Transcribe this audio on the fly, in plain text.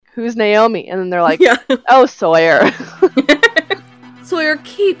who's Naomi? And then they're like, Yeah. oh, Sawyer. Sawyer,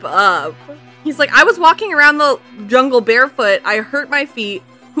 keep up. He's like, I was walking around the jungle barefoot. I hurt my feet.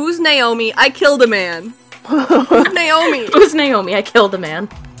 Who's Naomi? I killed a man. Who's Naomi? Who's Naomi? I killed a man.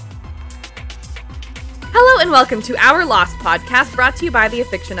 Hello and welcome to Our Lost podcast, brought to you by the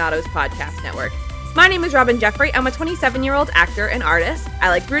Afictionados Podcast Network. My name is Robin Jeffrey. I'm a 27-year-old actor and artist. I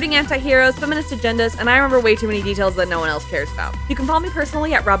like brooding anti-heroes, feminist agendas, and I remember way too many details that no one else cares about. You can follow me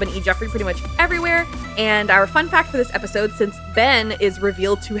personally at Robin E. Jeffrey pretty much everywhere. And our fun fact for this episode, since Ben is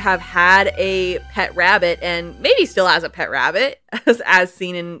revealed to have had a pet rabbit and maybe still has a pet rabbit, as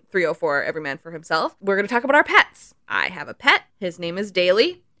seen in 304 Every Man for Himself, we're going to talk about our pets. I have a pet. His name is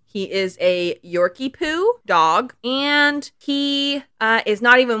Daly. He is a Yorkie Poo dog, and he is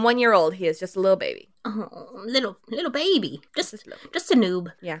not even 1 year old. He is just a little baby. Oh, little baby. Just a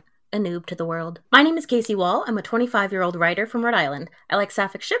noob. Yeah. A noob to the world. My name is Casey Wall. I'm a 25-year-old writer from Rhode Island. I like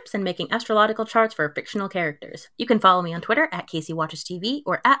sapphic ships and making astrological charts for fictional characters. You can follow me on Twitter at CaseyWatchesTV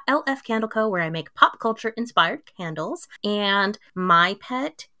or at LF Candle Co, where I make pop culture-inspired candles. And my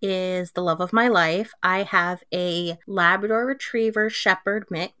pet is the love of my life. I have a Labrador Retriever Shepherd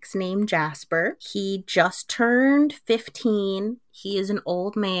mix named Jasper. He just turned 15. He is an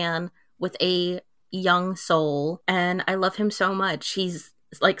old man with a young soul, and I love him so much. He's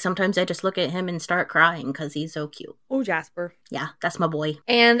like, sometimes I just look at him and start crying because he's so cute. Oh, Jasper. Yeah, that's my boy.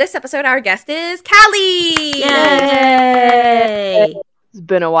 And this episode, our guest is Callie! Yay! It's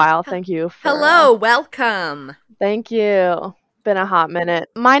been a while. Thank you. Hello, welcome. Thank you. Been a hot minute.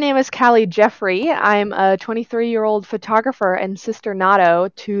 My name is Callie Jeffrey. I'm a 23-year-old photographer and sister Nato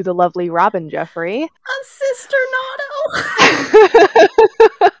to the lovely Robin Jeffrey. A sister Nato!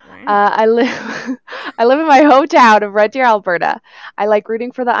 I live in my hometown of Red Deer, Alberta. I like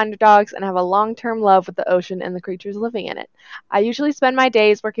rooting for the underdogs and have a long-term love with the ocean and the creatures living in it. I usually spend my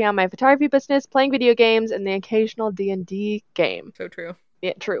days working on my photography business, playing video games, and the occasional D&D game. So true.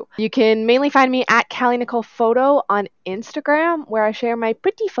 Yeah, true. You can mainly find me at Callie Nicole Photo on Instagram, where I share my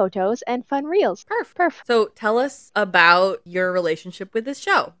pretty photos and fun reels. Perf. So tell us about your relationship with this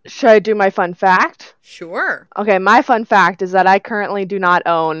show. Should I do my fun fact? Sure. Okay, my fun fact is that I currently do not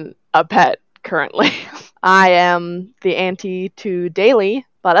own a pet currently. I am the auntie to Daly,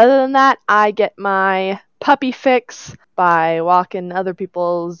 but other than that, I get my puppy fix by walking other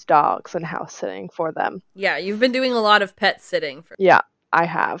people's dogs and house sitting for them. Yeah, you've been doing a lot of pet sitting. Yeah, I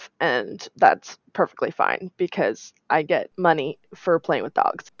have, and that's perfectly fine because I get money for playing with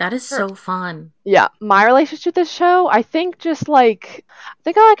dogs. That is so fun. Yeah, my relationship with this show, I'm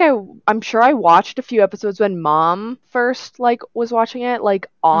sure I watched a few episodes when Mom first was watching it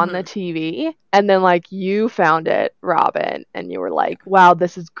on the TV, and then you found it, Robin, and you were like, wow,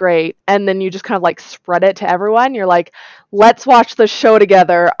 this is great, and then you just kind of spread it to everyone. You're like, let's watch the show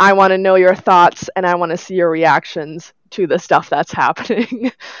together. I want to know your thoughts and I want to see your reactions to the stuff that's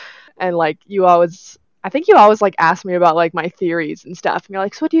happening. And you always ask me about my theories and stuff, and you're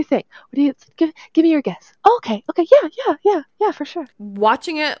like, so what do you think? What do you give me your guess? Oh, okay, yeah, for sure.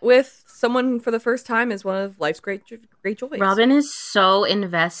 Watching it with someone for the first time is one of life's great joys. Robin is so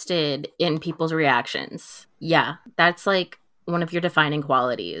invested in people's reactions. Yeah, that's one of your defining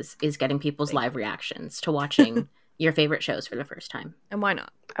qualities, is getting people's live reactions to watching your favorite shows for the first time. And why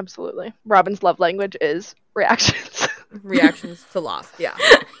not? Absolutely. Robin's love language is reactions. Reactions to Lost, yeah.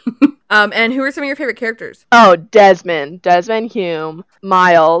 And who are some of your favorite characters? Oh, Desmond Hume,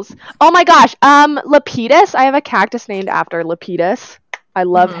 Miles. Oh my gosh, Lapidus. I have a cactus named after Lapidus. I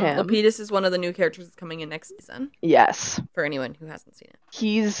love him. Lapidus is one of the new characters that's coming in next season. Yes. For anyone who hasn't seen it.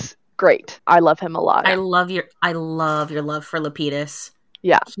 He's great. I love him a lot. I love your love for Lapidus.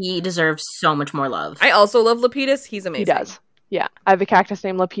 Yeah. He deserves so much more love. I also love Lapidus. He's amazing. He does. Yeah. I have a cactus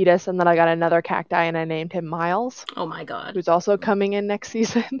named Lapidus, and then I got another cacti, and I named him Miles. Oh my god. Who's also coming in next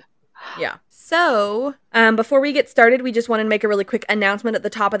season. Yeah. So, before we get started, we just want to make a really quick announcement at the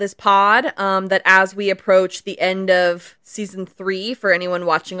top of this pod, that as we approach the end of season 3, for anyone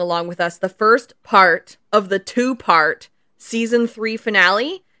watching along with us, the first part of the 2-part season 3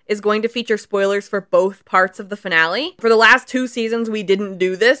 finale is going to feature spoilers for both parts of the finale. For the last 2 seasons, we didn't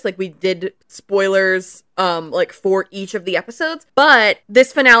do this. We did spoilers, for each of the episodes. But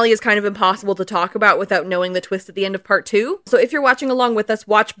this finale is kind of impossible to talk about without knowing the twist at the end of part 2. So if you're watching along with us,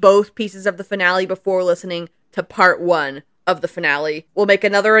 watch both pieces of the finale before listening to part 1 of the finale. We'll make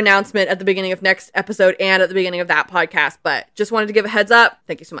another announcement at the beginning of next episode and at the beginning of that podcast, but just wanted to give a heads up.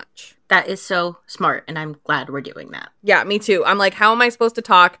 Thank you so much. That is so smart, and I'm glad we're doing that. Yeah, me too. I'm like, how am I supposed to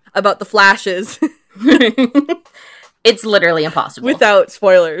talk about the flashes It's literally impossible. without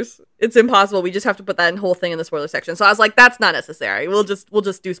spoilers? it's impossible. We just have to put that whole thing in the spoiler section. So I was like, that's not necessary. We'll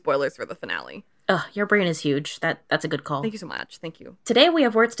just do spoilers for the finale. Ugh, your brain is huge. That's a good call. Thank you so much. Thank you. Today we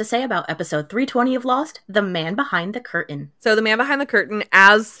have words to say about episode 320 of Lost, The Man Behind the Curtain. So The Man Behind the Curtain,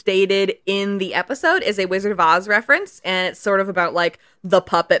 as stated in the episode, is a Wizard of Oz reference, and it's sort of about like the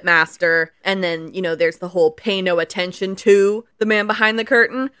puppet master, and then, you know, there's the whole pay no attention to the man behind the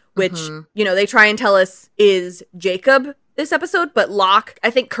curtain, which, you know, they try and tell us is Jacob this episode, but Locke, I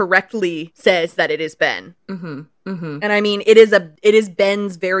think, correctly says that it is Ben. And I mean, it is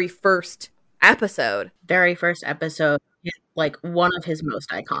Ben's very first episode. Very first episode. Like one of his most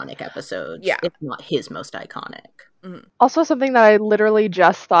iconic episodes. Yeah. If not his most iconic. Also, something that I literally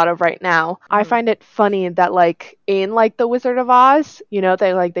just thought of right now. I find it funny that, like, in, like, The Wizard of Oz, you know,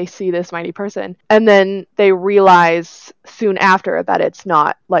 they see this mighty person, and then they realize soon after that it's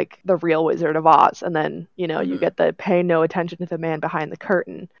not, like, the real Wizard of Oz, and then, you know, you get the pay no attention to the man behind the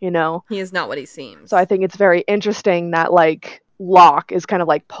curtain, you know? He is not what he seems. So I think it's very interesting that, like, Locke is kind of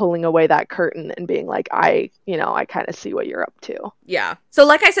like pulling away that curtain and being like, I kind of see what you're up to. Yeah. So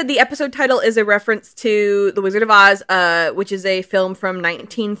like I said, the episode title is a reference to The Wizard of Oz, which is a film from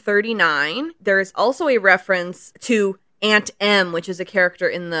 1939. There's also a reference to Aunt Em, which is a character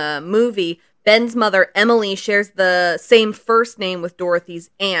in the movie. Ben's mother, Emily, shares the same first name with Dorothy's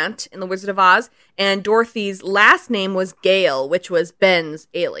aunt in The Wizard of Oz, and Dorothy's last name was Gale, which was Ben's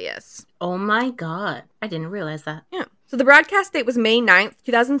alias. Oh my god. I didn't realize that. Yeah. So the broadcast date was May 9th,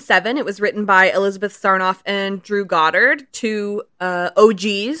 2007. It was written by Elizabeth Sarnoff and Drew Goddard, two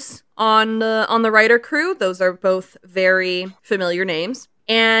OGs on the writer crew. Those are both very familiar names.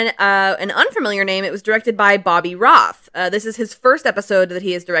 And an unfamiliar name, it was directed by Bobby Roth. This is his first episode that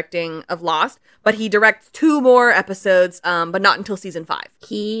he is directing of Lost, but he directs 2 more episodes, but not until season 5.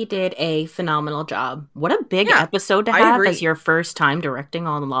 He did a phenomenal job. What a big episode to I have agree. as your first time directing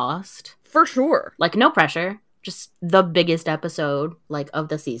on Lost. For sure. Like, no pressure. Just the biggest episode, like, of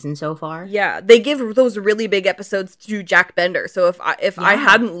the season so far. Yeah, they give those really big episodes to Jack Bender. So if I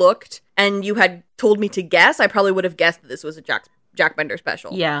hadn't looked and you had told me to guess, I probably would have guessed that this was a Jack Bender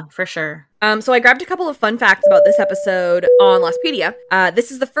special. Yeah, for sure. So I grabbed a couple of fun facts about this episode on Lostpedia. This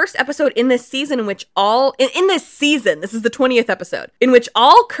is the first episode in this season in which this is the 20th episode, in which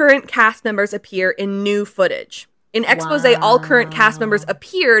all current cast members appear in new footage. In Expose, all current cast members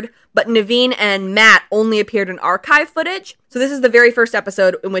appeared, but Naveen and Matt only appeared in archive footage. So this is the very first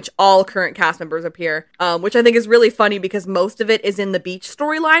episode in which all current cast members appear, which I think is really funny because most of it is in the beach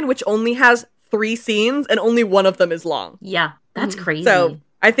storyline, which only has 3 scenes and only one of them is long. Yeah, that's crazy. So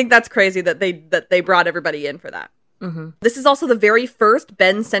I think that's crazy that they brought everybody in for that. This is also the very first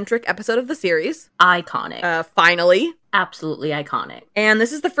Ben-centric episode of the series. Iconic. Finally. Absolutely iconic. And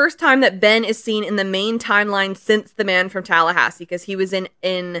this is the first time that Ben is seen in the main timeline since The Man from Tallahassee, because he was in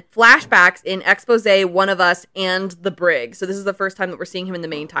flashbacks in Expose, One of Us, and The Brig. So this is the first time that we're seeing him in the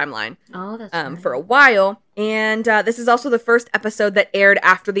main timeline. Oh, that's right. For a while. And this is also the first episode that aired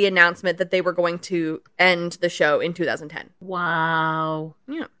after the announcement that they were going to end the show in 2010. Wow.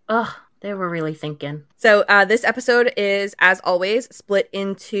 Yeah. Ugh. They were really thinking. So this episode is, as always, split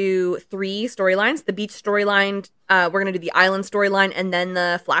into 3 storylines. The beach storyline, we're going to do the island storyline, and then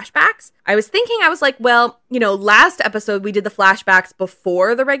the flashbacks. I was like, well, you know, last episode we did the flashbacks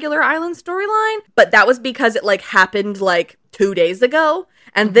before the regular island storyline, but that was because it, like, happened, like, 2 days ago.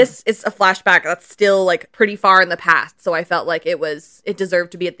 And this is a flashback that's still, like, pretty far in the past. So I felt like it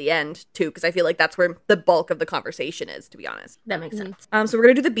deserved to be at the end, too, because I feel like that's where the bulk of the conversation is, to be honest. That makes sense. So we're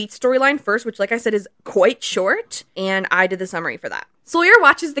going to do the beach storyline first, which, like I said, is quite short. And I did the summary for that. Sawyer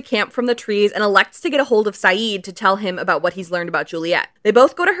watches the camp from the trees and elects to get a hold of Saeed to tell him about what he's learned about Juliet. They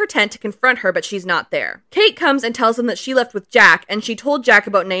both go to her tent to confront her, but she's not there. Kate comes and tells him that she left with Jack, and she told Jack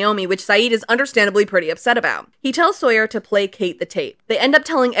about Naomi, which Saeed is understandably pretty upset about. He tells Sawyer to play Kate the tape. They end up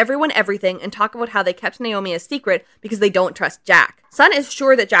telling everyone everything and talk about how they kept Naomi a secret because they don't trust Jack. Sun is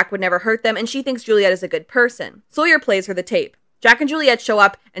sure that Jack would never hurt them, and she thinks Juliet is a good person. Sawyer plays her the tape. Jack and Juliet show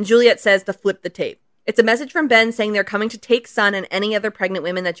up, and Juliet says to flip the tape. It's a message from Ben saying they're coming to take Sun and any other pregnant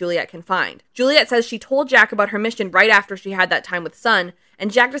women that Juliet can find. Juliet says she told Jack about her mission right after she had that time with Sun,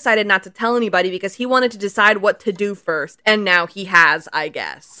 and Jack decided not to tell anybody because he wanted to decide what to do first, and now he has, I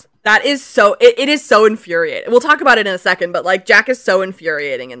guess. That is so, it is so infuriating. We'll talk about it in a second, but, like, Jack is so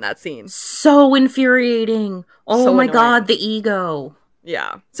infuriating in that scene. So infuriating. Oh So my annoying. god, the ego.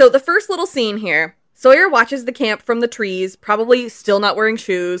 Yeah. So the first little scene here, Sawyer watches the camp from the trees, probably still not wearing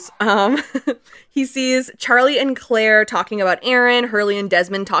shoes. He sees Charlie and Claire talking about Aaron, Hurley and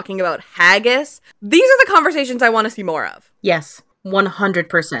Desmond talking about haggis. These are the conversations I want to see more of. Yes,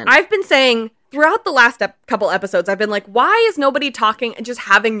 100%. I've been saying throughout the last couple episodes, I've been like, why is nobody talking and just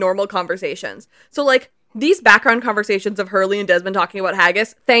having normal conversations? So, like, these background conversations of Hurley and Desmond talking about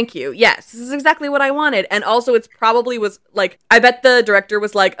haggis, thank you. Yes, this is exactly what I wanted. And also, it's probably was, like, I bet the director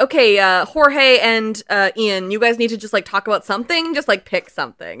was like, okay, Jorge and Ian, you guys need to just, like, talk about something, just, like, pick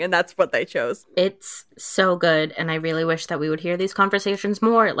something. And that's what they chose. It's so good, and I really wish that we would hear these conversations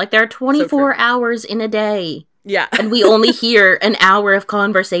more. Like, there are 24 hours in a day. Yeah. And we only hear an hour of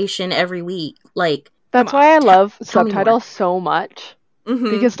conversation every week. Like, That's why I love tell me more. subtitles so much. Mhm.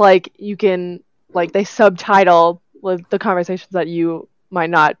 Because, like, you can, like, they subtitle with the conversations that you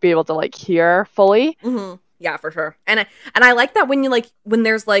might not be able to, like, hear fully. Mm-hmm. Yeah, for sure. And I like that when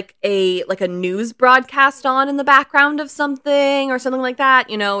there's like a news broadcast on in the background of something or something like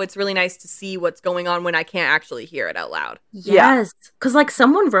that, you know, it's really nice to see what's going on when I can't actually hear it out loud. yes. Because, like,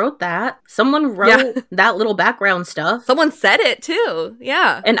 someone wrote that. Someone wrote that little background stuff. Someone said it too.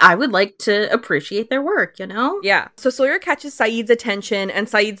 Yeah. And I would like to appreciate their work, you know? Yeah. So Sawyer catches Saeed's attention and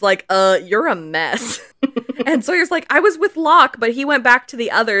Saeed's like, you're a mess. And Sawyer's like, I was with Locke, but he went back to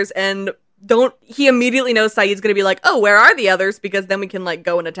the others and he immediately knows Saeed's gonna be like, oh, where are the others? Because then we can, like,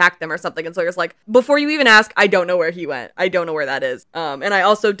 go and attack them or something. And Sawyer's like, before you even ask, I don't know where he went. I don't know where that is. And I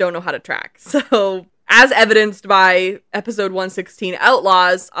also don't know how to track. So, as evidenced by episode 116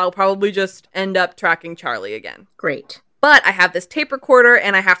 Outlaws, I'll probably just end up tracking Charlie again. Great. But I have this tape recorder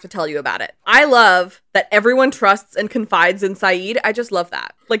and I have to tell you about it. I love that everyone trusts and confides in Saeed. I just love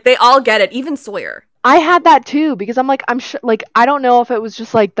that. Like, they all get it, even Sawyer. I had that too, because I'm like, I'm sure, like, I don't know if it was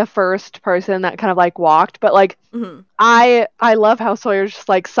just, like, the first person that kind of, like, walked, but, like, I love how Sawyer's just,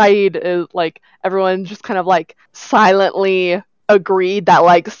 like, Saeed is, like, everyone just kind of, like, silently agreed that,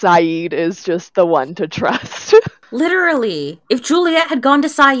 like, Saeed is just the one to trust. Literally. If Juliet had gone to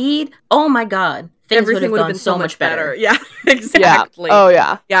Saeed, oh my god. Things Everything would would have have gone been so much better. Yeah, Yeah. exactly. Oh,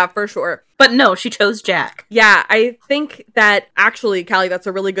 yeah. Yeah, for sure. But no, she chose Jack. Yeah, I think that actually, Callie, that's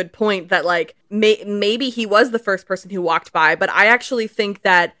a really good point that, like, maybe he was the first person who walked by, but I actually think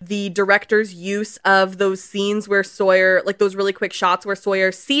that the director's use of those scenes where Sawyer, like those really quick shots where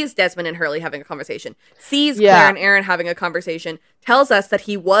Sawyer sees Desmond and Hurley having a conversation, sees Claire and Aaron having a conversation, tells us that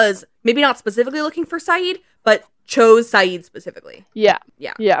he was maybe not specifically looking for Saeed, but chose Saeed specifically. Yeah.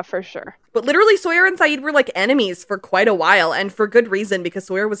 Yeah. Yeah, for sure. But literally, Sawyer and Saeed were, like, enemies for quite a while, and for good reason, because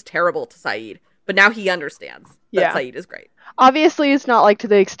Sawyer was terrible to Saeed. But now he understands that Saeed is great. Obviously, it's not, like, to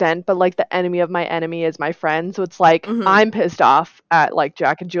the extent, but, like, the enemy of my enemy is my friend. So it's like, I'm pissed off at, like,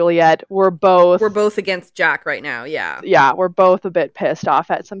 Jack and Juliet. We're both against Jack right now, yeah. Yeah, we're both a bit pissed off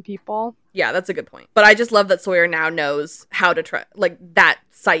at some people. Yeah, that's a good point. But I just love that Sawyer now knows how to trust, like, that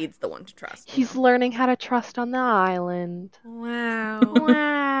Saeed's the one to trust. He's learning how to trust on the island. Wow.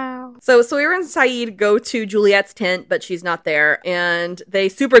 Wow. So Sawyer and Saeed go to Juliet's tent, but she's not there, and they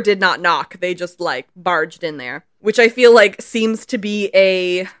super did not knock. They just, like, barged in there, which I feel like seems to be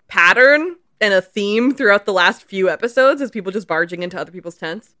a pattern and a theme throughout the last few episodes, is people just barging into other people's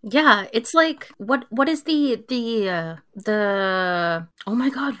tents. Yeah, it's like, what is the oh my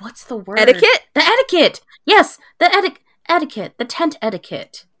god, what's the word? Etiquette? The etiquette! Yes, the etiquette, the tent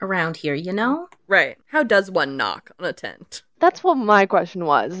etiquette around here, you know? Right. How does one knock on a tent? That's what my question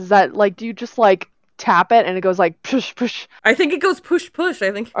was. Is that, like, do you just, like, tap it and it goes, like, push, push? I think it goes push, push,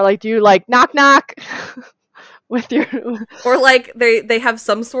 I think. Or, like, do you, like, knock, knock? With your... Or, like, they have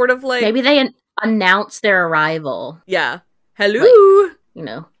some sort of, like... Maybe they announce their arrival. Yeah. Hello! Like, you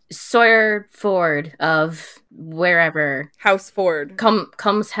know, Sawyer Ford of wherever. House Ford.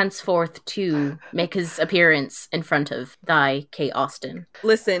 Comes henceforth to make his appearance in front of thy Kate Austen.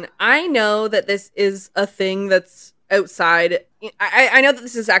 Listen, I know that this is a thing that's outside. I know that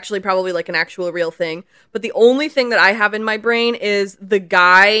this is actually probably, like, an actual real thing, but the only thing that I have in my brain is the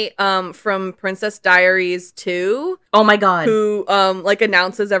guy from Princess Diaries 2. Oh my god. Who, like,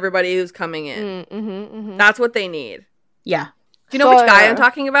 announces everybody who's coming in. That's what they need. Yeah. Do you know which guy I'm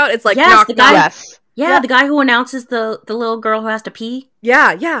talking about? It's like, yes, knock, the guy, knock. Yes. Yeah, the guy who announces the little girl who has to pee.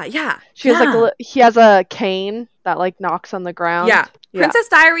 Yeah. She has, like, he has a cane that, like, knocks on the ground. Yeah. Princess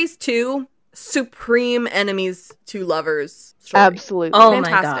Diaries 2, supreme enemies to lovers story. Absolutely. Oh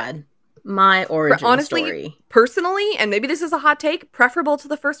Fantastic. my god. My origin honestly, story. Personally, and maybe this is a hot take, preferable to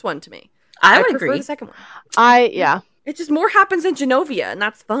the first one to me. I would prefer agree. the second one. Yeah. It just more happens in Genovia, and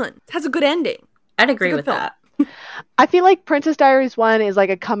that's fun. It has a good ending. I'd agree with film. that. I feel like Princess Diaries 1 is, like,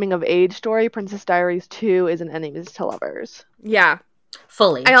 a coming-of-age story. Princess Diaries 2 is an enemies to lovers. Yeah.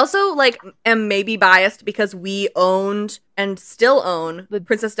 Fully. I also, like, am maybe biased because we owned and still own the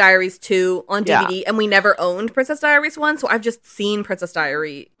Princess Diaries 2 on DVD, and we never owned Princess Diaries 1, so I've just seen Princess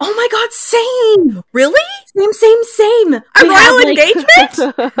Diary. Oh my god, same! Really? Same. A royal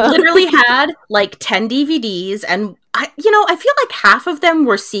engagement? Literally had like 10 DVDs, and I feel like half of them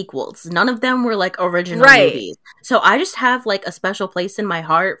were sequels. None of them were like original movies. So I just have like a special place in my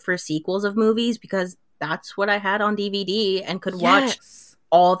heart for sequels of movies because that's what I had on DVD and could watch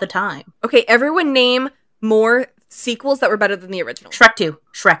all the time. Okay, everyone name more sequels that were better than the original.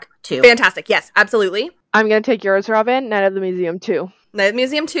 Shrek 2. Fantastic. Yes, absolutely. I'm going to take yours, Robin. Night at the Museum 2. Night at the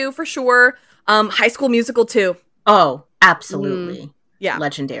Museum 2 for sure. High School Musical 2. Oh, absolutely. Yeah.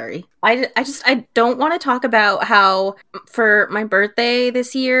 Legendary. I don't want to talk about how for my birthday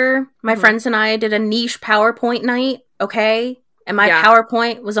this year, my friends and I did a niche PowerPoint night, okay? And my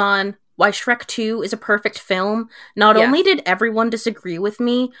PowerPoint was on why Shrek 2 is a perfect film. Not only did everyone disagree with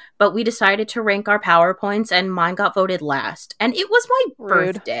me, but we decided to rank our PowerPoints and mine got voted last. And it was my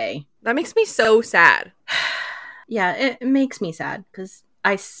birthday. That makes me so sad. Yeah, it makes me sad because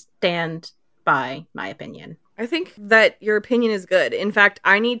I stand by my opinion. I think that your opinion is good. In fact,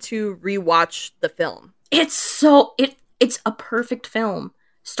 I need to rewatch the film. It's a perfect film.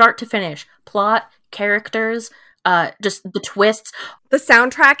 Start to finish. Plot, characters, just the twists. The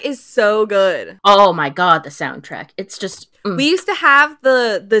soundtrack is so good. Oh my god, the soundtrack. It's just... We used to have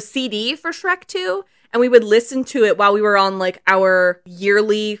the CD for Shrek 2, and we would listen to it while we were on like our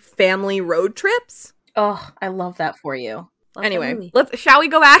yearly family road trips. Oh, I love that for you. Anyway, shall we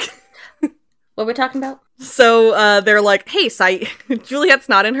go back? What are we talking about? So they're like, hey, Juliet's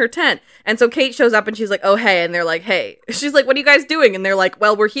not in her tent. And so Kate shows up and she's like, oh, hey. And they're like, hey. She's like, what are you guys doing? And they're like,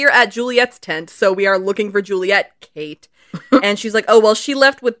 well, we're here at Juliet's tent. So we are looking for Juliet, Kate. And she's like, oh, well, she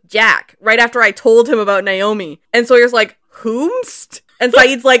left with Jack right after I told him about Naomi. And Sawyer's like, whomst? And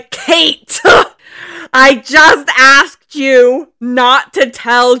Saeed's like, Kate, I just asked you not to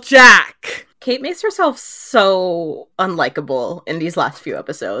tell Jack. Kate makes herself so unlikable in these last few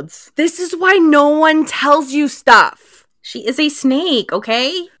episodes. This is why no one tells you stuff. She is a snake,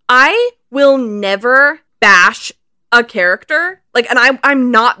 okay? I will never bash a character. Like, and I'm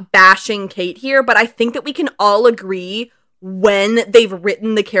not bashing Kate here, but I think that we can all agree when they've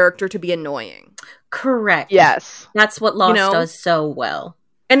written the character to be annoying. Correct. Yes. That's what Lost does so well.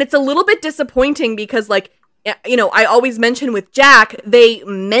 And it's a little bit disappointing because, like, you know, I always mention with Jack, they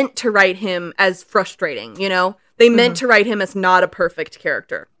meant to write him as frustrating, you know? They meant to write him as not a perfect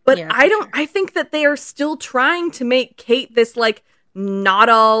character. But Yeah, I think that they are still trying to make Kate this, like, not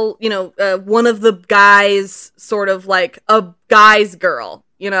all, you know, one of the guys, sort of like a guy's girl,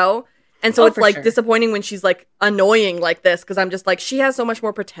 you know? And so it's like disappointing when she's like annoying like this, because I'm just like, she has so much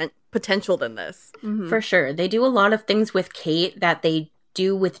more potential than this. Mm-hmm. For sure. They do a lot of things with Kate that they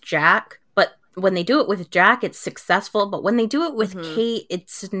do with Jack, but when they do it with Jack, it's successful. But when they do it with Kate,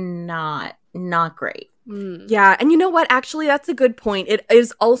 it's not great. Yeah, and you know what? Actually, that's a good point. It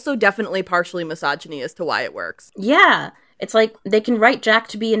is also definitely partially misogyny as to why it works. Yeah. It's like they can write Jack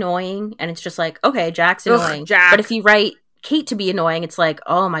to be annoying, and it's just like, okay, Jack's annoying. Jack. But if you write Kate to be annoying, it's like,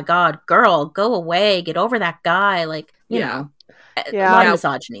 oh my god, girl, go away, get over that guy. Like, you know, a lot of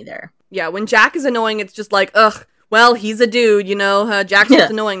misogyny there. Yeah, when Jack is annoying, it's just like, ugh, well, he's a dude, you know, Jack's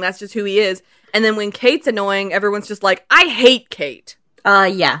just annoying, that's just who he is. And then when Kate's annoying, everyone's just like, I hate Kate.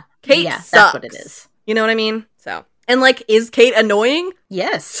 Yeah. Kate yeah, sucks. That's what it is. You know what I mean? So, and like, is Kate annoying?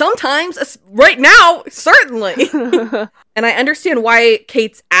 Yes. Sometimes, right now, certainly. And I understand why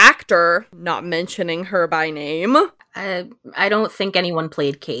Kate's actor, not mentioning her by name. I don't think anyone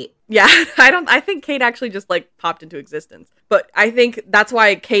played Kate. Yeah, I think Kate actually just like popped into existence. But I think that's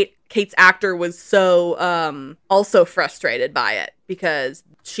why Kate's actor was so also frustrated by it, because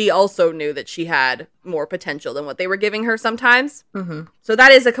she also knew that she had more potential than what they were giving her sometimes. Mm-hmm. So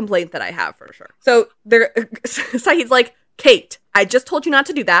that is a complaint that I have for sure. So Saeed's like, Kate, I just told you not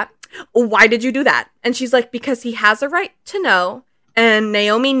to do that. Why did you do that? And she's like, because he has a right to know. And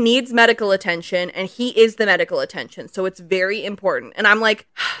Naomi needs medical attention, and he is the medical attention, so it's very important. And I'm like,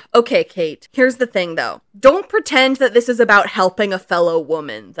 okay, Kate, here's the thing, though. Don't pretend that this is about helping a fellow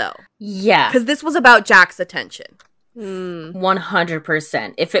woman, though. Yeah. Because this was about Jack's attention.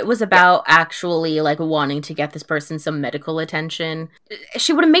 100%. If it was about actually, like, wanting to get this person some medical attention,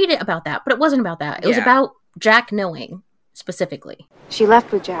 she would have made it about that, but it wasn't about that. It was about Jack knowing, specifically. She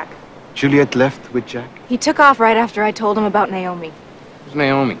left with Jack. Juliet left with Jack? He took off right after I told him about Naomi. Who's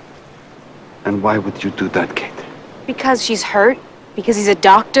Naomi? And why would you do that, Kate? Because she's hurt, because he's a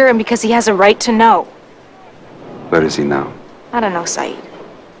doctor, and because he has a right to know. Where is he now? I don't know, Saeed.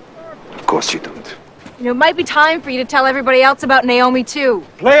 Of course you don't. You know, it might be time for you to tell everybody else about Naomi, too.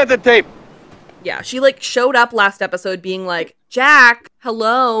 Play the tape! Yeah, she, like, showed up last episode being like, Jack,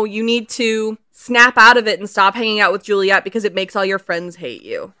 hello, you need to snap out of it and stop hanging out with Juliet because it makes all your friends hate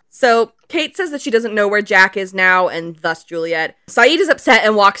you. So Kate says that she doesn't know where Jack is now, and thus Juliet. Saeed is upset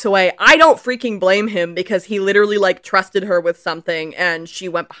and walks away. I don't freaking blame him because he literally, like, trusted her with something and she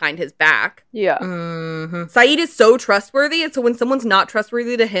went behind his back. Yeah. Mm-hmm. Saeed is so trustworthy, and so when someone's not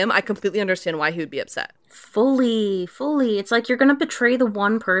trustworthy to him, I completely understand why he would be upset. Fully. It's like you're gonna betray the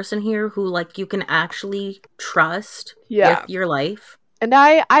one person here who, like, you can actually trust Yeah. with your life. And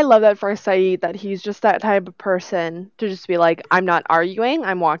I love that for Saeed, that he's just that type of person to just be like, I'm not arguing,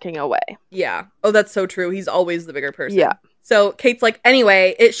 I'm walking away. Yeah. Oh, that's so true. He's always the bigger person. Yeah. So Kate's like,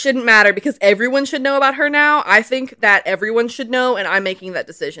 anyway, it shouldn't matter because everyone should know about her now. I think that everyone should know, and I'm making that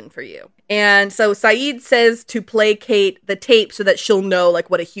decision for you. And so Saeed says to play Kate the tape so that she'll know,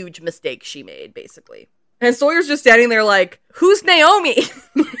 like, what a huge mistake she made, basically. And Sawyer's just standing there like, who's Naomi?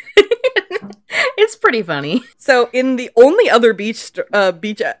 It's pretty funny. So in the only other beach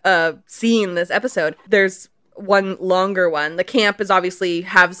scene this episode, there's one longer one. The camp is obviously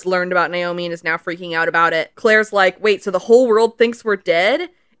has learned about Naomi and is now freaking out about it. Claire's like, wait, so the whole world thinks we're dead?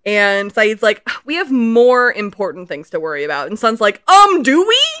 And Saeed's like, we have more important things to worry about. And Sun's like, do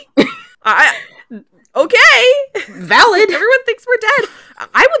we? Okay. Valid. Everyone thinks we're dead.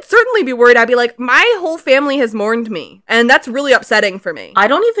 I would certainly be worried. I'd be like, my whole family has mourned me. And that's really upsetting for me. I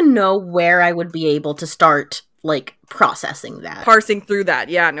don't even know where I would be able to start, like, processing that. Parsing through that.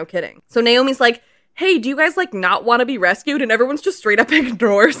 Yeah, no kidding. So Naomi's like, hey, do you guys, like, not want to be rescued? And everyone's just straight up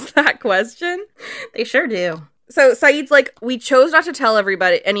ignores that question. They sure do. So Saeed's like, we chose not to tell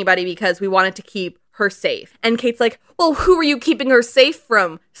anybody because we wanted to keep her safe. And Kate's like, well, who are you keeping her safe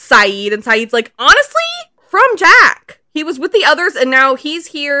from, Saeed? And Saeed's like, honestly, from Jack. He was with the others and now he's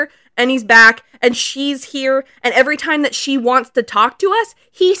here and he's back and she's here. And every time that she wants to talk to us,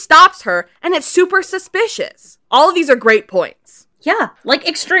 he stops her and it's super suspicious. All of these are great points. Yeah, like,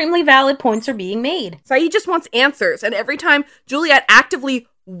 extremely valid points are being made. Saeed just wants answers. And every time Juliet actively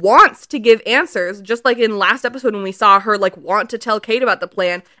wants to give answers, just like in last episode when we saw her, like, want to tell Kate about the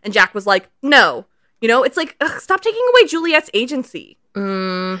plan and Jack was like, no. You know, it's like, stop taking away Juliet's agency.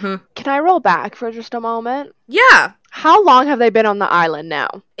 Mm-hmm. Can I roll back for just a moment? Yeah. How long have they been on the island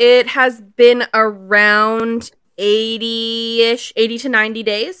now? It has been around 80-ish, 80 to 90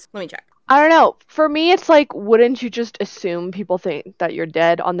 days. Let me check. I don't know. For me, it's like, wouldn't you just assume people think that you're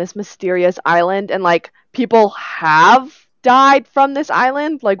dead on this mysterious island? And, like, people have died from this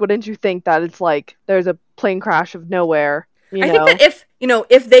island? Like, wouldn't you think that it's like there's a plane crash of nowhere? I think that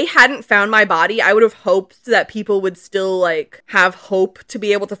if they hadn't found my body, I would have hoped that people would still, like, have hope to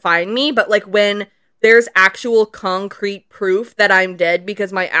be able to find me. But, like, when there's actual concrete proof that I'm dead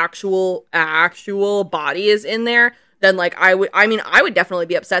because my actual body is in there, then, like, I would definitely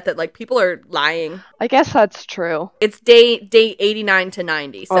be upset that, like, people are lying. I guess that's true. It's day 89 to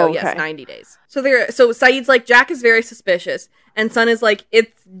 90, so okay. Yes, 90 days. So Saeed's like, Jack is very suspicious, and Sun is like,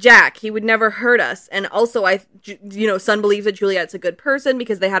 it's Jack, he would never hurt us. And also, Sun believes that Juliet's a good person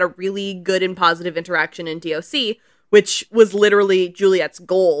because they had a really good and positive interaction in DOC, which was literally Juliet's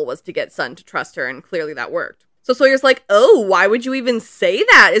goal, was to get Sun to trust her, and clearly that worked. So Sawyer's like, oh, why would you even say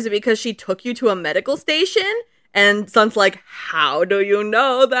that? Is it because she took you to a medical station? And Sun's like, how do you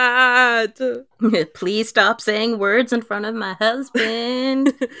know that? Please stop saying words in front of my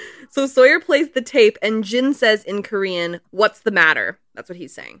husband. So Sawyer plays the tape and Jin says in Korean, what's the matter? That's what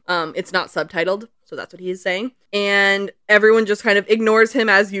he's saying. It's not subtitled, so that's what he's saying. And everyone just kind of ignores him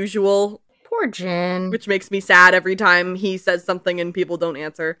as usual. Poor Jin. Which makes me sad every time he says something and people don't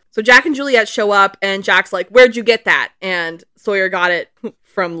answer. So Jack and Juliet show up and Jack's like, where'd you get that? And Sawyer got it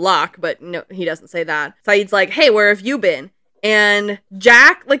from luck, but no, he doesn't say that. Saeed's like, hey, where have you been? And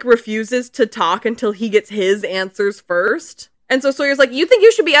Jack, like, refuses to talk until he gets his answers first. And so Sawyer's like, you think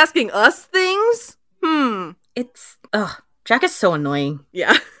you should be asking us things? Jack is so annoying.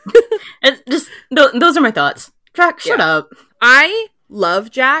 Yeah. And just, those are my thoughts. Jack, shut up. I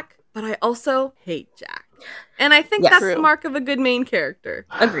love Jack, but I also hate Jack. And I think that's true. the mark of a good main character.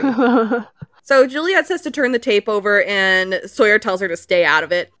 Agreed. So Juliet says to turn the tape over, and Sawyer tells her to stay out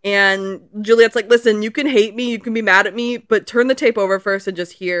of it. And Juliet's like, listen, you can hate me, you can be mad at me, but turn the tape over first and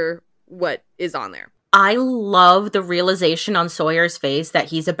just hear what is on there. I love the realization on Sawyer's face that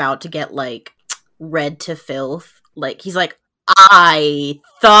he's about to get, like, read to filth. Like, he's like, I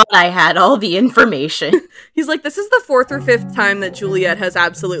thought I had all the information. He's like, this is the 4th or 5th time that Juliet has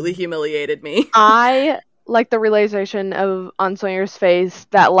absolutely humiliated me. I like the realization on Sawyer's face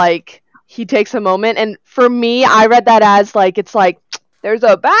that, like, he takes a moment, and for me, I read that as, like, it's like, there's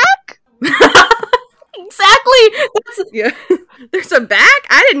a back? Exactly! Yeah. There's a back?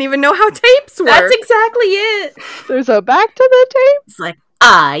 I didn't even know how tapes work. That's exactly it! There's a back to the tape? It's like,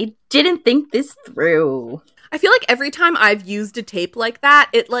 I didn't think this through. I feel like every time I've used a tape like that,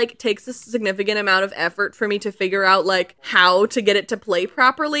 it like takes a significant amount of effort for me to figure out like how to get it to play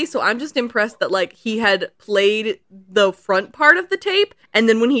properly. So I'm just impressed that like he had played the front part of the tape, and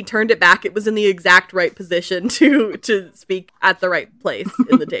then when he turned it back, it was in the exact right position to speak at the right place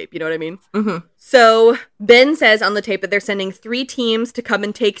in the tape. You know what I mean? Mm-hmm. So Ben says on the tape that they're sending 3 teams to come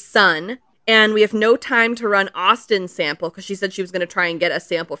and take Sun, and we have no time to run Austin's sample because she said she was going to try and get a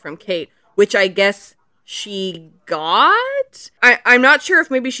sample from Kate, which I guess she got? I'm not sure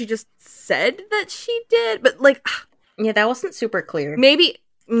if maybe she just said that she did, but like... Yeah, that wasn't super clear. Maybe...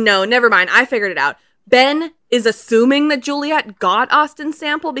 No, never mind. I figured it out. Ben is assuming that Juliet got Austin's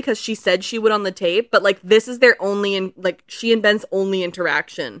sample because she said she would on the tape, but like this is their only... she and Ben's only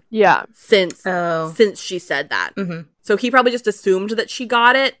interaction. Yeah. Since she said that. Mm-hmm. So he probably just assumed that she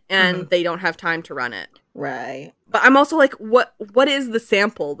got it and they don't have time to run it. Right. But I'm also like, what is the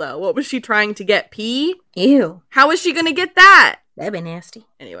sample, though? What was she trying to get? Pee? Ew. How is she gonna get that? That'd be nasty.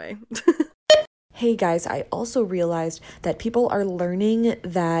 Anyway. Hey guys, I also realized that people are learning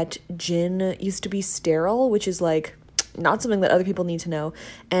that Jin used to be sterile, which is like not something that other people need to know.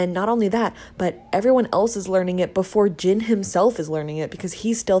 And not only that, but everyone else is learning it before Jin himself is learning it because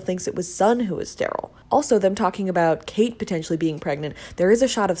he still thinks it was Sun who was sterile. Also, them talking about Kate potentially being pregnant, there is a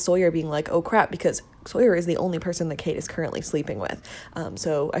shot of Sawyer being like, oh crap, because Sawyer is the only person that Kate is currently sleeping with.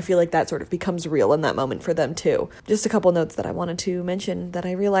 So I feel like that sort of becomes real in that moment for them too. Just a couple notes that I wanted to mention that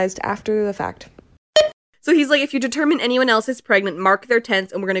I realized after the fact. So he's like, if you determine anyone else is pregnant, mark their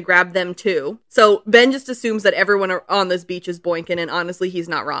tents and we're going to grab them too. So Ben just assumes that everyone on this beach is boinking, and honestly, he's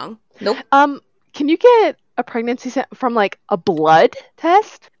not wrong. Nope. Can you get a pregnancy from like a blood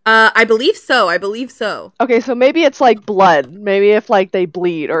test? I believe so. Okay, so maybe it's like blood. Maybe if like they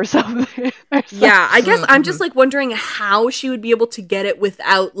bleed or something. Yeah, I guess I'm just like wondering how she would be able to get it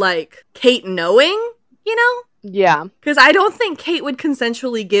without like Kate knowing, you know? Yeah. Because I don't think Kate would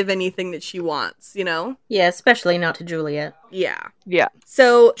consensually give anything that she wants, you know? Yeah, especially not to Juliet. Yeah. Yeah.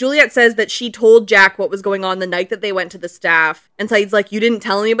 So Juliet says that she told Jack what was going on the night that they went to the staff. And Saeed's like, you didn't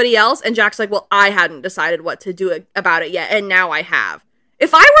tell anybody else? And Jack's like, well, I hadn't decided what to do about it yet, and now I have.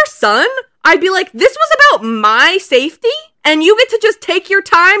 If I were Sun, I'd be like, this was about my safety? And you get to just take your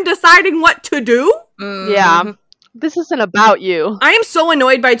time deciding what to do? Mm-hmm. Yeah. This isn't about you. I am so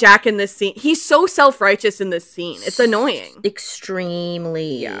annoyed by Jack in this scene. He's so self-righteous in this scene. It's annoying.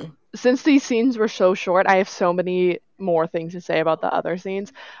 Extremely. Yeah. Since these scenes were so short, I have so many more things to say about the other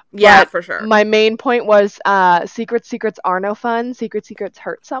scenes. Yeah, but for sure. My main point was secrets are no fun. Secrets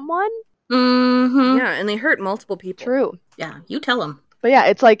hurt someone. Mm-hmm. Yeah, and they hurt multiple people. True. Yeah, you tell them. But yeah,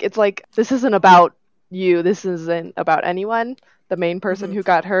 it's like this isn't about you. This isn't about anyone. The main person who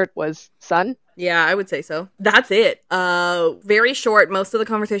got hurt was Sun. Yeah, I would say so. That's it. Very short. Most of the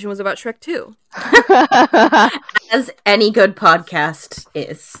conversation was about Shrek 2. As any good podcast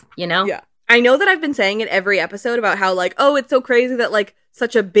is, you know? Yeah. I know that I've been saying it every episode about how, like, oh, it's so crazy that, like,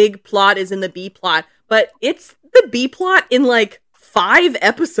 such a big plot is in the B plot. But it's the B plot in, like, 5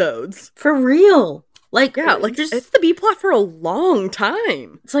 episodes. For real. Like, Yeah, like, it's the B plot for a long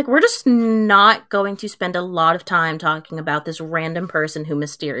time. It's like, we're just not going to spend a lot of time talking about this random person who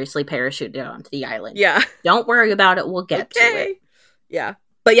mysteriously parachuted onto the island. Yeah. Don't worry about it. We'll get to it. Yeah.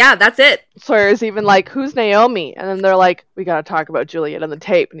 But yeah, that's it. Sawyer's even like, who's Naomi? And then they're like, we gotta talk about Juliet on the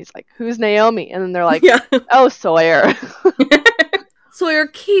tape. And he's like, who's Naomi? And then they're like, Yeah. oh, Sawyer. Sawyer,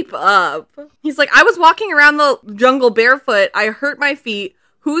 keep up. He's like, I was walking around the jungle barefoot. I hurt my feet.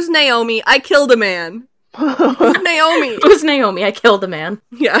 Who's Naomi? I killed a man. Who's Naomi? Who's Naomi? I killed a man.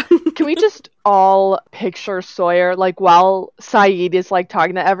 Yeah. Can we just all picture Sawyer, like, while Saeed is, like,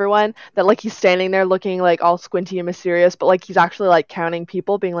 talking to everyone, that, like, he's standing there looking, like, all squinty and mysterious, but, like, he's actually, like, counting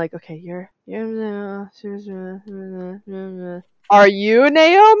people, being like, okay, are you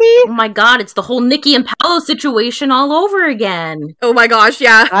Naomi? Oh my god, it's the whole Nikki and Paolo situation all over again. Oh my gosh,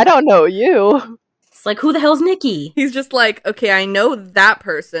 yeah. I don't know you. It's like, who the hell's Nikki? He's just like, okay, I know that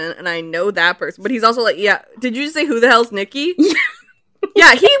person, and I know that person. But he's also like, yeah, did you just say who the hell's Nikki?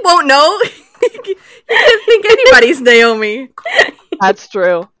 Yeah, he won't know. He doesn't think anybody's Naomi. That's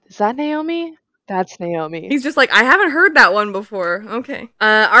true. Is that Naomi? That's Naomi. He's just like, I haven't heard that one before. Okay.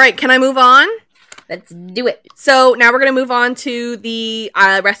 All right, can I move on? Let's do it. So now we're going to move on to the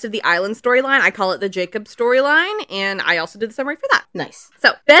rest of the island storyline. I call it the Jacob storyline, and I also did the summary for that. Nice.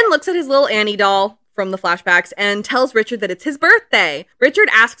 So Ben looks at his little Annie doll, from the flashbacks and tells Richard that it's his birthday. Richard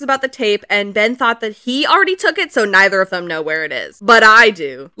asks about the tape, and Ben thought that he already took it, so neither of them know where it is. But I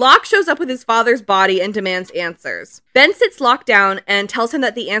do. Locke shows up with his father's body and demands answers. Ben sits Locke down and tells him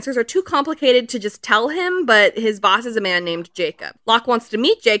that the answers are too complicated to just tell him, but his boss is a man named Jacob. Locke wants to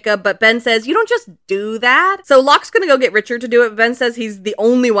meet Jacob, but Ben says, you don't just do that. So Locke's gonna go get Richard to do it, but Ben says he's the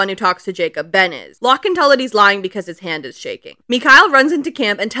only one who talks to Jacob. Ben is. Locke can tell that he's lying because his hand is shaking. Mikhail runs into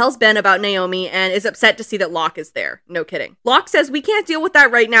camp and tells Ben about Naomi and is upset to see that Locke is there. No kidding. Locke says we can't deal with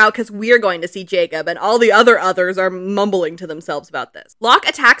that right now because we're going to see Jacob, and all the others are mumbling to themselves about this. Locke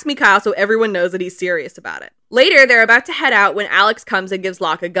attacks Mikhail so everyone knows that he's serious about it. Later, they're about to head out when Alex comes and gives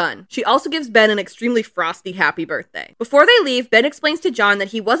Locke a gun. She also gives Ben an extremely frosty happy birthday. Before they leave, Ben explains to John that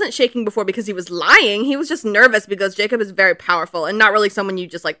he wasn't shaking before because he was lying. He was just nervous because Jacob is very powerful and not really someone you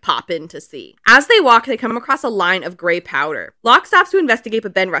just pop in to see. As they walk, they come across a line of gray powder. Locke stops to investigate,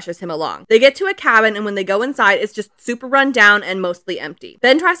 but Ben rushes him along. They get to a cabin, and when they go inside, it's just super run down and mostly empty.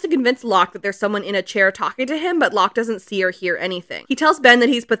 Ben tries to convince Locke that there's someone in a chair talking to him, but Locke doesn't see or hear anything. He tells Ben that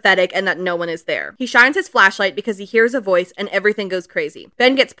he's pathetic and that no one is there. He shines his flashlight because he hears a voice and everything goes crazy.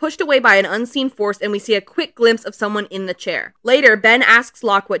 Ben gets pushed away by an unseen force and we see a quick glimpse of someone in the chair. Later, Ben asks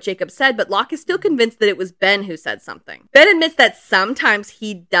Locke what Jacob said, but Locke is still convinced that it was Ben who said something. Ben admits that sometimes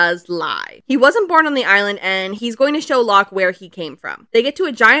he does lie. He wasn't born on the island and he's going to show Locke where he came from. They get to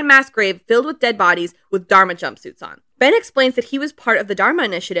a giant mass grave filled with dead bodies with Dharma jumpsuits on. Ben explains that he was part of the Dharma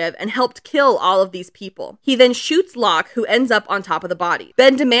Initiative and helped kill all of these people. He then shoots Locke, who ends up on top of the body.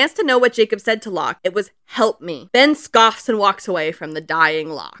 Ben demands to know what Jacob said to Locke. It was, "Help me." Ben scoffs and walks away from the dying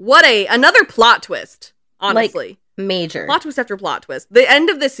Locke. What another plot twist, honestly. Major. Plot twist after plot twist. The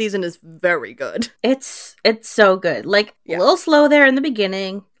end of this season is very good. It's so good. A little slow there in the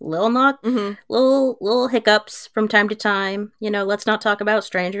beginning, little hiccups from time to time. Let's not talk about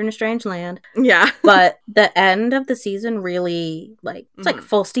Stranger in a Strange Land. Yeah. But the end of the season really, it's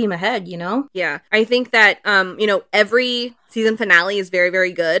full steam ahead, Yeah. I think that, every season finale is very,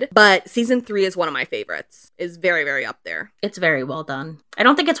 very good, but season 3 is one of my favorites. Is very, very up there. It's very well done. I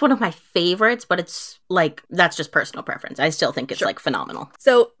don't think it's one of my favorites, but it's that's just personal preference. I still think it's phenomenal.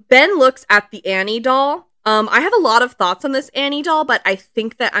 So Ben looks at the Annie doll. I have a lot of thoughts on this Annie doll, but I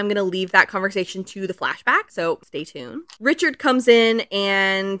think that I'm going to leave that conversation to the flashback, so stay tuned. Richard comes in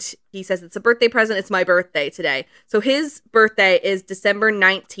and he says it's a birthday present. It's my birthday today. So his birthday is December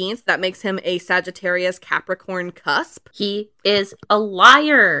 19th. That makes him a Sagittarius Capricorn cusp. He is a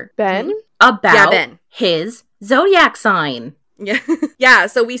liar. Ben? About Ben. His zodiac sign. Yeah. Yeah,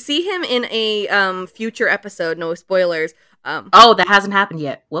 so we see him in a future episode, no spoilers. That hasn't happened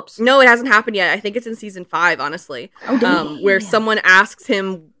yet. Whoops. No, it hasn't happened yet. I think it's in season 5, honestly. Where someone asks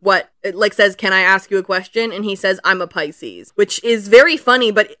him says, "Can I ask you a question?" And he says, "I'm a Pisces," which is very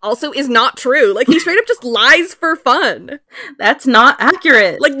funny, but also is not true. He straight up just lies for fun. That's not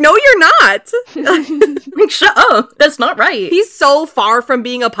accurate. No, you're not. Shut up. That's not right. He's so far from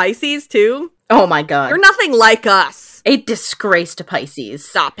being a Pisces, too. Oh my god. You're nothing like us. A disgrace to Pisces.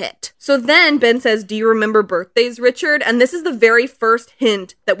 Stop it. So then Ben says, "Do you remember birthdays, Richard?" And this is the very first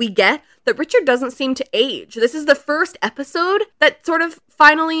hint that we get that Richard doesn't seem to age. This is the first episode that sort of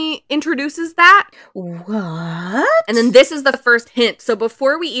finally introduces that. What? And then this is the first hint. So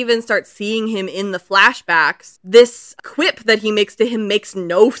before we even start seeing him in the flashbacks, this quip that he makes to him makes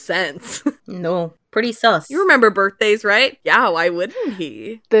no sense. No. Pretty sus. You remember birthdays, right? Yeah, why wouldn't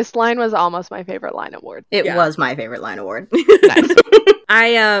he? This line was almost my favorite line award. It was my favorite line award. Nice.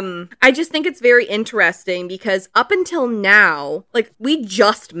 I just think it's very interesting because up until now, we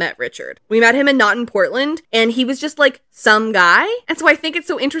just met Richard. We met him in Not in Portland, and he was just some guy. And so I think it's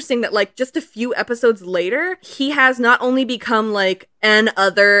so interesting that just a few episodes later, he has not only become an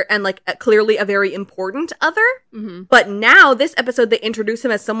other and clearly a very important other, but now this episode they introduce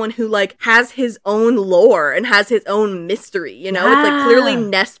him as someone who has his own lore and has his own mystery. It's clearly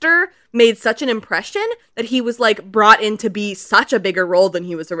Nestor made such an impression that he was brought in to be such a bigger role than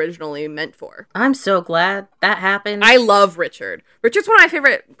he was originally meant for. I'm so glad that happened. I love Richard. Richard's one of my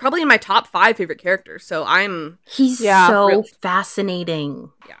favorite, probably in my top 5 favorite characters. So he's so really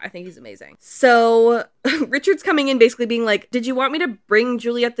fascinating. Yeah, I think he's amazing. So Richard's coming in basically being "Did you want me to bring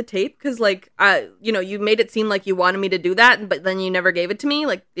Juliet the tape? Because you made it seem like you wanted me to do that, but then you never gave it to me,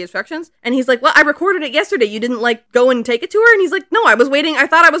 the instructions." And he's "Well, I recorded it yesterday. You didn't go and take it to her?" And he's "No, I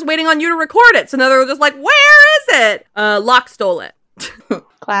thought I was waiting on you to record it." So now they're just "Where is it?" Locke stole it.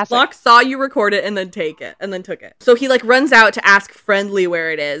 Classic. Locke saw you record it and then took it. So he like runs out to ask Friendly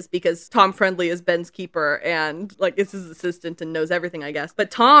where it is because Tom Friendly is Ben's keeper and like is his assistant and knows everything, I guess.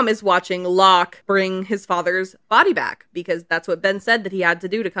 But Tom is watching Locke bring his father's body back because that's what Ben said that he had to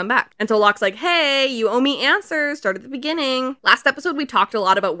do to come back. And so Locke's like, hey, you owe me answers. Start at the beginning. Last episode, we talked a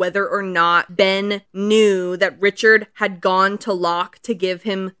lot about whether or not Ben knew that Richard had gone to Locke to give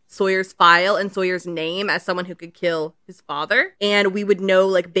him Sawyer's file and Sawyer's name as someone who could kill his father. And we would know,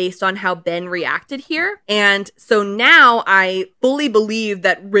 like, based on how Ben reacted here. And so now I fully believe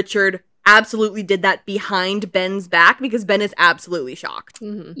that Richard absolutely did that behind Ben's back because Ben is absolutely shocked.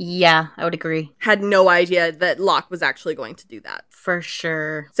 Mm-hmm. Yeah, I would agree. Had no idea that Locke was actually going to do that. For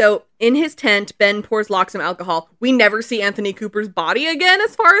sure. So in his tent, Ben pours Locke some alcohol. We never see Anthony Cooper's body again,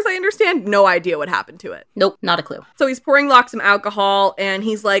 as far as I understand. No idea what happened to it. Nope, not a clue. So he's pouring Locke some alcohol, and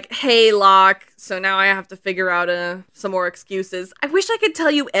he's like, hey, Locke, so now I have to figure out some more excuses. I wish I could tell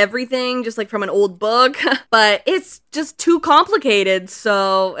you everything, just like from an old book, but it's just too complicated,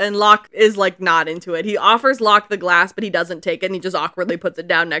 so... And Locke is like not into it. He offers Locke the glass, but he doesn't take it, and he just awkwardly puts it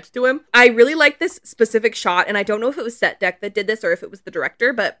down next to him. I really like this specific shot, and I don't know if it was Set Deck that did this or if it was the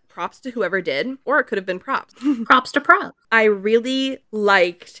director, but props to whoever did, or it could have been props. Props to props. I really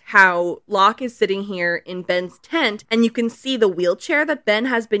liked how Locke is sitting here in Ben's tent, and you can see the wheelchair that Ben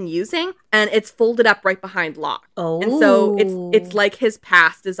has been using, and it's folded up right behind Locke. Oh. And so it's like his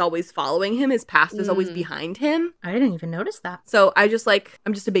past is always following him. His past is always behind him. I didn't even notice that. So I'm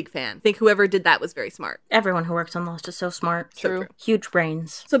just a big fan. I think whoever did that was very smart. Everyone who works on Lost is so smart. So true. Huge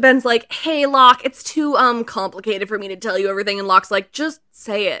brains. So Ben's like, hey, Locke, it's too complicated for me to tell you everything. And Locke's like, just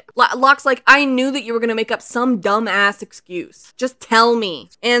say it. Locke's like, I knew that you were going to make up some dumbass excuse. Just tell me.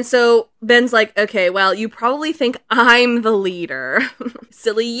 And so Ben's like, okay, well, you probably think I'm the leader.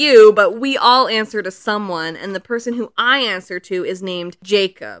 Silly you, but we all answer to someone, and the person who I answer to is named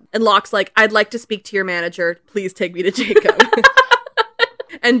Jacob. And Locke's like, I'd like to speak to your manager. Please take me to Jacob.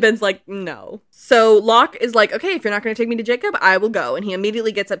 And Ben's like, no. So Locke is like, okay, if you're not going to take me to Jacob, I will go. And he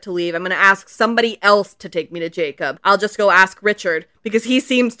immediately gets up to leave. I'm going to ask somebody else to take me to Jacob. I'll just go ask Richard because he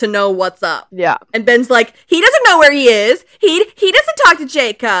seems to know what's up. Yeah. And Ben's like, he doesn't know where he is. He doesn't talk to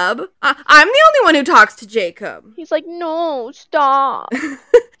Jacob. I'm the only one who talks to Jacob. He's like, no, stop.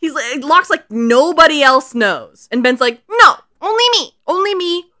 He's like, Locke's like, nobody else knows. And Ben's like, no, only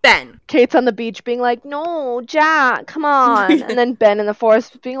me, Ben. Kate's on the beach being like, no, Jack, come on. And then Ben in the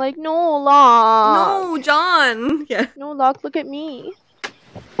forest being like, no, Locke. No, John. Yeah. No, Locke, look at me.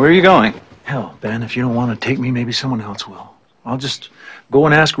 Where are you going? Hell, Ben, if you don't want to take me, maybe someone else will. I'll just go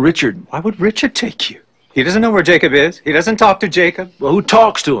and ask Richard. Why would Richard take you? He doesn't know where Jacob is. He doesn't talk to Jacob. Well, who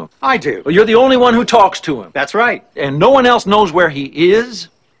talks to him? I do. Well, you're the only one who talks to him. That's right. And no one else knows where he is?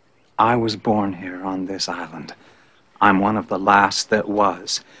 I was born here on this island. I'm one of the last that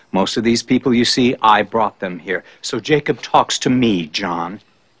was. Most of these people you see, I brought them here. So Jacob talks to me, John.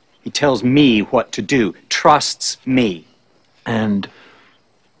 He tells me what to do, trusts me. And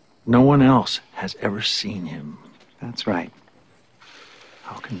no one else has ever seen him. That's right.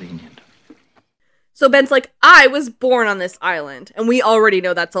 How convenient. So Ben's like, I was born on this island. And we already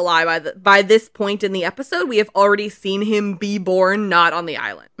know that's a lie. By this point in the episode, we have already seen him be born not on the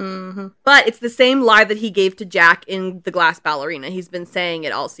island. Mm-hmm. But it's the same lie that he gave to Jack in The Glass Ballerina. He's been saying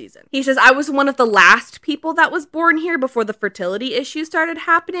it all season. He says, I was one of the last people that was born here before the fertility issue started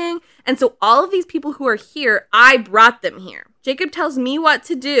happening. And so all of these people who are here, I brought them here. Jacob tells me what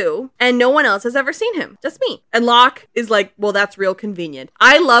to do, and no one else has ever seen him. Just me. And Locke is like, well, that's real convenient.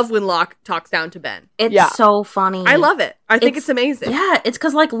 I love when Locke talks down to Ben. It's so funny. I love it. I think it's amazing. Yeah, it's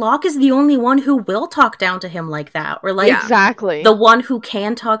because, like, Locke is the only one who will talk down to him like that. Or, like, exactly. The one who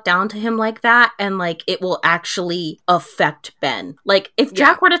can talk down to him like that, and, like, it will actually affect Ben. Like, if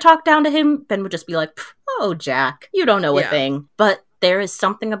Jack were to talk down to him, Ben would just be like, oh, Jack, you don't know a thing. But there is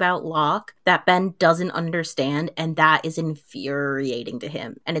something about Locke that Ben doesn't understand, and that is infuriating to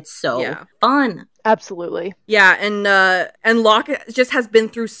him. And it's so fun. Absolutely. Yeah, and Locke just has been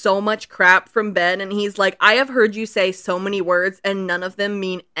through so much crap from Ben, and he's like, I have heard you say so many words, and none of them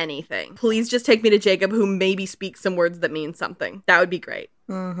mean anything. Please just take me to Jacob, who maybe speaks some words that mean something. That would be great.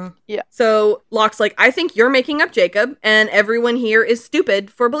 Mm-hmm. Yeah. So Locke's like, I think you're making up Jacob, and everyone here is stupid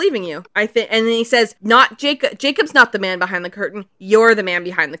for believing you. And then he says, not Jacob. Jacob's not the man behind the curtain. You're the man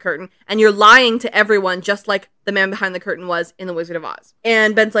behind the curtain, and you're lying to everyone, just like the man behind the curtain was in The Wizard of Oz.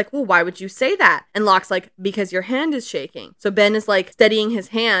 And Ben's like, well, why would you say that? And Locke's like, because your hand is shaking. So Ben is like steadying his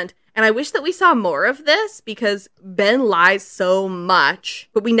hand, And I wish that we saw more of this because Ben lies so much,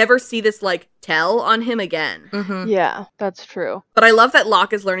 but we never see this like tell on him again. Mm-hmm. Yeah, that's true. But I love that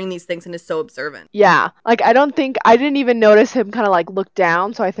Locke is learning these things and is so observant. Yeah, like I didn't even notice him kind of like look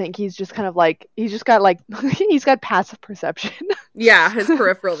down, so I think he's just kind of like, he's just got like, he's got passive perception. Yeah, his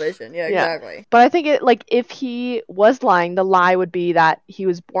peripheral vision. Yeah, Yeah. exactly. But I think it, like, if he was lying, the lie would be that he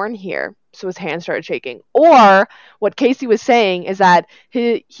was born here, so his hands started shaking. Or what Casey was saying is that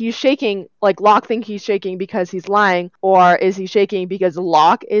he's shaking, like Locke thinks he's shaking because he's lying, or is he shaking because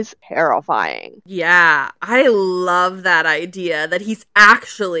Locke is terrifying? Yeah, I love that idea that he's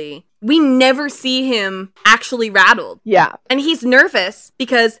actually... We never see him actually rattled. Yeah. And he's nervous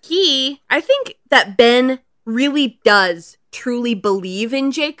because I think that Ben really does truly believe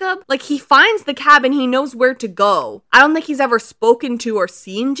in Jacob. Like, he finds the cabin, he knows where to go. I don't think he's ever spoken to or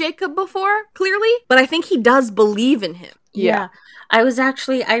seen Jacob before, clearly, but I think he does believe in him. Yeah. I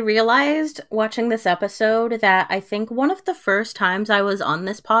realized watching this episode that I think one of the first times I was on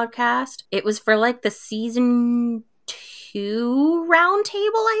this podcast, it was for like the season 2 round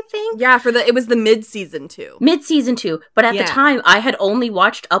table, I think. Yeah, it was the mid-season 2. Mid-season 2. But at Yeah. the time, I had only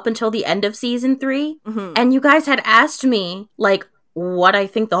watched up until the end of season 3. Mhm. And you guys had asked me, like, what I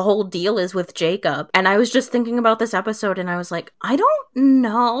think the whole deal is with Jacob. And I was just thinking about this episode and I was like, I don't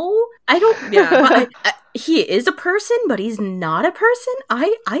know. I don't... Yeah. he is a person, but he's not a person?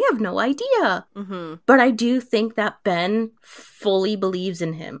 I have no idea. Mm-hmm. But I do think that Ben fully believes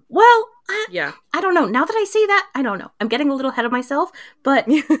in him. Well, Yeah. I don't know. Now that I say that, I don't know. I'm getting a little ahead of myself, but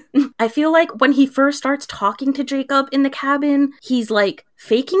I feel like when he first starts talking to Jacob in the cabin, he's like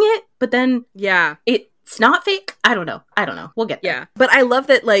faking it, but then Yeah. it's not fake. I don't know. We'll get there. Yeah. But I love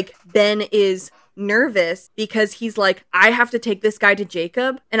that, like, Ben is nervous because he's like, I have to take this guy to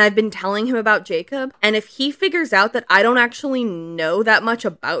Jacob, and I've been telling him about Jacob, and if he figures out that I don't actually know that much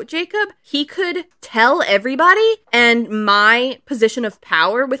about Jacob, he could tell everybody, and my position of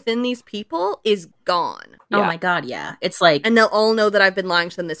power within these people is gone. Oh Yeah. my god, yeah. It's like, And they'll all know that I've been lying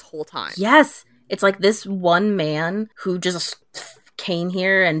to them this whole time. yes, it's like this one man who just came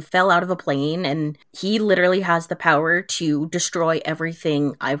here and fell out of a plane, and he literally has the power to destroy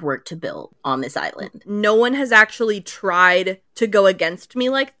everything I've worked to build on this island. No one has actually tried to go against me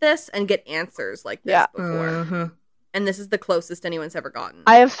like this and get answers like this Yeah. before. Mhm. And this is the closest anyone's ever gotten.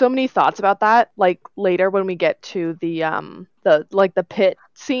 I have so many thoughts about that, like later when we get to the pit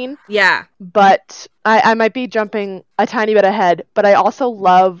scene. Yeah. But I might be jumping a tiny bit ahead, but I also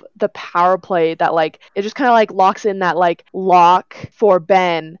love the power play that, like, it just kind of like locks in that, like, Locke for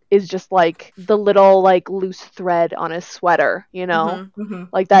Ben is just like the little like loose thread on his sweater, you know? Mhm.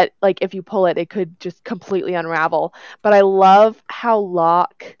 Like that, like if you pull it, it could just completely unravel. But I love how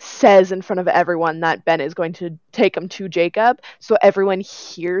Locke says in front of everyone that Ben is going to take him to Jacob, so everyone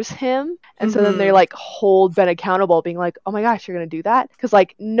hears him, and so then they like hold Ben accountable, being like, "Oh my gosh, you're gonna do that?" Because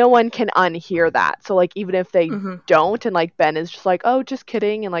like no one can unhear that. So like even if they don't, and like Ben is just like, "Oh, just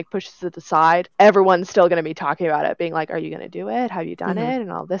kidding," and like pushes it aside, everyone's still gonna be talking about it, being like, "Are you gonna do it? Have you done it?"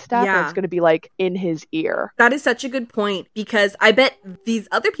 and all this stuff. Yeah. And it's gonna be like in his ear. That is such a good point, because I bet these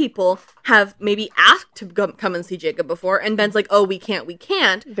other people have maybe asked to come and see Jacob before, and Ben's like, "Oh, we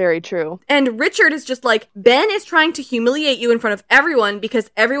can't. Very true. And Richard is just like, Ben is trying to humiliate you in front of everyone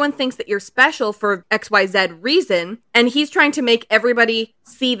because everyone thinks that you're special for XYZ reason, and he's trying to make everybody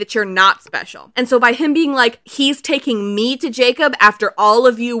see that you're not special. And so by him being like, he's taking me to Jacob after all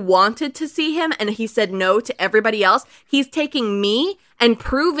of you wanted to see him, and he said no to everybody else, he's taking me and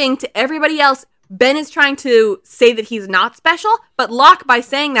proving to everybody else Ben is trying to say that he's not special, but Locke, by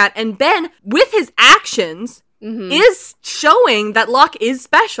saying that, and Ben, with his actions, is showing that Locke is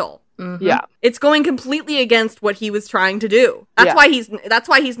special. Yeah. It's going completely against what he was trying to do. That's Yeah. why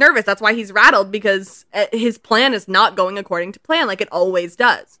he's nervous. That's why he's rattled, because his plan is not going according to plan like it always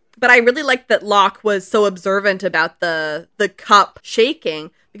does. But I really liked that Locke was so observant about the cup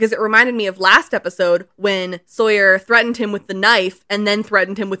shaking, because it reminded me of last episode when Sawyer threatened him with the knife and then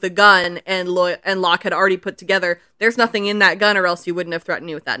threatened him with a gun, and Locke had already put together, there's nothing in that gun or else you wouldn't have threatened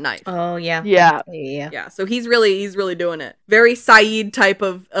me with that knife. Oh, yeah. Yeah. Yeah, so he's really doing it. Very Saeed type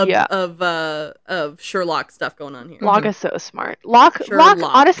of Sherlock stuff going on here. Locke is so smart. Locke, Sherlock.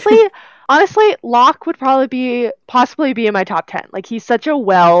 honestly, Locke would possibly be in my top 10. Like, he's such a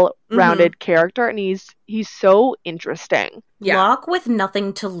well-rounded character, and he's so interesting. Yeah. Locke with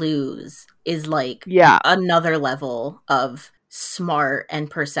nothing to lose is like Yeah. another level of smart and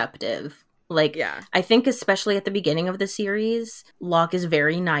perceptive. Like, Yeah. I think especially at the beginning of the series, Locke is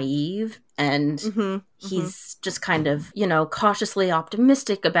very naive and he's just kind of, you know, cautiously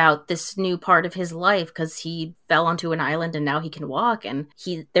optimistic about this new part of his life because he fell onto an island and now he can walk, and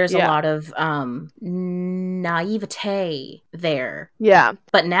there's a lot of naivete there. Yeah.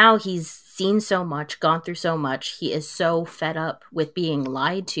 But now he's seen so much, gone through so much, he is so fed up with being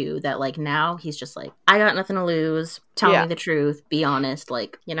lied to that, like, now he's just like, I got nothing to lose. Tell me the truth. Be honest.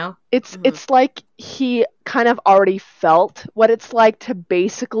 Like, you know? It's like he kind of already felt what it's like to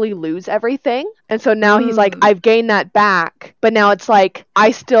basically lose everything. And so now he's like, I've gained that back. But now it's like, I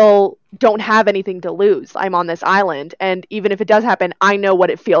still don't have anything to lose. I'm on this island. And even if it does happen, I know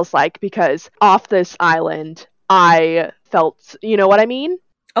what it feels like because off this island, I felt, you know what I mean?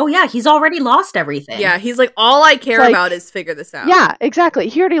 Oh, yeah, he's already lost everything. Yeah, he's like, all I care about is figure this out. Yeah, exactly.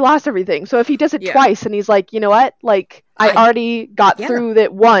 He already lost everything. So if he does it twice and he's like, you know what? Like, I already got through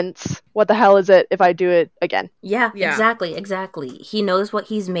it once. What the hell is it if I do it again? Yeah, exactly. He knows what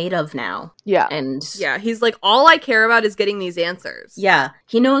he's made of now. Yeah. And yeah, he's like, all I care about is getting these answers. Yeah,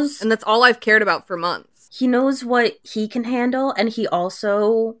 he knows. And that's all I've cared about for months. He knows what he can handle, and he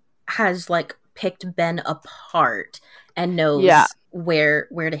also has, like, picked Ben apart and knows where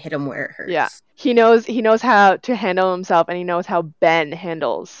to hit him where it hurts. Yeah. He knows how to handle himself, and he knows how Ben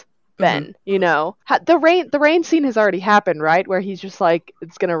handles Ben, you know. The rain scene has already happened, right? Where he's just like,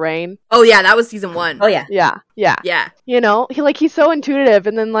 it's gonna rain. Oh yeah, that was season 1. Oh yeah. Yeah. You know, he's so intuitive,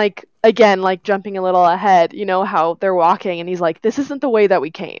 and then like again, like jumping a little ahead, you know how they're walking and he's like, this isn't the way that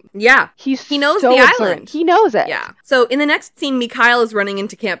we came. Yeah. He knows so the island. He knows it. Yeah. So in the next scene, Mikhail is running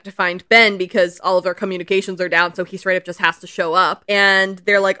into camp to find Ben because all of our communications are down, so he straight up just has to show up. And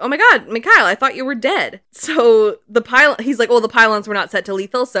they're like, oh my god, Mikhail, I thought you were dead. So he's like, well, the pylons were not set to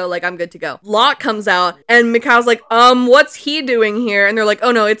lethal, so like I'm good to go. Locke comes out and Mikhail's like, what's he doing here? And they're like,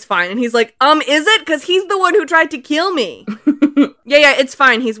 oh no, it's fine. And he's like, is it? Because he's the one who tried to kill me. yeah, it's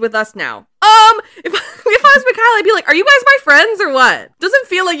fine. He's with us now. If I was Mikhail, I'd be like, are you guys my friends or what? Doesn't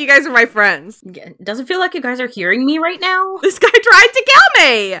feel like you guys are my friends. Doesn't feel like you guys are hearing me right now. This guy tried to kill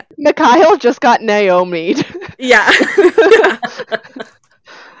me. Mikhail just got Naomi'd. Yeah.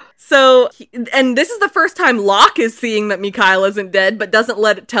 So, and this is the first time Locke is seeing that Mikhail isn't dead, but doesn't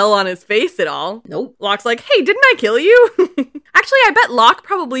let it tell on his face at all. Nope. Locke's like, hey, didn't I kill you? Actually, I bet Locke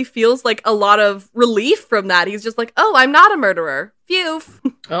probably feels like a lot of relief from that. He's just like, oh, I'm not a murderer. Phew.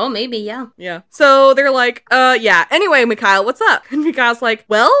 Oh, maybe, yeah. Yeah. So they're like, yeah. Anyway, Mikhail, what's up? And Mikhail's like,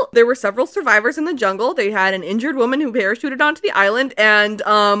 well, there were several survivors in the jungle. They had an injured woman who parachuted onto the island, and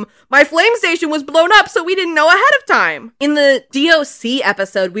my flame station was blown up, so we didn't know ahead of time. In the DOC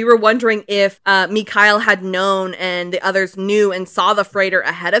episode, we were wondering if Mikhail had known and the others knew and saw the freighter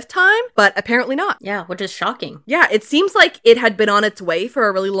ahead of time, but apparently not. Yeah, which is shocking. Yeah, it seems like it had been on its way for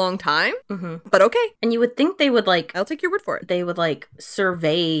a really long time, but okay. And you would think they would, like... I'll take your word for it. They would, like,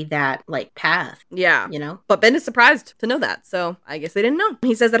 survey that, like, path. Yeah. You know? But Ben is surprised to know that, so I guess they didn't know.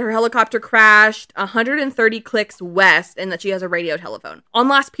 He says that her helicopter crashed 130 clicks west and that she has a radio telephone. On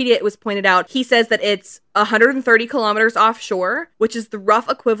Lastpedia, it was pointed out, he says that it's 130 kilometers offshore, which is the rough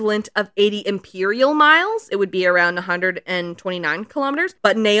equivalent of 80 imperial miles. It would be around 129 kilometers.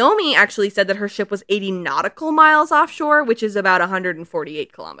 But Naomi actually said that her ship was 80 nautical miles offshore, which is about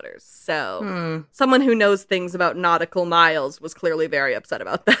 148 kilometers. So someone who knows things about nautical miles was clearly very upset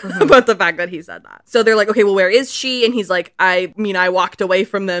about that, about the fact that he said that. So they're like, okay, well, where is she? And he's like, I walked away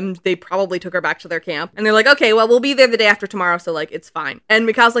from them. They probably took her back to their camp. And they're like, okay, well, we'll be there the day after tomorrow, so like, it's fine. And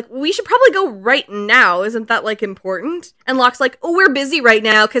Mikhail's like, we should probably go right now. Isn't that like important? And Locke's like, oh, we're busy right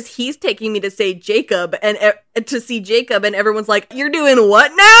now because he's taking me to see Jacob and and everyone's like, you're doing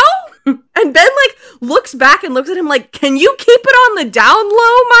what now? And Ben like looks back and looks at him like, can you keep it on the down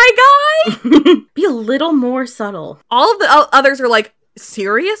low, my guy? Be a little more subtle. All of the others are like,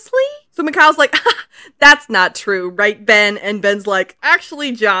 seriously? So Mikhail's like, that's not true, right, Ben? And Ben's like,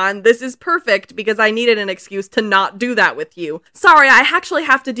 actually, John, this is perfect because I needed an excuse to not do that with you. Sorry, I actually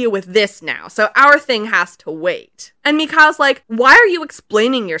have to deal with this now, so our thing has to wait. And Mikhail's like, why are you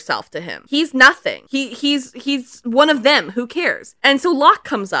explaining yourself to him? He's nothing. He's one of them. Who cares? And so Locke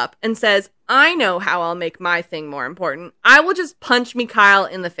comes up and says, I know how I'll make my thing more important. I will just punch Mikhail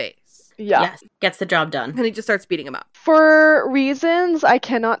in the face. Yeah. Yes, gets the job done. And he just starts beating him up. For reasons I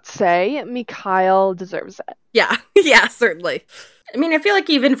cannot say, Mikhail deserves it. Yeah. Yeah, certainly. I mean, I feel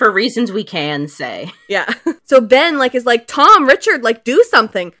like even for reasons we can say. Yeah. So Ben, is like, Tom, Richard, do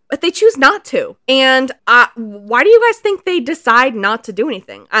something. But they choose not to. And why do you guys think they decide not to do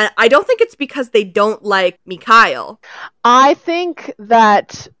anything? I don't think it's because they don't like Mikhail. I think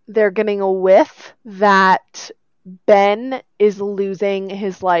that they're getting a whiff that Ben is losing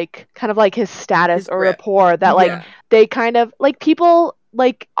his his status or rapport, that they kind of people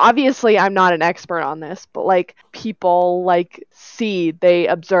like, obviously I'm not an expert on this, but like people like they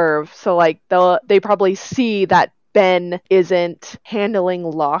observe. So like they probably see that Ben isn't handling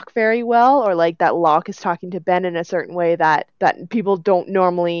Locke very well, or like that Locke is talking to Ben in a certain way that people don't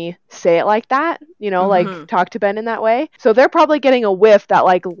normally say it like that, like talk to Ben in that way. So they're probably getting a whiff that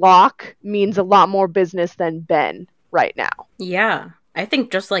like Locke means a lot more business than Ben right now. Yeah. I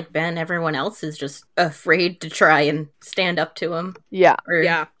think just like Ben, everyone else is just afraid to try and stand up to him. Yeah. Or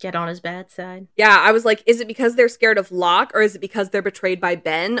get on his bad side. Yeah, I was like, is it because they're scared of Locke, or is it because they're betrayed by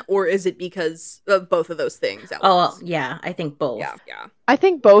Ben, or is it because of both of those things at once? Yeah, I think both. Yeah. I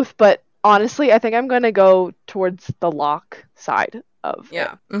think both, but honestly, I think I'm going to go towards the Locke side of it.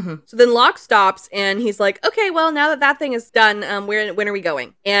 Mm-hmm. So then Locke stops and he's like, okay, well, now that thing is done, when are we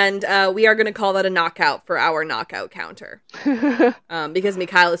going? And we are going to call that a knockout for our knockout counter. Because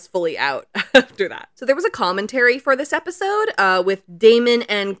Mikhail is fully out after that. So there was a commentary for this episode with Damon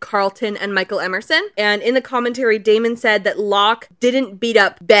and Carlton and Michael Emerson. And in the commentary, Damon said that Locke didn't beat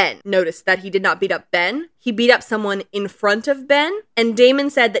up Ben. Notice that he did not beat up Ben. He beat up someone in front of Ben. And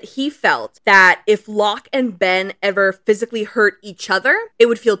Damon said that he felt that if Locke and Ben ever physically hurt each other, it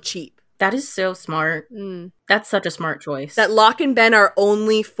would feel cheap. That is so smart. That's such a smart choice. That Locke and Ben are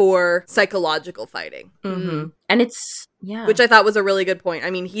only for psychological fighting. Mm-hmm. And it's, which I thought was a really good point. I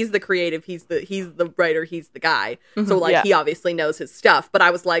mean, he's the creative, he's the writer, he's the guy. Mm-hmm. So like, he obviously knows his stuff. But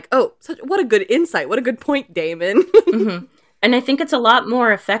I was like, oh, what a good insight. What a good point, Damon. Mm-hmm. And I think it's a lot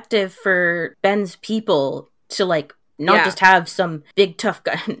more effective for Ben's people to like not just have some big tough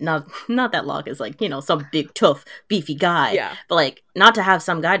guy, not that Locke is like, some big tough beefy guy, but like not to have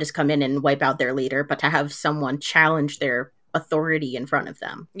some guy just come in and wipe out their leader, but to have someone challenge their authority in front of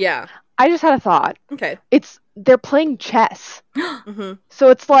them. Yeah. I just had a thought. Okay. They're playing chess. So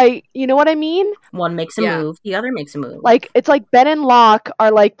it's like, you know what I mean? One makes a move, the other makes a move. Like, it's like Ben and Locke are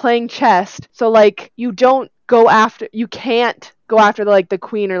like playing chess. So like, you can't go after the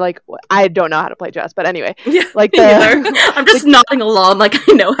queen, or like, I don't know how to play chess, but anyway. Yeah, like I'm just nodding along like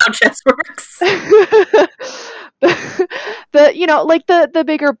I know how chess works. the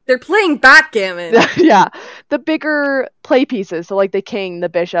bigger, they're playing backgammon. Yeah, the bigger play pieces, so like the king, the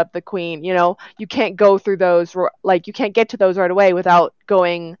bishop, the queen, you can't go through those, like you can't get to those right away without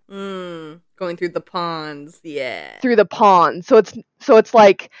going through the pawns. Through the pawns. So it's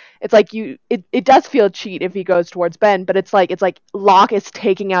like it does feel cheat if he goes towards Ben, but it's like Locke is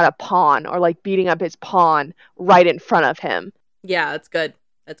taking out a pawn or like beating up his pawn right in front of him. Yeah, that's good.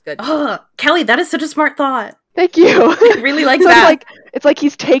 Oh, Kelly, that is such a smart thought. Thank you. I really like that. It's like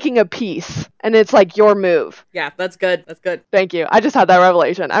he's taking a piece, and it's like your move. Yeah, that's good. Thank you. I just had that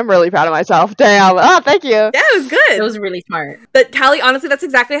revelation. I'm really proud of myself. Damn. Oh, thank you. Yeah, it was good. It was really smart. But Callie, honestly, that's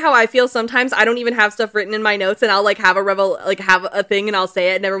exactly how I feel sometimes. I don't even have stuff written in my notes, and I'll like have a thing, and I'll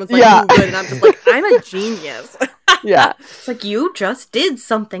say it, and everyone's like, "Ooh, good," and I'm just like, I'm a genius. Yeah. It's like, you just did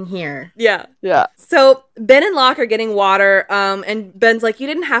something here. Yeah. So Ben and Locke are getting water, and Ben's like, you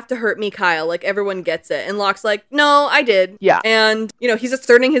didn't have to hurt me, Kyle. Like, everyone gets it. And Locke's like, no, I did. Yeah. And, he's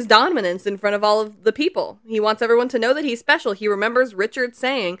asserting his dominance in front of all of the people. He wants everyone to know that he's special. He remembers Richard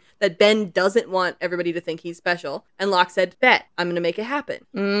saying that Ben doesn't want everybody to think he's special. And Locke said, bet, I'm going to make it happen.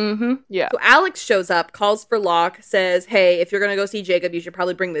 Mm-hmm. Yeah. So Alex shows up, calls for Locke, says, hey, if you're going to go see Jacob, you should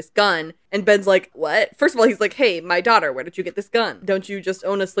probably bring this gun. And Ben's like, what? First of all, he's like, hey, my daughter, where did you get this gun? Don't you just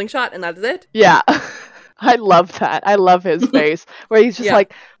own a slingshot and that's it? Yeah. I love that. I love his face where he's just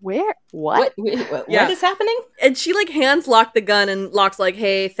like, where? What? What is happening? And she like hands Locke the gun, and Locke's like,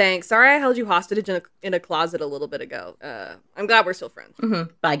 hey, thanks. Sorry I held you hostage in a closet a little bit ago. I'm glad we're still friends.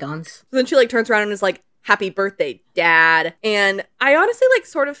 Mm-hmm. Bygones. So then she like turns around and is like, happy birthday, Dad. And I honestly like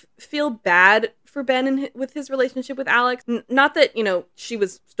sort of feel bad for Ben and with his relationship with Alex. Not that, she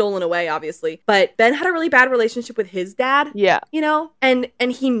was stolen away, obviously, but Ben had a really bad relationship with his dad. Yeah. And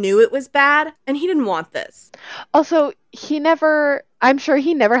he knew it was bad, and he didn't want this. Also, I'm sure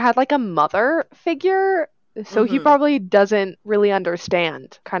he never had like a mother figure, so he probably doesn't really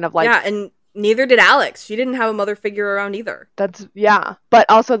understand kind of like. Yeah, and neither did Alex. She didn't have a mother figure around either. But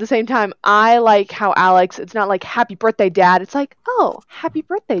also at the same time, I like how Alex, it's not like happy birthday, Dad. It's like, oh, happy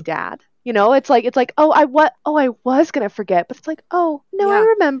birthday, Dad. It's like, oh, I was going to forget, but it's like, oh, no, I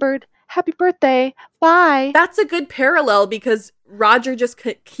remembered. Happy birthday. Bye. That's a good parallel because Roger just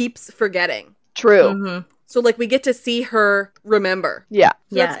keeps forgetting. True. Mm-hmm. So like we get to see her remember. Yeah.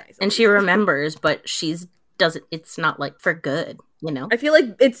 So yeah. Nice. And she remembers, but it's not like for good, I feel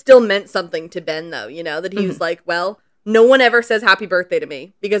like it still meant something to Ben though, that he was like, well, no one ever says happy birthday to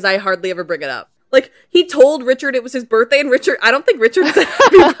me because I hardly ever bring it up. Like, he told Richard it was his birthday, and I don't think Richard said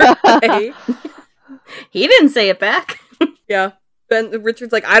happy birthday. He didn't say it back. Yeah.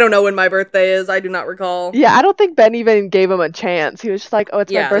 Richard's like, I don't know when my birthday is. I do not recall. Yeah, I don't think Ben even gave him a chance. He was just like, oh,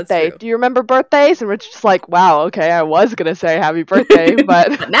 it's my Yeah, that's birthday. true. Do you remember birthdays? And Richard's just like, wow, okay, I was going to say happy birthday,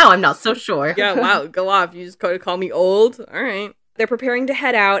 but... But now I'm not so sure. Yeah, wow, go off. You just call me old? All right. They're preparing to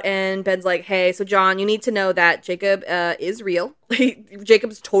head out, and Ben's like, hey, so John, you need to know that Jacob is real.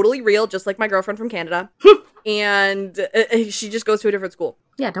 Jacob's totally real, just like my girlfriend from Canada. And she just goes to a different school.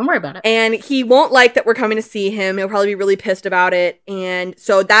 Yeah, don't worry about it. And he won't like that we're coming to see him. He'll probably be really pissed about it. And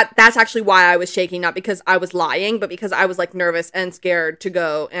so that's actually why I was shaking, not because I was lying, but because I was like nervous and scared to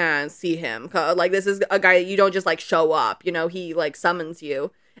go and see him. Like, this is a guy you don't just like show up, you know, he like summons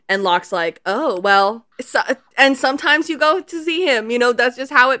you. And Locke's like, oh, well, and sometimes you go to see him, you know, that's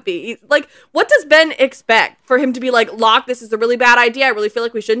just how it be. Like, what does Ben expect? For him to be like, Locke, this is a really bad idea. I really feel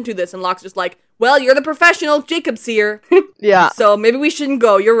like we shouldn't do this. And Locke's just like, well, you're the professional, Jacob's here. Yeah. So maybe we shouldn't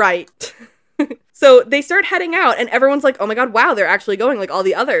go. You're right. So they start heading out, and everyone's like, oh my god, wow, they're actually going, like all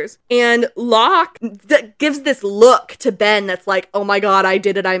the others. And Locke gives this look to Ben that's like, oh my god, I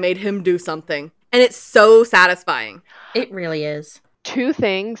did it. I made him do something. And it's so satisfying. It really is. Two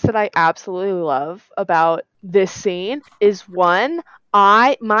things that I absolutely love about this scene is one,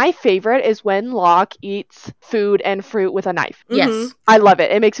 my favorite is when Locke eats food and fruit with a knife. Yes. I love it.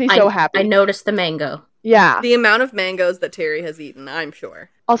 It makes me so happy. I noticed the mango. Yeah. The amount of mangoes that Terry has eaten, I'm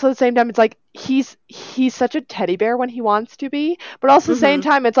sure. Also at the same time, it's like he's such a teddy bear when he wants to be, but also at the same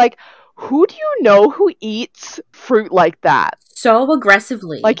time, it's like, who do you know who eats fruit like that? So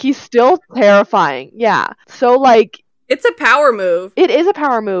aggressively. Like, he's still terrifying. Yeah. So, like... It's a power move. It is a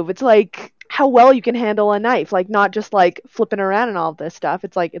power move. It's like how well you can handle a knife, like not just like flipping around and all of this stuff.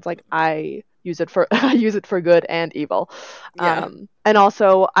 It's like I use it for good and evil. Yeah. And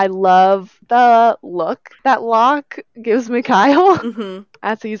also I love the look that Locke gives Mikhail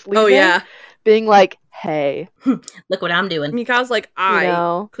as he's leaving. Oh yeah. Being like, hey, look what I'm doing. Mikhail's like,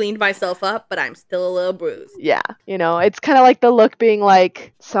 I cleaned myself up, but I'm still a little bruised. Yeah. You know, it's kind of like the look being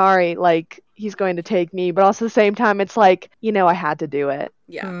like, sorry, like, he's going to take me, but also at the same time, it's like, you know, I had to do it.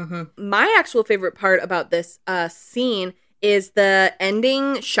 Yeah. My actual favorite part about this scene is the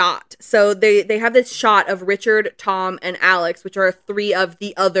ending shot. So they have this shot of Richard, Tom, and Alex, which are three of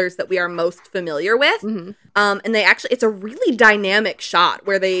the others that we are most familiar with. And they actually, it's a really dynamic shot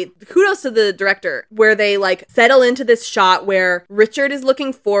where kudos to the director, where they like settle into this shot where Richard is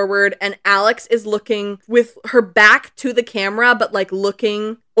looking forward and Alex is looking with her back to the camera, but like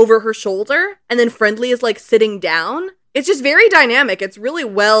looking over her shoulder. And then Friendly is like sitting down. It's just very dynamic. It's really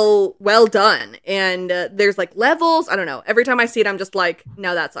well done. And there's like levels. I don't know. Every time I see it, I'm just like,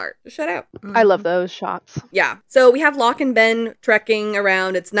 now that's art. Just shut out. I love those shots. Yeah. So we have Locke and Ben trekking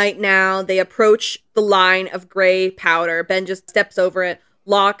around. It's night now. They approach the line of gray powder. Ben just steps over it.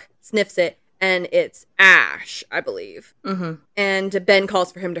 Locke sniffs it. And it's ash, I believe. And Ben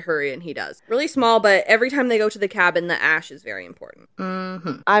calls for him to hurry, and he does. Really small, but every time they go to the cabin, the ash is very important.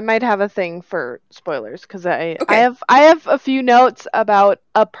 I might have a thing for spoilers, because I have a few notes about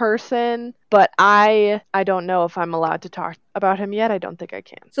a person, but I don't know if I'm allowed to talk about him yet. I don't think I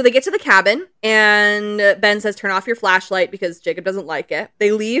can. So they get to the cabin, and Ben says, turn off your flashlight, because Jacob doesn't like it.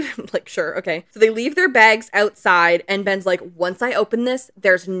 They leave, like, sure, okay. So they leave their bags outside, and Ben's like, once I open this,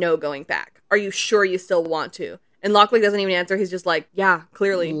 there's no going back. Are you sure you still want to? And Locke like, doesn't even answer. He's just like, yeah,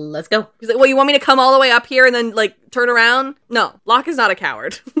 clearly. Let's go. He's like, well, you want me to come all the way up here and then like turn around? No, Locke is not a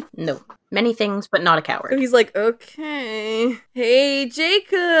coward. No. Many things, but not a coward. So he's like, okay. Hey,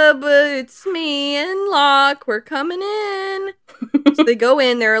 Jacob, it's me and Locke. We're coming in. So they go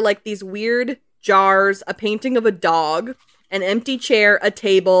in. There are like these weird jars, a painting of a dog, an empty chair, a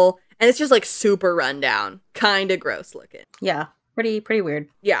table, and it's just like super rundown. Kind of gross looking. Yeah. Pretty weird.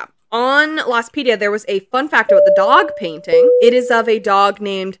 Yeah. On Lostpedia, there was a fun fact about the dog painting. It is of a dog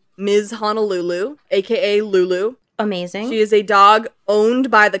named Ms. Honolulu, aka Lulu. Amazing. She is a dog owned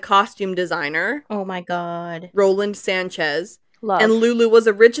by the costume designer. Oh my god. Roland Sanchez. Love. And Lulu was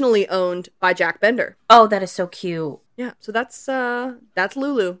originally owned by Jack Bender. Oh, that is so cute. Yeah, so that's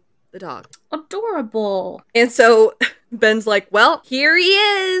Lulu, the dog. Adorable. And so Ben's like, well, here he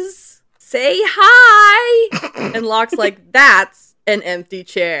is. Say hi. And Locke's like, that's an empty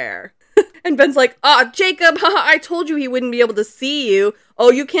chair. And Ben's like, Jacob, I told you he wouldn't be able to see you. Oh,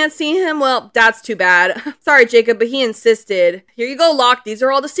 you can't see him? Well, that's too bad. Sorry, Jacob, but he insisted. Here you go, Locke. These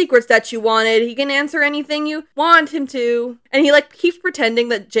are all the secrets that you wanted. He can answer anything you want him to. And he, like, keeps pretending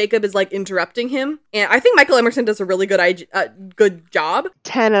that Jacob is, like, interrupting him. And I think Michael Emerson does a really good job.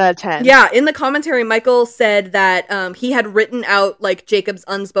 10 out of 10. Yeah, in the commentary, Michael said that he had written out, like, Jacob's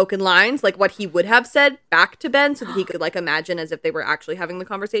unspoken lines, like, what he would have said back to Ben so that he could, like, imagine as if they were actually having the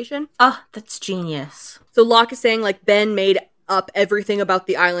conversation. Oh, that's genius. So Locke is saying, like, Ben made up everything about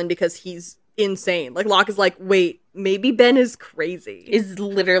the island because he's insane. Like, Locke is like, wait, maybe Ben is crazy. Is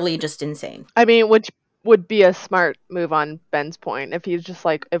literally just insane. I mean, which would be a smart move on Ben's point. If he's just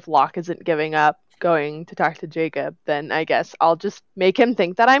like, if Locke isn't giving up going to talk to Jacob, then I guess I'll just make him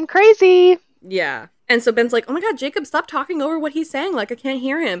think that I'm crazy. Yeah. And so Ben's like, oh my god, Jacob, stop talking over what he's saying. Like, I can't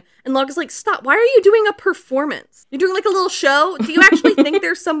hear him. And Locke is like, stop. Why are you doing a performance? You're doing like a little show? Do you actually think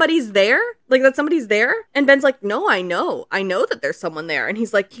there's somebody's there? Like, that somebody's there? And Ben's like, no, I know. I know that there's someone there. And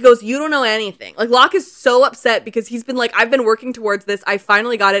he's like, he goes, you don't know anything. Like, Locke is so upset because he's been like, I've been working towards this. I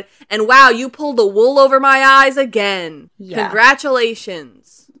finally got it. And wow, you pulled the wool over my eyes again. Yeah.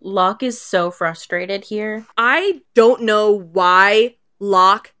 Congratulations. Locke is so frustrated here. I don't know why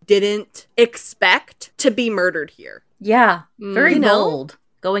Locke didn't expect to be murdered here. Yeah, very You know? bold.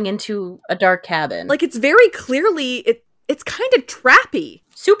 Going into a dark cabin. Like, it's very clearly, it's kind of trappy.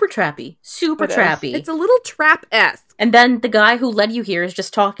 super trappy. Super It is. trappy. It's a little trap-esque. And then the guy who led you here is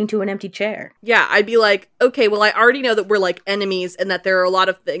just talking to an empty chair. Yeah, I'd be like, okay, well, I already know that we're, like, enemies and that there are a lot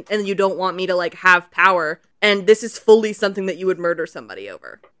of things, and you don't want me to, like, have power. And this is fully something that you would murder somebody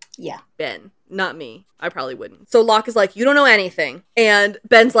over. Yeah. Ben, not me. I probably wouldn't. So Locke is like, you don't know anything. And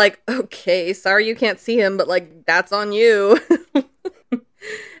Ben's like, okay, sorry you can't see him, but, like, that's on you.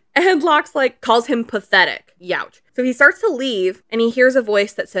 And Locke's like, calls him pathetic. Youch. So he starts to leave, and he hears a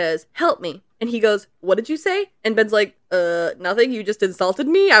voice that says, help me. And he goes, what did you say? And Ben's like, nothing. You just insulted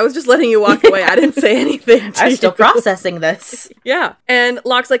me. I was just letting you walk away. I didn't say anything to I'm still you." processing this. Yeah. And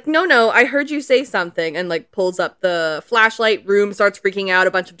Locke's like, no, I heard you say something. And, like, pulls up the flashlight. Room starts freaking out.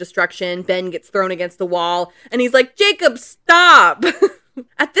 A bunch of destruction. Ben gets thrown against the wall. And he's like, Jacob, stop.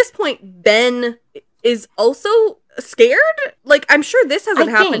 At this point, Ben is also scared. Like, I'm sure this hasn't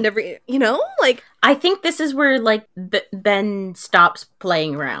happened every, like. I think this is where, like, Ben stops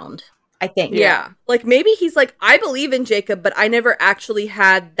playing around. I think. Yeah. Like, maybe he's like, I believe in Jacob, but I never actually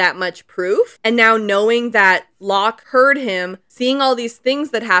had that much proof. And now knowing that Locke heard him, seeing all these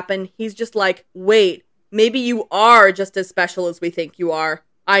things that happen, he's just like, wait, maybe you are just as special as we think you are.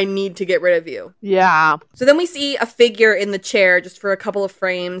 I need to get rid of you. Yeah. So then we see a figure in the chair just for a couple of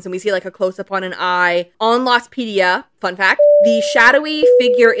frames, and we see like a close-up on an eye. On Lostpedia, fun fact, the shadowy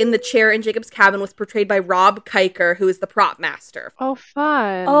figure in the chair in Jacob's cabin was portrayed by Rob Kiker, who is the prop master. Oh,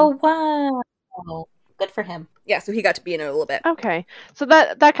 fun. Oh, wow. Good for him. Yeah, so he got to be in it a little bit. Okay. So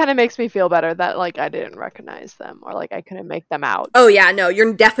that kind of makes me feel better that, like, I didn't recognize them or, like, I couldn't make them out. Oh, yeah, no,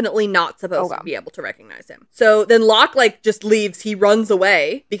 you're definitely not supposed to be able to recognize him. So then Locke, like, just leaves. He runs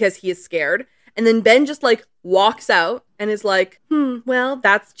away because he is scared. And then Ben just, like, walks out and is like, well,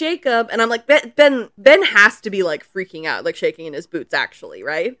 that's Jacob. And I'm like, Ben has to be, like, freaking out, like, shaking in his boots, actually,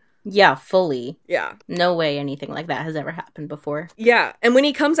 right? Yeah, fully. Yeah. No way anything like that has ever happened before. Yeah, and when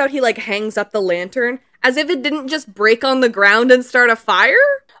he comes out, he, like, hangs up the lantern as if it didn't just break on the ground and start a fire.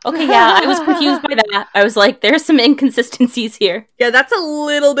 Okay, yeah, I was confused by that. I was like, there's some inconsistencies here. Yeah, that's a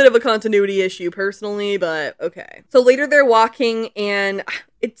little bit of a continuity issue, personally, but okay. So later they're walking, and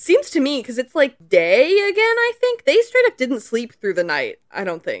it seems to me, because it's, like, day again, I think, they straight up didn't sleep through the night, I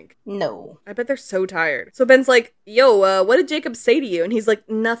don't think. No. I bet they're so tired. So Ben's like, yo, what did Jacob say to you? And he's like,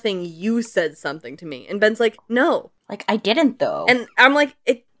 nothing, you said something to me. And Ben's like, no. Like, I didn't, though. And I'm like,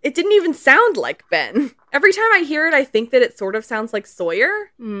 it didn't even sound like Ben. Every time I hear it, I think that it sort of sounds like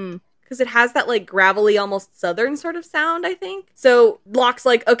Sawyer. Because it has that, like, gravelly, almost southern sort of sound, I think. So Locke's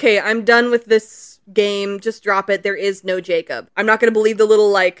like, okay, I'm done with this game. Just drop it. There is no Jacob. I'm not going to believe the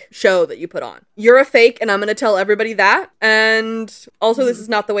little, like, show that you put on. You're a fake, and I'm going to tell everybody that. And also, this is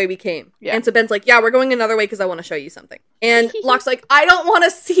not the way we came. Yeah. And so Ben's like, yeah, we're going another way because I want to show you something. And Locke's like, I don't want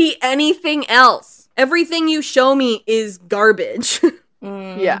to see anything else. Everything you show me is garbage.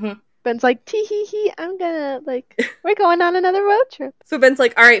 Yeah. Ben's like, tee-hee-hee, I'm gonna, like, we're going on another road trip. So Ben's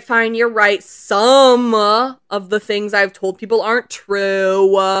like, all right, fine, you're right. Some of the things I've told people aren't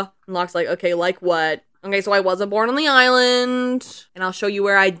true. And Locke's like, okay, like what? Okay, so I wasn't born on the island, and I'll show you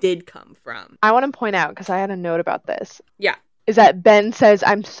where I did come from. I want to point out, because I had a note about this. Yeah. Is that Ben says,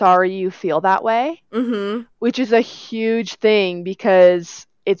 I'm sorry you feel that way. Mm-hmm. Which is a huge thing, because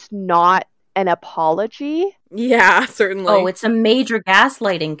it's not an apology. Yeah, certainly. Oh, it's a major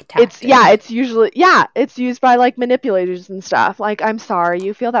gaslighting tactic. It's used by, like, manipulators and stuff. Like, I'm sorry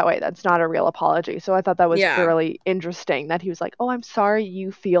you feel that way. That's not a real apology. So I thought that was really interesting that he was like, oh, I'm sorry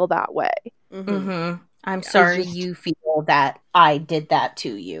you feel that way. Mm-hmm. I'm sorry you feel that I did that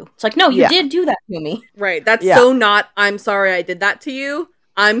to you. It's like, no, you did do that to me. Right. That's so not, I'm sorry I did that to you.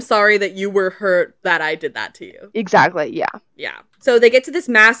 I'm sorry that you were hurt that I did that to you. Exactly, yeah. Yeah. So they get to this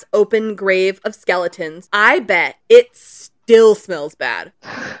mass open grave of skeletons. I bet it still smells bad.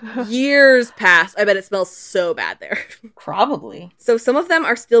 Years past, I bet it smells so bad there. Probably. So some of them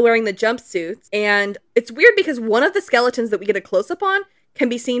are still wearing the jumpsuits, and it's weird because one of the skeletons that we get a close-up on can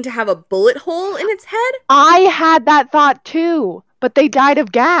be seen to have a bullet hole in its head. I had that thought too, but they died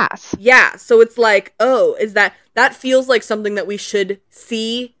of gas. Yeah, so it's like, oh, is that feels like something that we should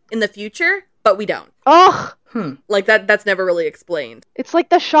see in the future, but we don't. Ugh. Like that's never really explained. It's like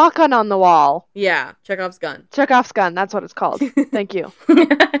the shotgun on the wall. Yeah, Chekhov's gun. Chekhov's gun, that's what it's called. Thank you.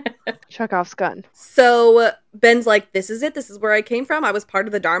 Chekhov's gun. So Ben's like, this is it. This is where I came from. I was part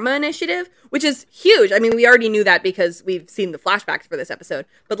of the Dharma Initiative, which is huge. I mean, we already knew that because we've seen the flashbacks for this episode.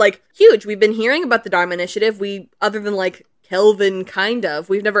 But like, huge. We've been hearing about the Dharma Initiative. Other than like Kelvin, kind of,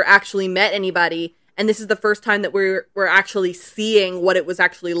 we've never actually met anybody. And this is the first time that we're actually seeing what it was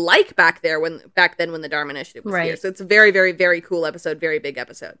actually like back then when the Dharma Initiative was here. So it's a very, very, very cool episode, very big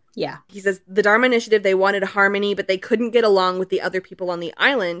episode. Yeah. He says, the Dharma Initiative, they wanted harmony, but they couldn't get along with the other people on the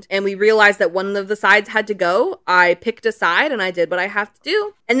island. And we realized that one of the sides had to go. I picked a side and I did what I have to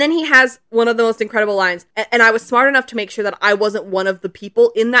do. And then he has one of the most incredible lines. And I was smart enough to make sure that I wasn't one of the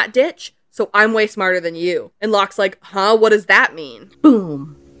people in that ditch. So I'm way smarter than you. And Locke's like, huh? What does that mean?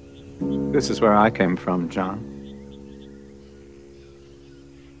 Boom. This is where I came from, John.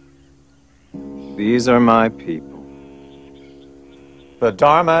 These are my people. The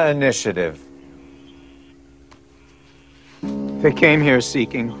Dharma Initiative. They came here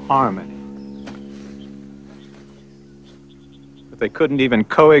seeking harmony. But they couldn't even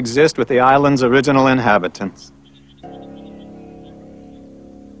coexist with the island's original inhabitants.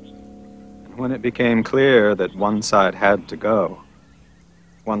 And when it became clear that one side had to go,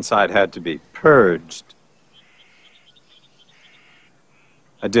 one side had to be purged,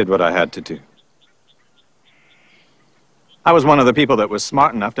 I did what I had to do. I was one of the people that was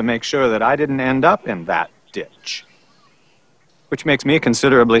smart enough to make sure that I didn't end up in that ditch. Which makes me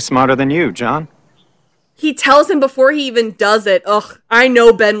considerably smarter than you, John. He tells him before he even does it, ugh, I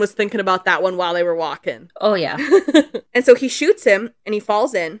know Ben was thinking about that one while they were walking. Oh, yeah. And so he shoots him, and he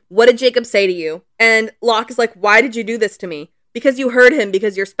falls in. What did Jacob say to you? And Locke is like, why did you do this to me? Because you heard him,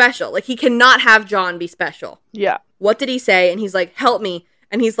 because you're special. Like, he cannot have John be special. Yeah. What did he say? And he's like, help me.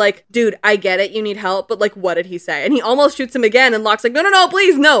 And he's like, dude, I get it. You need help. But, like, what did he say? And he almost shoots him again. And Locke's like, no,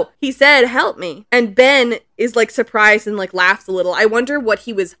 please, no. He said, help me. And Ben is, like, surprised and, like, laughs a little. I wonder what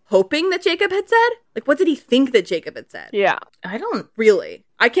he was hoping that Jacob had said. Like, what did he think that Jacob had said? Yeah. I don't... Really.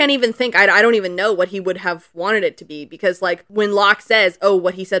 I can't even think. I don't even know what he would have wanted it to be. Because, like, when Locke says, oh,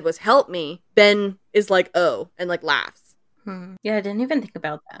 what he said was help me, Ben is like, oh, and, like, laughs. Yeah, I didn't even think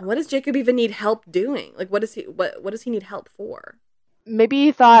about that. What does Jacob even need help doing? Like, what does he need help for? Maybe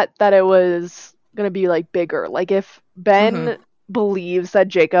he thought that it was gonna be like bigger. Like if Ben believes that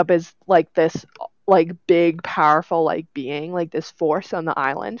Jacob is like this like big, powerful like being, like this force on the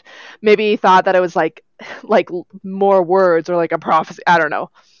island, maybe he thought that it was like more words or like a prophecy. I don't know.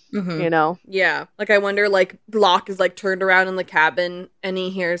 You know? Yeah. Like I wonder, like Locke is like turned around in the cabin and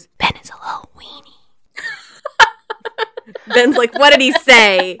he hears Ben is a little weenie. Ben's like, what did he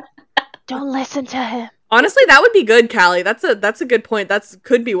say? Don't listen to him. Honestly, that would be good, Callie. That's a good point.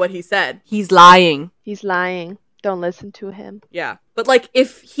 Could be what he said. He's lying. He's lying. Don't listen to him. Yeah. But like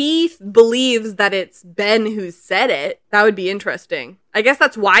if he believes that it's Ben who said it, that would be interesting. I guess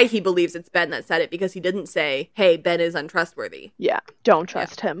that's why he believes it's Ben that said it, because he didn't say, hey, Ben is untrustworthy. Yeah. Don't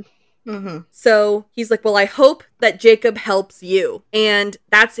trust him. So he's like, well, I hope that Jacob helps you. And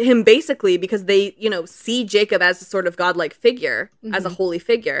that's him basically because they, see Jacob as a sort of godlike figure, as a holy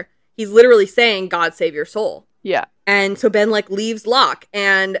figure. He's literally saying, God save your soul. Yeah. And so Ben like leaves Locke.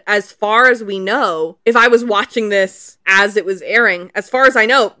 And as far as we know, if I was watching this as it was airing, as far as I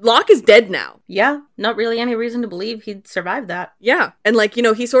know, Locke is dead now. Yeah, not really any reason to believe he'd survive that. Yeah. And like,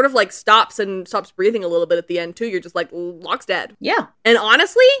 he sort of like stops breathing a little bit at the end too. You're just like, Locke's dead. Yeah. And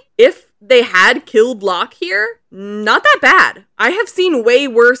honestly, if they had killed Locke here, not that bad. I have seen way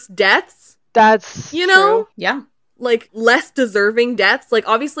worse deaths. That's true. Yeah. Like less deserving deaths. Like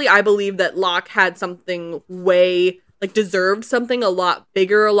obviously I believe that Locke had something deserved something a lot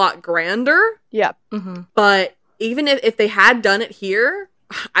bigger, a lot grander. Yeah. But even if they had done it here,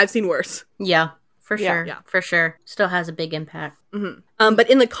 I've seen worse. Yeah, for sure. Yeah. For sure. Still has a big impact. But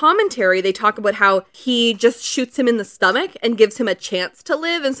in the commentary, they talk about how he just shoots him in the stomach and gives him a chance to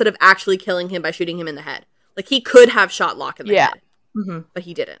live instead of actually killing him by shooting him in the head. Like he could have shot Locke in the head, but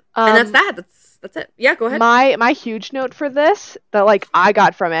he didn't. And that's that. That's it. Yeah, go ahead. My huge note for this that like I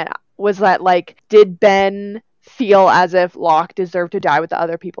got from it was that like did Ben feel as if Locke deserved to die with the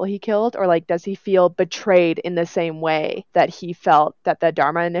other people he killed? Or like, does he feel betrayed in the same way that he felt that the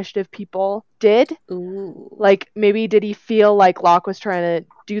Dharma Initiative people did? Ooh. Like, maybe did he feel like Locke was trying to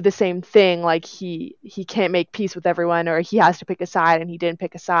do the same thing? Like he can't make peace with everyone, or he has to pick a side and he didn't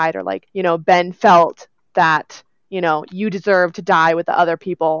pick a side, or like, you know, Ben felt that, you know, you deserve to die with the other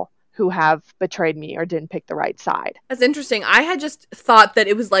people who have betrayed me or didn't pick the right side. That's interesting. I had just thought that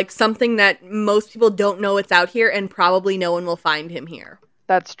it was like something that most people don't know it's out here, and probably no one will find him here.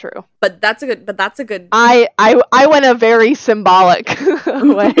 That's true. But that's a good. I went a very symbolic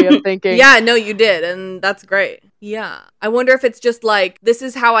way of thinking. Yeah, no, you did, and that's great. Yeah. I wonder if it's just like, this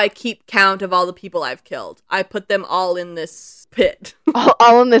is how I keep count of all the people I've killed. I put them all in this pit.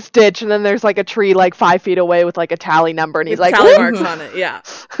 all in this ditch, and then there's like a tree like 5 feet away with like a tally number, and he's like, tally marks on it, yeah.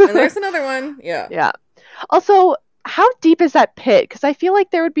 And there's another one, yeah. Yeah. Also, how deep is that pit? Because I feel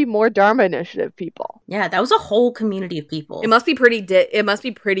like there would be more Dharma Initiative people. Yeah, that was a whole community of people. It must be pretty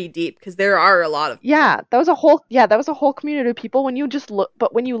deep, because there are a lot of. Yeah, that was a whole community of people. When you just look,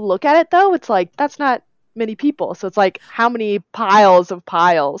 but when you look at it though, it's like that's not many people. So it's like, how many piles of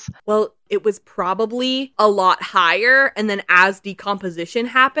piles? Well, it was probably a lot higher, and then as decomposition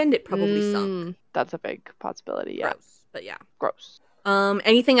happened, it probably sunk. That's a big possibility. Yeah. Gross, but yeah. Gross.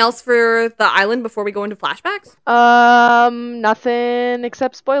 Anything else for the island before we go into flashbacks? Nothing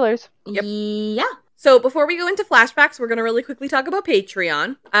except spoilers. Yep. Yeah. So before we go into flashbacks, we're going to really quickly talk about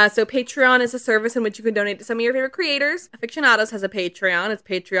Patreon. So Patreon is a service in which you can donate to some of your favorite creators. Afictionados has a Patreon. It's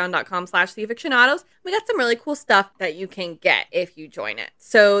patreon.com/theafictionados. We got some really cool stuff that you can get if you join it.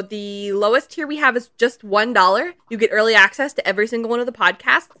 So the lowest tier we have is just $1. You get early access to every single one of the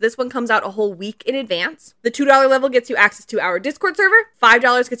podcasts. This one comes out a whole week in advance. The $2 level gets you access to our Discord server.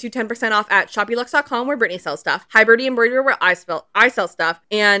 $5 gets you 10% off at shopulux.com, where Brittany sells stuff. Hi Birdie Embroidery, where I sell stuff.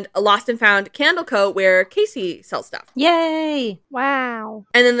 And Lost and Found Candle Co., where Casey sells stuff. Yay! Wow.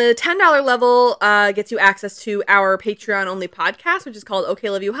 And then the $10 level gets you access to our Patreon-only podcast, which is called Okay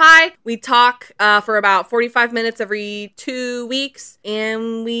Love You Hi. We talk for about 45 minutes every 2 weeks,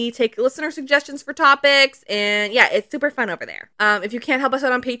 and we take listener suggestions for topics, and yeah, it's super fun over there. If you can't help us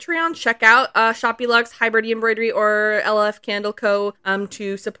out on Patreon, check out Shopulux, Hi Birdie Embroidery, or LF Candle Co.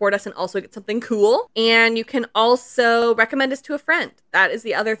 To support us and also get something cool. And you can also recommend us to a friend. That is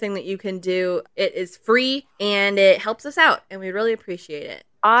the other thing that you can do. It is free, and it helps us out, and we really appreciate it.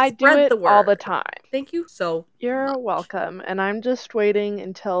 I Spread do it the word. all the time. Thank you so You're much. welcome. And I'm just waiting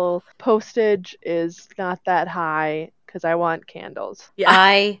until postage is not that high because I want candles. Yeah.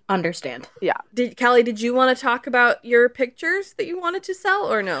 I understand. Yeah. Callie, did you want to talk about your pictures that you wanted to sell,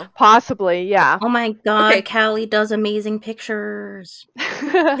 or no? Possibly, yeah. Oh my god, Okay. Callie does amazing pictures.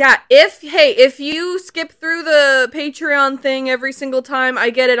 Yeah, if you skip through the Patreon thing every single time,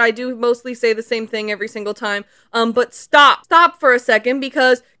 I get it. I do mostly say the same thing every single time. But stop for a second,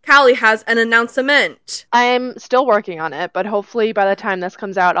 because Callie has an announcement. I'm still working on it, but hopefully by the time this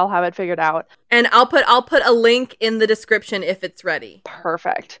comes out, I'll have it figured out. And I'll put a link in the description if it's ready.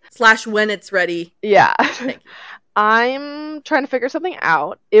 Perfect. / when it's ready. Yeah. Thank you. I'm trying to figure something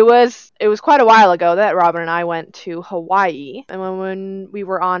out. It was quite a while ago that Robin and I went to Hawaii. And when we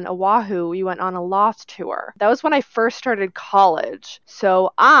were on Oahu, we went on a loft tour. That was when I first started college.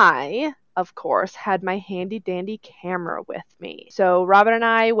 So I, of course, had my handy dandy camera with me. So Robin and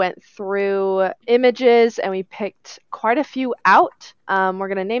I went through images and we picked quite a few out. We're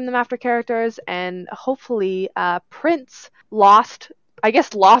going to name them after characters, and hopefully prints lost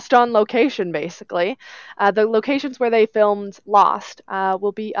on location, basically. The locations where they filmed Lost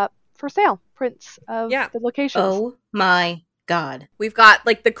will be up for sale. Prints of the locations. Oh my god. We've got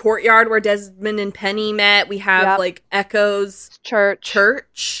like the courtyard where Desmond and Penny met. We have like Echo's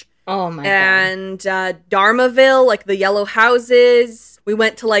church. Oh my and Dharmaville, like the yellow houses. We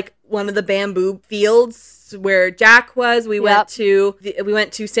went to like one of the bamboo fields where Jack was. We went to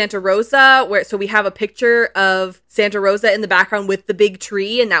Santa Rosa, so we have a picture of Santa Rosa in the background with the big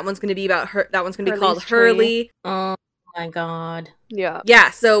tree, and that one's going to be about her. That one's going to be called Hurley. Oh my god.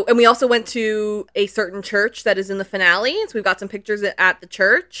 Yeah. So, and we also went to a certain church that is in the finale. So we've got some pictures at the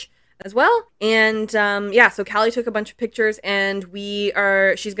church as well. And so Callie took a bunch of pictures, and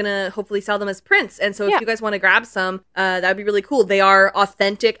she's gonna hopefully sell them as prints. And so if you guys want to grab some, that'd be really cool. They are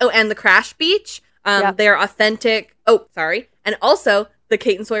authentic. Oh, and the Crash Beach. They are authentic. Oh, sorry. And also the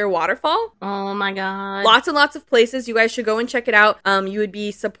Kate and Sawyer waterfall. Oh my god. Lots and lots of places. You guys should go and check it out. You would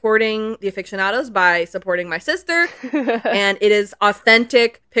be supporting the aficionados by supporting my sister. And it is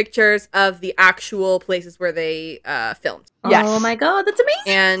authentic pictures of the actual places where they filmed. Yes. Oh my god, that's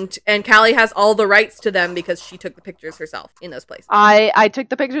amazing. And Callie has all the rights to them because she took the pictures herself in those places. I took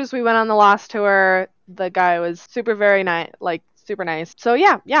the pictures. We went on the Lost tour. The guy was super nice. So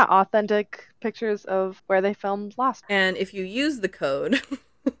yeah, authentic pictures of where they filmed Lost. And if you use the code,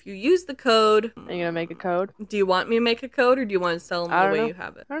 are you gonna make a code? Do you want me to make a code, or do you want to sell them the way you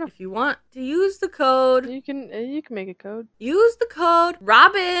have it? I don't know. If you want to use the code, You can make a code. use the code.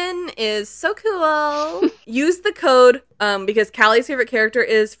 Robin is so cool. Use the code because Callie's favorite character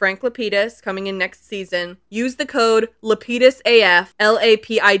is Frank Lapidus coming in next season. Use the code LapidusAF,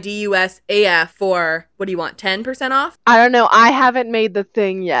 LAPIDUSAF for, what do you want, 10% off? I don't know. I haven't made the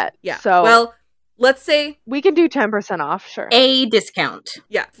thing yet. Yeah. So Well, let's say, we can do 10% off. Sure. A discount.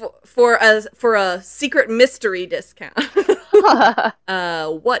 yeah, for a secret mystery discount.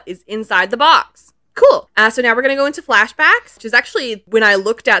 What is inside the box? Cool. So now we're going to go into flashbacks, which is actually, when I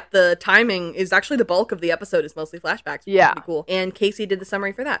looked at the timing, is actually the bulk of the episode is mostly flashbacks. Which is Yeah. pretty cool. And Casey did the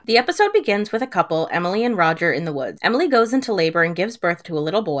summary for that. The episode begins with a couple, Emily and Roger, in the woods. Emily goes into labor and gives birth to a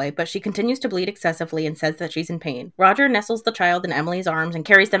little boy, but she continues to bleed excessively and says that she's in pain. Roger nestles the child in Emily's arms and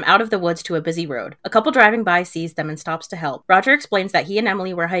carries them out of the woods to a busy road. A couple driving by sees them and stops to help. Roger explains that he and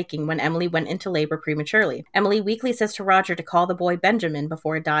Emily were hiking when Emily went into labor prematurely. Emily weakly says to Roger to call the boy Benjamin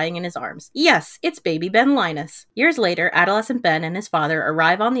before dying in his arms. Yes, it's baby Ben Linus. Years later, adolescent Ben and his father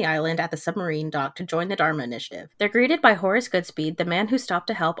arrive on the island at the submarine dock to join the Dharma Initiative. They're greeted by Horace Goodspeed, the man who stopped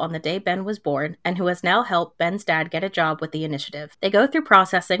to help on the day Ben was born, and who has now helped Ben's dad get a job with the initiative. They go through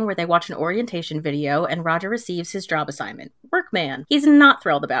processing where they watch an orientation video, and Roger receives his job assignment. Workman. He's not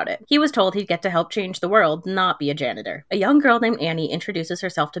thrilled about it. He was told he'd get to help change the world, not be a janitor. A young girl named Annie introduces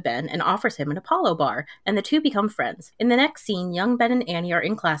herself to Ben and offers him an Apollo bar, and the two become friends. In the next scene, young Ben and Annie are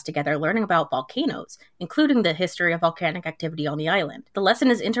in class together learning about volcanoes, including the history of volcanic activity on the island. The lesson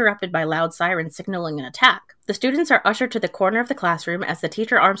is interrupted by loud sirens signaling an attack. The students are ushered to the corner of the classroom as the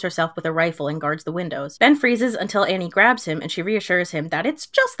teacher arms herself with a rifle and guards the windows. Ben freezes until Annie grabs him and she reassures him that it's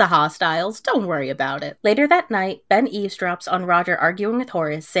just the hostiles, don't worry about it. Later that night, Ben eavesdrops on Roger arguing with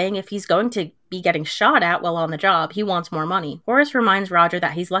Horace, saying if he's going to be getting shot at while on the job, he wants more money. Horace reminds Roger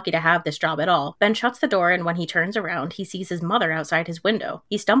that he's lucky to have this job at all. Ben shuts the door, and when he turns around, he sees his mother outside his window.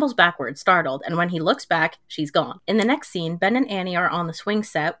 He stumbles backwards, startled, and when he looks back, she's gone. In the next scene, Ben and Annie are on the swing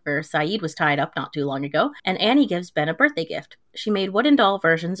set where Saeed was tied up not too long ago, and Annie gives Ben a birthday gift. She made wooden doll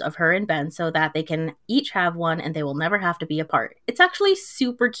versions of her and Ben so that they can each have one and they will never have to be apart. It's actually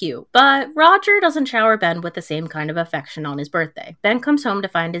super cute. But Roger doesn't shower Ben with the same kind of affection on his birthday. Ben comes home to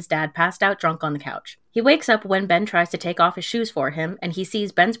find his dad passed out drunk on the couch. He wakes up when Ben tries to take off his shoes for him, and he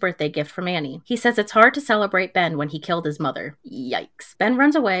sees Ben's birthday gift from Annie. He says it's hard to celebrate Ben when he killed his mother. Yikes. Ben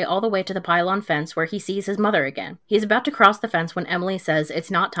runs away all the way to the pylon fence where he sees his mother again. He's about to cross the fence when Emily says it's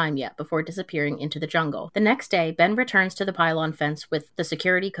not time yet before disappearing into the jungle. The next day, Ben returns to the pylon fence with the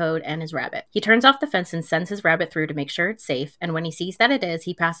security code and his rabbit. He turns off the fence and sends his rabbit through to make sure it's safe, and when he sees that it is,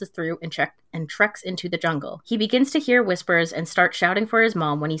 he passes through and treks into the jungle. He begins to hear whispers and starts shouting for his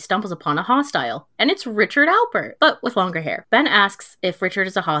mom when he stumbles upon a hostile, and it's Richard Alpert, but with longer hair. Ben asks if Richard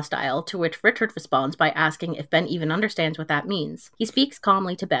is a hostile, to which Richard responds by asking if Ben even understands what that means. He speaks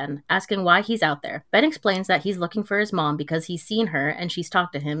calmly to Ben, asking why he's out there. Ben explains that he's looking for his mom because he's seen her and she's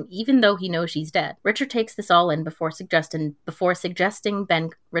talked to him, even though he knows she's dead. Richard takes this all in before suggesting Ben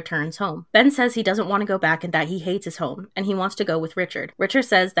returns home. Ben says he doesn't want to go back and that he hates his home, and he wants to go with Richard. Richard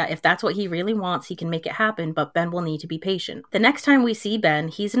says that if that's what he really wants, he can make it happen, but Ben will need to be patient. The next time we see Ben,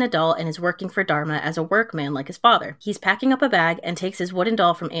 he's an adult and is working for Dharma as a workman like his father. He's packing up a bag and takes his wooden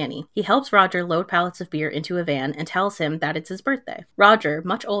doll from Annie. He helps Roger load pallets of beer into a van and tells him that it's his birthday. Roger,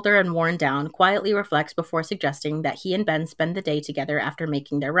 much older and worn down, quietly reflects before suggesting that he and Ben spend the day together after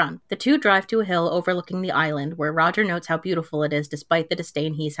making their run. The two drive to a hill overlooking the island, where Roger notes how beautiful it is despite the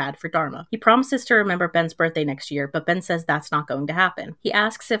disdain he's had for Dharma. He promises to remember Ben's birthday next year, but Ben says that's not going to happen. He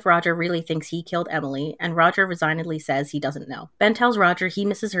asks if Roger really thinks he killed Emily, and Roger resignedly says he doesn't know. Ben tells Roger he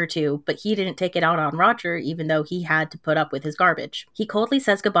misses her too, but he didn't take it out on Roger even though he had to put up with his garbage. He coldly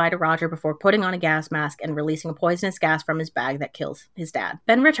says goodbye to Roger before putting on a gas mask and releasing a poisonous gas from his bag that kills his dad.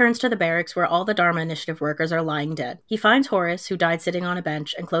 Ben returns to the barracks where all the Dharma Initiative workers are lying dead. He finds Horace, who died sitting on a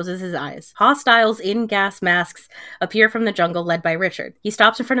bench, and closes his eyes. Hostiles in gas masks appear from the jungle led by Richard. He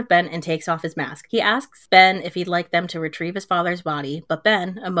stops in front of Ben and takes off his mask. He asks Ben if he'd like them to retrieve his father's body, but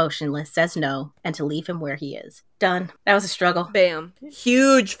Ben, emotionless, says no and to leave him where he is. Done. That was a struggle. Bam.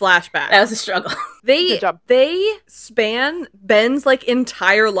 Huge flashback. That was a struggle. Good job. They span Ben's like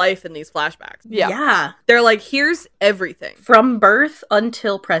entire life in these flashbacks. Yeah. They're like, here's everything. From birth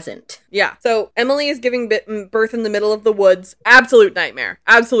until present. Yeah. So Emily is giving birth in the middle of the woods. Absolute nightmare.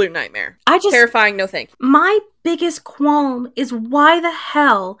 Absolute nightmare. Terrifying. No thank you. My biggest qualm is why the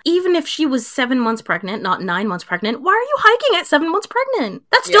hell, even if she was 7 months pregnant, not 9 months pregnant, why are you hiking at 7 months pregnant?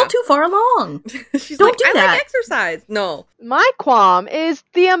 That's still too far along. She's Don't like, do I that. like exercise. No. My qualm is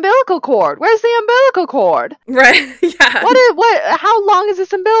the umbilical cord. Where's the umbilical cord? Right. Yeah. How long is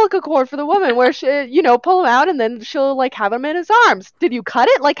this umbilical cord for the woman where she, pull him out and then she'll like have him in his arms? Did you cut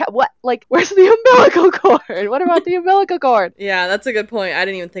it? Like what? Like where's the umbilical cord? What about the umbilical cord? Yeah, that's a good point. I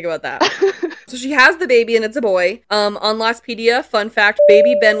didn't even think about that. So she has the baby and it's a boy. On Lostpedia, fun fact,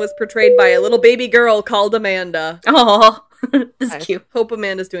 baby Ben was portrayed by a little baby girl called Amanda. Oh, this is cute. Hope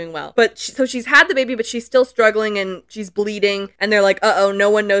Amanda's doing well. But so she's had the baby, but she's still struggling and she's bleeding. And they're like, uh-oh, no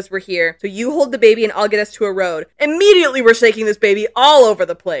one knows we're here. So you hold the baby and I'll get us to a road. Immediately we're shaking this baby all over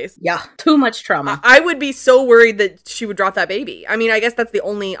the place. Yeah, too much trauma. I would be so worried that she would drop that baby. I mean, I guess that's the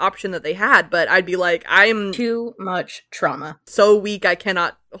only option that they had, but I'd be like, I'm too much trauma. So weak, I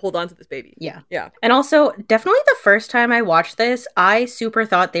cannot hold on to this baby. Yeah. Yeah. And also, definitely the first time I watched this, I super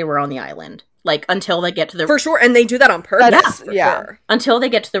thought they were on the island. Like, until they get to the... For sure, and they do that on purpose. Sure. Until they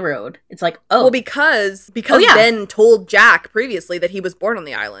get to the road. It's like, oh. Well, because Ben told Jack previously that he was born on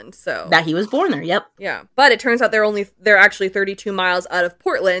the island, so... That he was born there, yep. Yeah. But it turns out they're actually 32 miles out of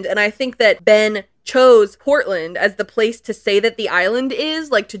Portland, and I think that Ben chose Portland as the place to say that the island is,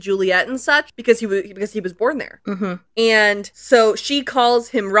 like to Juliet and such, because he was born there. Mm-hmm. And so she calls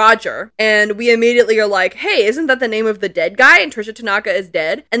him Roger, and we immediately are like, hey, isn't that the name of the dead guy? And Trisha Tanaka is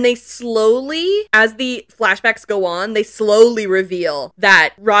dead. And they slowly, as the flashbacks go on, they slowly reveal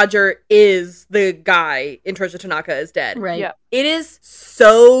that Roger is the guy in Trisha Tanaka is dead. Right. Yeah. It is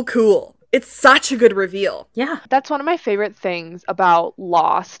so cool. It's such a good reveal. Yeah. That's one of my favorite things about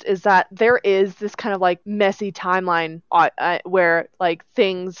Lost is that there is this kind of like messy timeline where like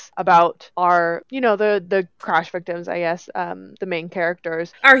things about our, the crash victims, I guess, the main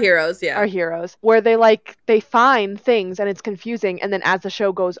characters. Our heroes, yeah. Our heroes. Where they find things and it's confusing. And then as the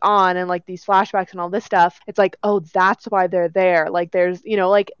show goes on and like these flashbacks and all this stuff, it's like, oh, that's why they're there. Like there's,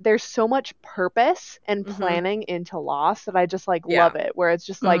 there's so much purpose and planning into Lost that I just love it. Where it's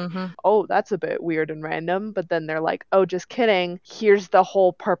just like, oh, that's a bit weird and random, but then they're like, oh, just kidding, here's the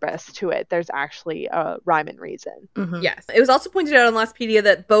whole purpose to it. There's actually a rhyme and reason. Yes. It was also pointed out on Lostpedia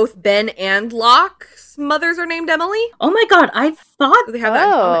that both Ben and Locke's mothers are named Emily. Oh my god, I thought they have that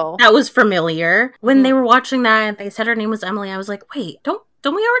in common. That was familiar. When they were watching that and they said her name was Emily, I was like, wait, don't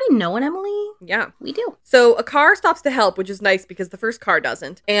we already know an Emily? Yeah. We do. So a car stops to help, which is nice because the first car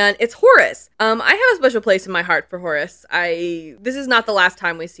doesn't. And it's Horace. I have a special place in my heart for Horace. This is not the last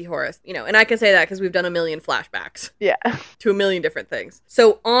time we see Horace, and I can say that because we've done a million flashbacks. Yeah. To a million different things.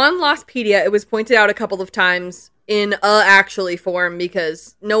 So on Lostpedia, it was pointed out a couple of times in actually form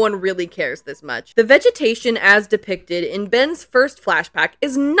because no one really cares this much. The vegetation as depicted in Ben's first flashback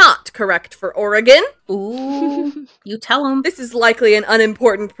is not correct for Oregon. Ooh, you tell him. This is likely an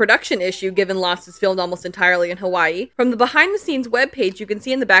unimportant production issue given Lost is filmed almost entirely in Hawaii. From the behind the scenes webpage, you can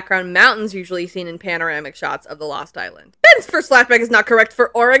see in the background mountains usually seen in panoramic shots of the Lost Island. Ben's first flashback is not correct for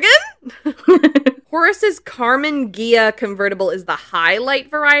Oregon. Horace's Carmen Ghia convertible is the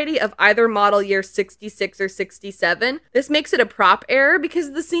highlight variety of either model year 66 or 67. This makes it a prop error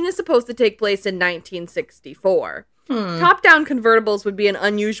because the scene is supposed to take place in 1964. Top-down convertibles would be an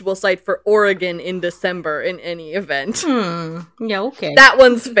unusual sight for Oregon in December in any event. Yeah, okay. That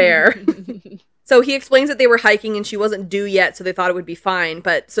one's fair. So he explains that they were hiking and she wasn't due yet, so they thought it would be fine.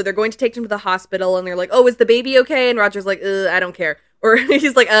 But so they're going to take him to the hospital and they're like, oh, is the baby okay? And Roger's like, I don't care. Or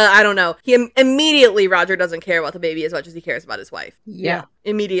he's like, I don't know. Immediately, Roger doesn't care about the baby as much as he cares about his wife. Yeah.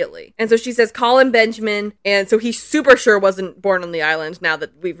 Immediately. And so she says, call him Benjamin. And so he's super sure wasn't born on the island now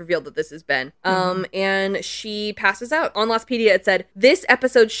that we've revealed that this is Ben. And she passes out. On Lostpedia, it said, this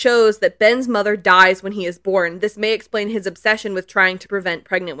episode shows that Ben's mother dies when he is born. This may explain his obsession with trying to prevent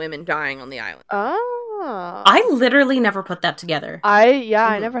pregnant women dying on the island. Oh. I literally never put that together. I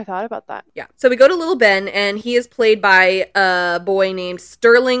never thought about that. Yeah. So we go to Little Ben, and he is played by a boy named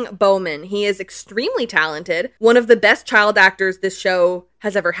Sterling Bowman. He is extremely talented. One of the best child actors this show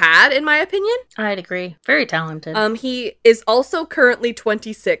has ever had, in my opinion. I'd agree. Very talented. He is also currently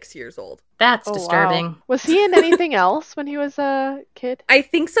 26 years old. That's Oh, disturbing. wow. Was he in anything else when he was a kid? I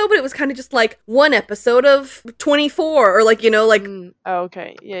think so, but it was kind of just like one episode of 24 or like, Oh,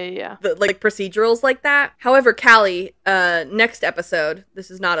 okay. Yeah. like procedurals like that. However, Callie, next episode,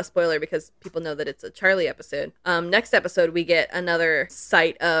 this is not a spoiler because people know that it's a Charlie episode. Next episode, we get another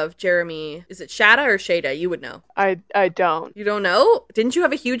sight of Jeremy. Is it Shada or Shada? You would know. I don't. You don't know? Didn't you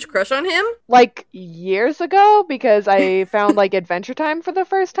have a huge crush on him? Like years ago, because I found like Adventure Time for the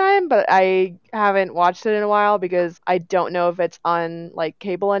first time, but I haven't watched it in a while because I don't know if it's on like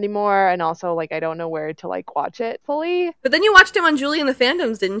cable anymore, and also like I don't know where to like watch it fully. But then you watched him on Julie and the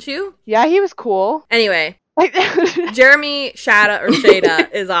Phantoms, didn't you? Yeah, he was cool. Anyway, Jeremy Shada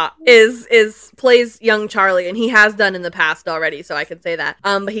is plays young Charlie, and he has done in the past already, so I can say that.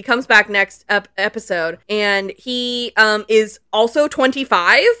 But he comes back next episode, and he is also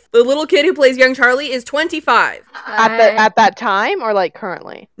 25. The little kid who plays young Charlie is 25 at that time, or like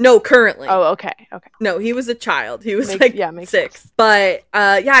currently. No, currently. Oh, okay. No, he was a child. He was Makes 6. sense. But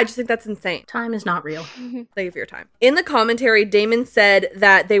yeah, I just think that's insane. Time is not real. Thank you for your time. In the commentary, Damon said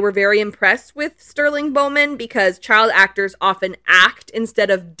that they were very impressed with Sterling Bowman because child actors often act instead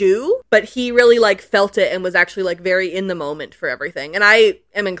of do, but he really like felt it and was actually like very in the moment for everything. And I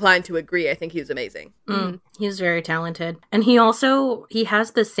am inclined to agree. I think he was amazing. He's very talented. And he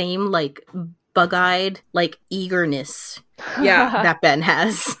has the same like bug-eyed like eagerness Yeah. that Ben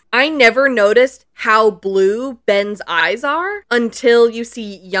has. I never noticed how blue Ben's eyes are until you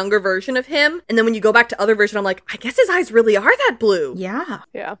see younger version of him. And then when you go back to other version, I'm like, I guess his eyes really are that blue. Yeah.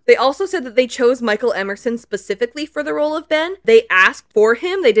 They also said that they chose Michael Emerson specifically for the role of Ben. They asked for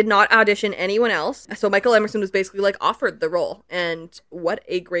him. They did not audition anyone else. So Michael Emerson was basically like offered the role. And what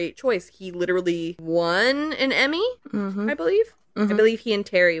a great choice. He literally won an Emmy, I believe. I believe he and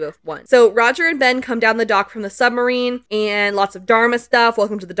Terry both won. So Roger and Ben come down the dock from the submarine and lots of Dharma stuff.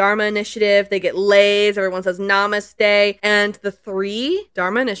 Welcome to the Dharma Initiative. They get lays. Everyone says namaste. And the 3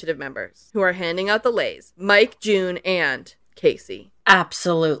 Dharma Initiative members who are handing out the lays, Mike, June, and Casey.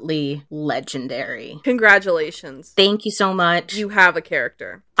 Absolutely legendary. Congratulations. Thank you so much. You have a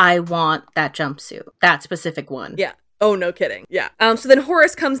character. I want that jumpsuit. That specific one. Yeah. Oh, no kidding. Yeah. So then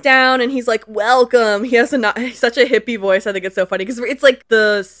Horace comes down and he's like, welcome. He has such a hippie voice. I think it's so funny because it's like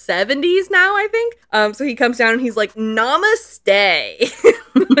the 70s now, I think. So he comes down and he's like, namaste.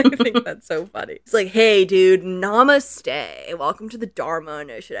 I think that's so funny. He's like, hey, dude, namaste. Welcome to the Dharma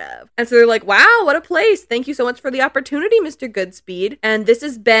Initiative. And so they're like, wow, what a place. Thank you so much for the opportunity, Mr. Goodspeed. And this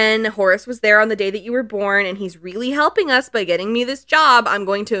is Ben. Horace was there on the day that you were born, and he's really helping us by getting me this job. I'm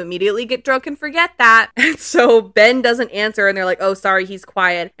going to immediately get drunk and forget that. And so Ben doesn't answer, and they're like, oh, sorry, he's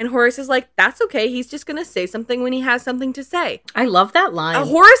quiet. And Horace is like, that's okay. He's just going to say something when he has something to say. I love that line.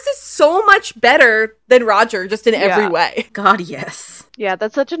 Horace is so much better than Roger, just in every way. God, yes. Yeah,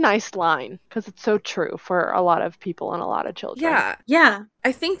 that's such a nice line because it's so true for a lot of people and a lot of children. Yeah. Yeah.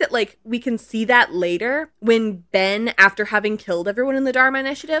 I think that, like, we can see that later when Ben, after having killed everyone in the Dharma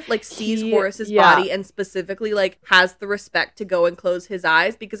Initiative, like, sees Horace's body and specifically, like, has the respect to go and close his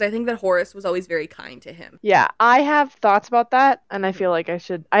eyes, because I think that Horace was always very kind to him. Yeah, I have thoughts about that, and I feel like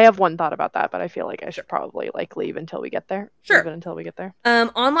I have one thought about that, but I feel like I should probably, like, leave until we get there. Sure. Leave it until we get there. On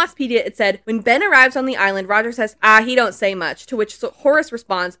Lostpedia, it said, when Ben arrives on the island, Roger says, he don't say much, to which Horace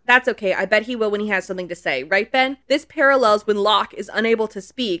responds, that's okay, I bet he will when he has something to say, right, Ben? This parallels when Locke is unable to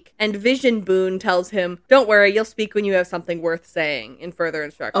speak, and Vision Boone tells him, don't worry, you'll speak when you have something worth saying, in further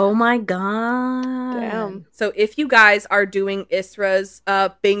instruction. Oh my god. Damn. So if you guys are doing Isra's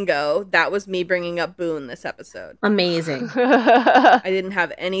bingo, that was me bringing up Boone this episode. Amazing. I didn't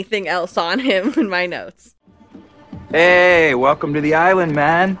have anything else on him in my notes. Hey, welcome to the island,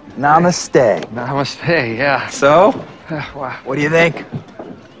 man. Namaste. Namaste, yeah. So, Wow. what do you think?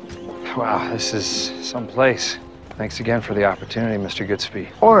 Wow, this is someplace. Thanks again for the opportunity, Mr.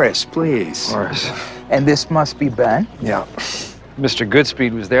 Goodspeed. Horace, please. Horace. And this must be Ben? Yeah. Mr.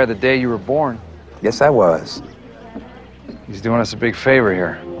 Goodspeed was there the day you were born. Yes, I was. He's doing us a big favor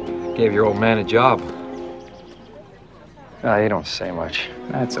here. Gave your old man a job. You don't say much.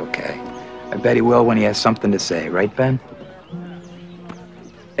 That's okay. I bet he will when he has something to say, right, Ben?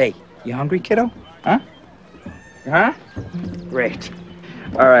 Hey, you hungry, kiddo? Huh? Huh? Great.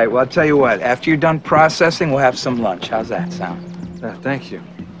 All right, well, I'll tell you what. After you're done processing, we'll have some lunch. How's that sound? Thank you.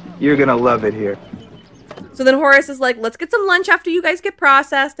 You're gonna love it here. So So then Horace is like, let's get some lunch after you guys get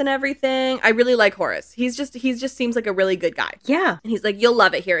processed and everything. I really like Horace. He just seems like a really good guy. Yeah. And he's like, you'll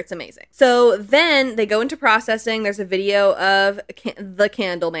love it here. It's amazing. So then they go into processing. There's a video of the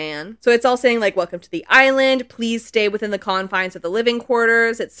Candleman. So it's all saying like, welcome to the island. Please stay within the confines of the living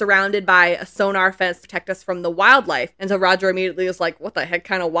quarters. It's surrounded by a sonar fence to protect us from the wildlife. And so Roger immediately is like, what the heck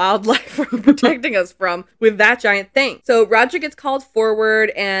kind of wildlife are you protecting us from with that giant thing? So Roger gets called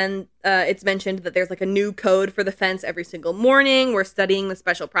forward, and it's mentioned that there's like a new code for the fence every single morning. We're studying the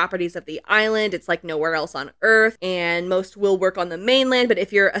special properties of the island. It's like nowhere else on Earth, and most will work on the mainland. But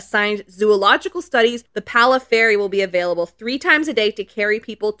if you're assigned zoological studies, the Pala Ferry will be available 3 times a day to carry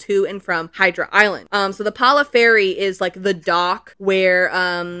people to and from Hydra Island. So the Pala Ferry is like the dock where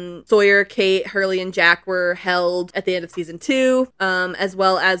Sawyer, Kate, Hurley, and Jack were held at the end of season 2, as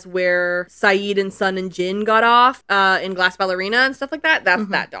well as where Saeed and Sun and Jin got off in Glass Ballerina and stuff like that. That's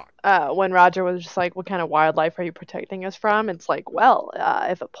that dock. When Roger was just like, what kind of wildlife are you protecting us from? It's like, well,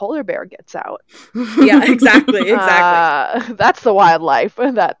 if a polar bear gets out. Yeah, exactly. That's the wildlife.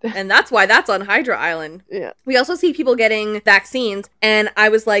 And that's why that's on Hydra Island. Yeah. We also see people getting vaccines, and I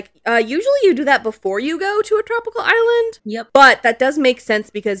was like, usually you do that before you go to a tropical island. Yep. But that does make sense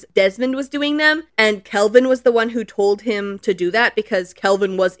because Desmond was doing them, and Kelvin was the one who told him to do that because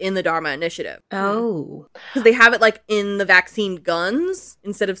Kelvin was in the Dharma Initiative. Oh. Because they have it like in the vaccine guns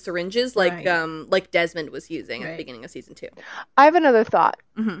instead of syringes, like Right. Like Desmond was using at Right. the beginning of season 2. I have another thought.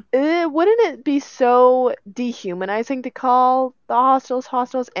 Mm-hmm. Wouldn't it be so dehumanizing to call the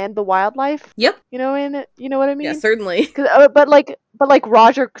hostels and the wildlife? Yep. You know what I mean? Yeah, certainly. But like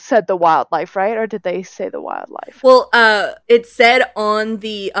Roger said the wildlife, right? Or did they say the wildlife? Well, it said on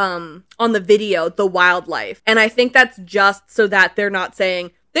the video, the wildlife. And I think that's just so that they're not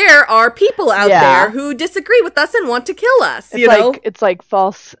saying, there are people out there who disagree with us and want to kill us, you know? It's like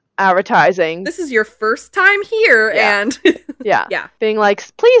false advertising. This is your first time here, and yeah, being like,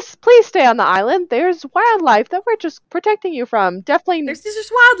 please stay on the island. There's wildlife that we're just protecting you from. Definitely, there's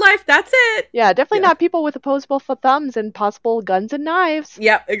just wildlife. That's it. Yeah, definitely not people with opposable thumbs and possible guns and knives.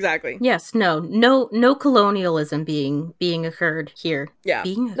 Yep, exactly. Yes, no colonialism being occurred here. Yeah,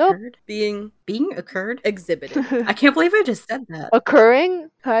 being occurred, being occurred, exhibited. I can't believe I just said that. Occurring?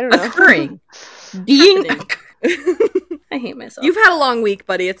 I don't know. Occurring, being. I hate myself. You've had a long week,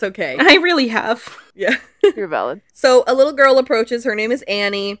 buddy. It's okay. I really have. Yeah. You're valid. So a little girl approaches. Her name is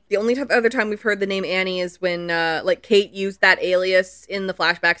Annie. The only other time we've heard the name Annie is when like Kate used that alias in the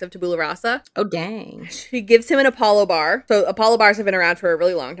flashbacks of Tabula Rasa. Oh, dang. She gives him an Apollo bar. So Apollo bars have been around for a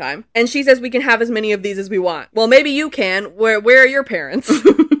really long time. And she says we can have as many of these as we want. Well, maybe you can. Where are your parents?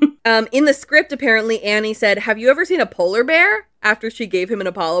 In the script, apparently, Annie said, have you ever seen a polar bear? After she gave him an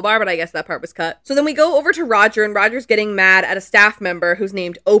Apollo bar, but I guess that part was cut. So then we go over to Roger, and Roger's getting mad at a staff member who's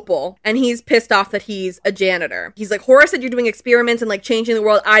named Opal, and he's pissed off that he's a janitor. He's like, Horace said you're doing experiments and like changing the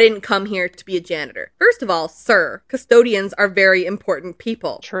world. I didn't come here to be a janitor. First of all, sir, custodians are very important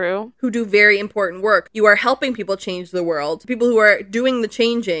people. True. Who do very important work. You are helping people change the world. People who are doing the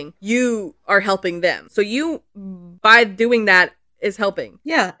changing, you are helping them. So you, by doing that, is helping.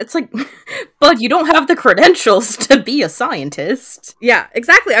 Yeah, it's like, but you don't have the credentials to be a scientist. Yeah,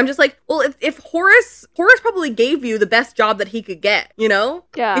 exactly. I'm just like, well, if Horace probably gave you the best job that he could get, you know?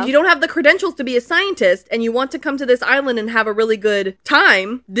 Yeah. If you don't have the credentials to be a scientist and you want to come to this island and have a really good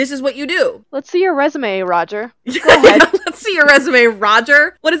time, this is what you do. Let's see your resume, Roger. Go ahead. Let's see your resume,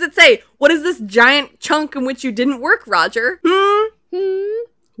 Roger. What does it say? What is this giant chunk in which you didn't work, Roger?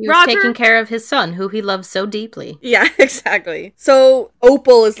 He was taking care of his son, who he loves so deeply. Yeah, exactly. So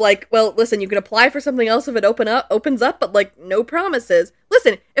Opal is like, well, listen, you can apply for something else if it opens up, but like no promises.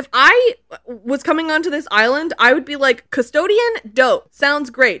 Listen, if I was coming onto this island, I would be like, custodian, dope. Sounds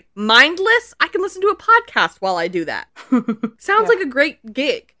great. Mindless, I can listen to a podcast while I do that. Sounds like a great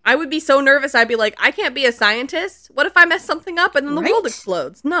gig. I would be so nervous, I'd be like, I can't be a scientist. What if I mess something up and then the world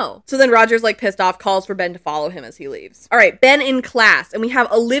explodes? No. So then Roger's like pissed off, calls for Ben to follow him as he leaves. All right, Ben in class. And we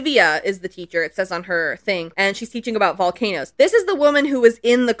have Olivia is the teacher, it says on her thing. And she's teaching about volcanoes. This is the woman who was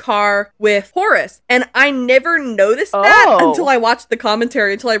in the car with Horace. And I never noticed that until I watched the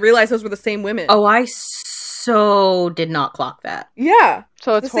commentary, until I realized those were the same women. Oh, I so did not clock that. Yeah.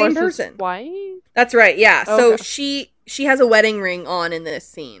 So it's the same Horace's person. wife? That's right, yeah. Okay. So she has a wedding ring on in this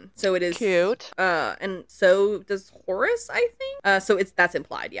scene. So it is cute. And so does Horace, I think. So that's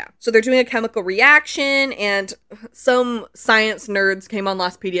implied, yeah. So they're doing a chemical reaction, and some science nerds came on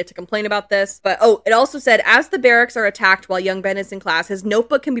Lostpedia to complain about this. But it also said, as the barracks are attacked while young Ben is in class, his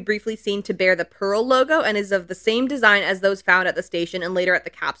notebook can be briefly seen to bear the Pearl logo and is of the same design as those found at the station and later at the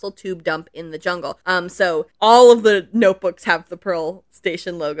capsule tube dump in the jungle. So all of the notebooks have the Pearl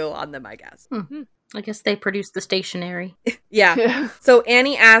station logo on them, I guess. Mm-hmm. I guess they produced the stationery. Yeah. So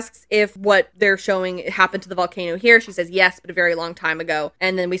Annie asks if what they're showing happened to the volcano here. She says yes, but a very long time ago.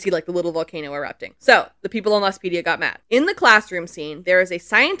 And then we see like the little volcano erupting. So the people on Lostpedia got mad. In the classroom scene, there is a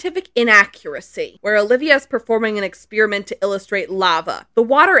scientific inaccuracy where Olivia is performing an experiment to illustrate lava. The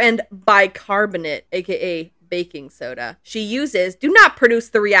water and bicarbonate, aka baking soda, she uses do not produce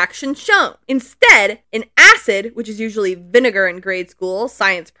the reaction shown. Instead, an acid, which is usually vinegar in grade school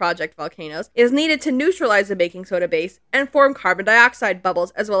science project volcanoes, is needed to neutralize the baking soda base and form carbon dioxide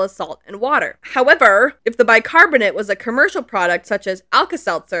bubbles as well as salt and water. However, if the bicarbonate was a commercial product such as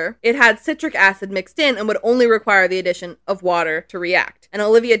Alka-Seltzer, it had citric acid mixed in and would only require the addition of water to react. And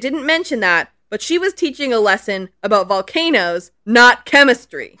Olivia didn't mention that, but she was teaching a lesson about volcanoes, not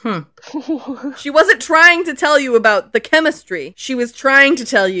chemistry. She wasn't trying to tell you about the chemistry. She was trying to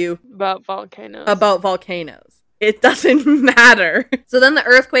tell you About volcanoes. It doesn't matter. So then the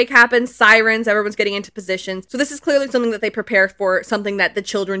earthquake happens, sirens, everyone's getting into positions. So this is clearly something that they prepare for, something that the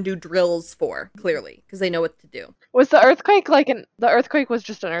children do drills for, clearly, because they know what to do. Was the earthquake the earthquake was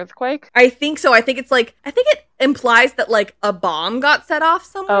just an earthquake? I think so. I think it implies that like a bomb got set off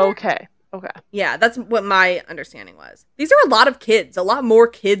somewhere. Okay. Yeah, that's what my understanding was. These are a lot of kids, a lot more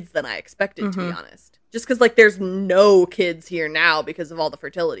kids than I expected, to be honest. Just because, like, there's no kids here now because of all the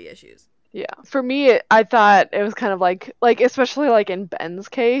fertility issues. Yeah. For me, I thought it was kind of like especially like in Ben's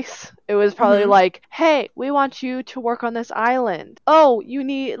case, it was probably like, hey, we want you to work on this island. Oh, you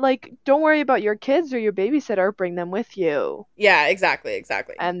need, like, don't worry about your kids or your babysitter, bring them with you. Yeah, exactly.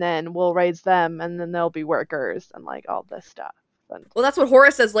 And then we'll raise them, and then they'll be workers and, like, all this stuff. Well, that's what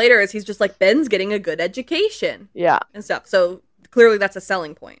Horace says later, is he's just like, Ben's getting a good education. Yeah. And stuff. So clearly that's a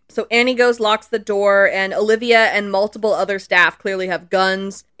selling point. So Annie goes, locks the door, and Olivia and multiple other staff clearly have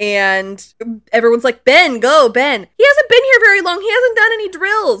guns. And everyone's like, Ben, go, Ben. He hasn't been here very long. He hasn't done any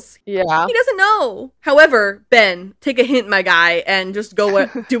drills. Yeah. He doesn't know. However, Ben, take a hint, my guy, and just go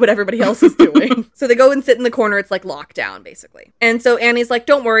do what everybody else is doing. So they go and sit in the corner. It's like lockdown, basically. And so Annie's like,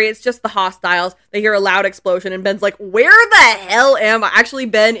 don't worry, it's just the hostiles. They hear a loud explosion, and Ben's like, where the hell am I? Actually,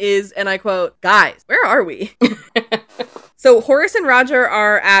 Ben is, and I quote, guys, where are we? So Horace and Roger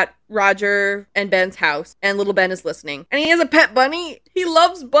are at Roger and Ben's house, and little Ben is listening. And he has a pet bunny. He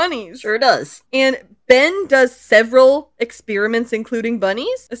loves bunnies. Sure does. And Ben does several experiments, including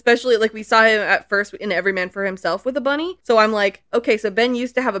bunnies, especially like we saw him at first in Every Man for Himself with a bunny. So I'm like, okay, so Ben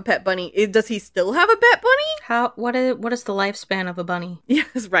used to have a pet bunny. Does he still have a pet bunny? What is the lifespan of a bunny?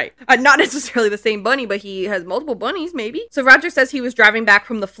 Yes, right. Not necessarily the same bunny, but he has multiple bunnies, maybe. So Roger says he was driving back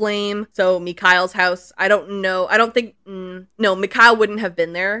from the flame. So Mikhail's house. I don't know. I don't think, no, Mikhail wouldn't have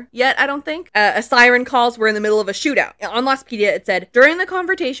been there yet, I don't think. A siren calls. We're in the middle of a shootout. On Lostpedia, it said, during the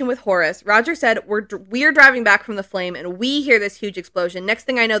confrontation with Horace, Roger said, we're driving back from the flame and we hear this huge explosion. Next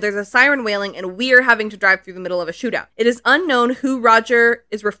thing I know, there's a siren wailing and we're having to drive through the middle of a shootout. It is unknown who Roger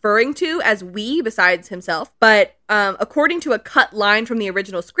is referring to as we besides himself, but according to a cut line from the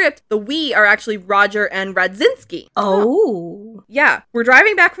original script, the we are actually Roger and Radzinski. Oh. Yeah. We're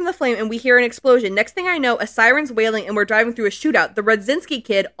driving back from the flame and we hear an explosion. Next thing I know, a siren's wailing and we're driving through a shootout. The Radzinski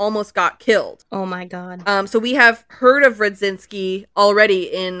kid almost got killed. Oh my god. So we have heard of Radzinski already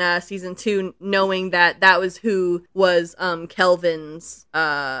in season 2, knowing that was who was Kelvin's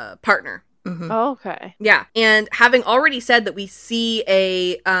partner. Mm-hmm. Oh, okay. Yeah. And having already said that we see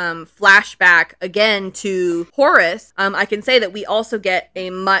a flashback again to Horace, I can say that we also get a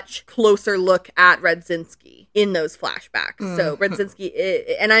much closer look at Radzinski in those flashbacks. Mm-hmm. So Radzinski,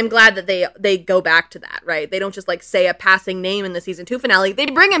 and I'm glad that they go back to that, right? They don't just like say a passing name in the season 2 finale. They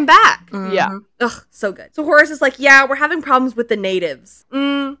bring him back. Mm-hmm. Yeah. Ugh, so good. So Horace is like, yeah, we're having problems with the natives.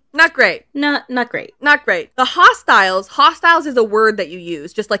 Not great. Not great. Not great. The hostiles is a word that you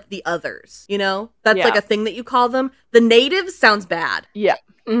use, just like the others, you know? That's Yeah. like a thing that you call them. The natives sounds bad. Yeah.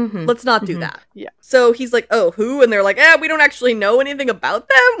 Mm-hmm. Let's not do that. Yeah. So he's like, oh, who? And they're like, we don't actually know anything about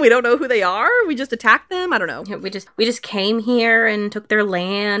them. We don't know who they are. We just attacked them. I don't know. Yeah, we just came here and took their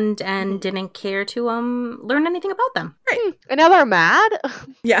land and didn't care to learn anything about them. Right. And now they're mad?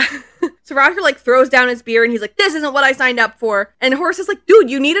 Yeah. So Roger like throws down his beer and he's like, this isn't what I signed up for. And Horace is like, dude,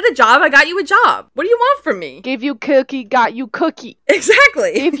 you needed a job. I got you a job. What do you want from me? Gave you cookie, got you cookie.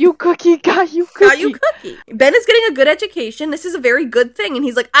 Exactly. Gave you cookie, got you cookie. Got you cookie. Ben is getting a good education. This is a very good thing. And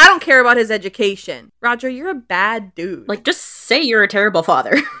he's like, I don't care about his education. Roger, you're a bad dude. Like, just say you're a terrible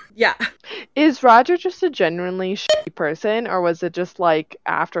father. Yeah. Is Roger just a genuinely shitty person, or was it just like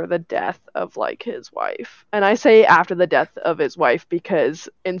after the death of like his wife? And I say after the death of his wife because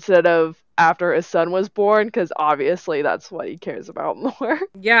instead of after his son was born, because obviously that's what he cares about more.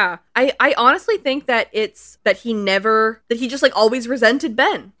 Yeah. I honestly think that it's that he just like always resented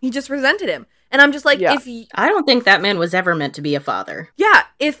Ben. He just resented him. And I'm just like, Yeah. I don't think that man was ever meant to be a father.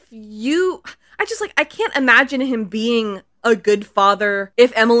 I can't imagine him being a good father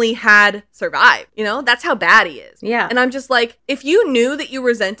if Emily had survived. You know, that's how bad he is. Yeah. And I'm just like, if you knew that you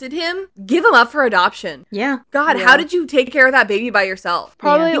resented him, give him up for adoption. Yeah. God, Yeah. how did you take care of that baby by yourself?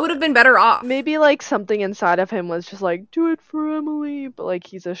 Probably- He would have been better off. Maybe like something inside of him was just like, do it for Emily, but like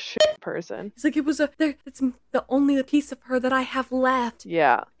he's a shit person. It's like, it's the only piece of her that I have left.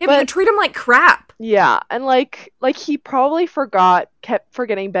 Yeah. Yeah, but you treat him like crap. Yeah, and like he probably kept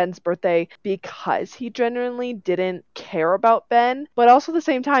forgetting Ben's birthday because he genuinely didn't care about Ben. But also at the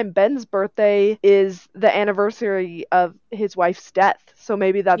same time, Ben's birthday is the anniversary of his wife's death. So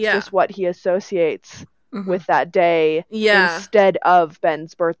maybe that's Yeah. just what he associates Mhm. with that day Yeah. instead of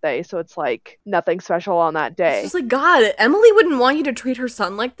Ben's birthday. So it's like nothing special on that day. It's just like, God, Emily wouldn't want you to treat her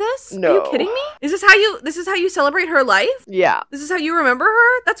son like this? Are No. you kidding me? This is how you celebrate her life? Yeah, This is how you remember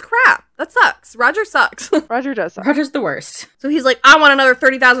her? That's crap. That sucks. Roger sucks. Roger does that. Roger's the worst. So he's like, I want another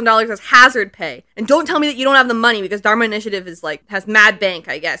 $30,000 as hazard pay. And don't tell me that you don't have the money because Dharma Initiative is like, has mad bank,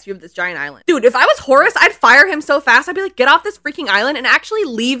 I guess. You have this giant island. Dude, if I was Horace, I'd fire him so fast. I'd be like, get off this freaking island and actually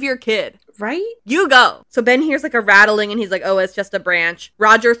leave your kid. Right? You go. So Ben hears like a rattling and he's like, oh, it's just a branch.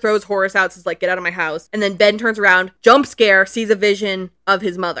 Roger throws Horace out, says like, get out of my house. And then Ben turns around, jump scare, sees a vision of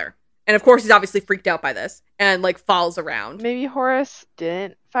his mother. And of course, he's obviously freaked out by this and like falls around. Maybe Horace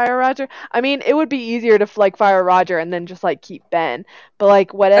didn't fire Roger. I mean, it would be easier to like fire Roger and then just like keep Ben. But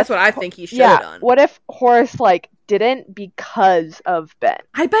like, what if? That's what I think he should have done. What if Horace like didn't because of Ben?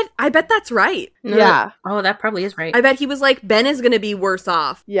 I bet that's right. No, Yeah. Oh, that probably is right. I bet he was like, Ben is going to be worse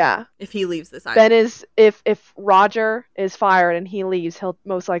off Yeah. if he leaves this island. Ben is if Roger is fired and he leaves, he'll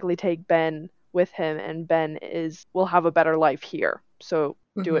most likely take Ben with him, and Ben will have a better life here. So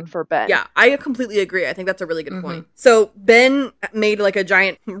do it for Ben. Yeah, I completely agree. I think that's a really good point. So Ben made like a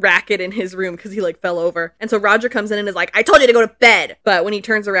giant racket in his room because he like fell over. And so Roger comes in and is like, I told you to go to bed. But when he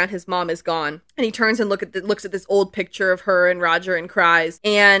turns around, his mom is gone. And he turns and looks at this old picture of her and Roger and cries.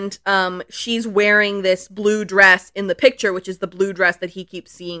 And she's wearing this blue dress in the picture, which is the blue dress that he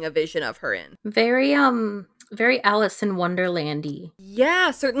keeps seeing a vision of her in. Very Alice in Wonderland-y.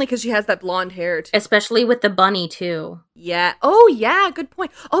 Yeah, certainly because she has that blonde hair too. Especially with the bunny too. Yeah. Oh yeah, good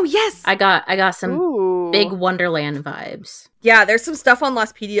point. Oh yes. I got some Ooh. big Wonderland vibes. Yeah, there's some stuff on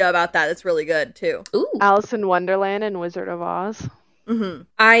Lostpedia about that that's really good too. Ooh. Alice in Wonderland and Wizard of Oz.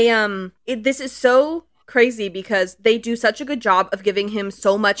 This is so crazy because they do such a good job of giving him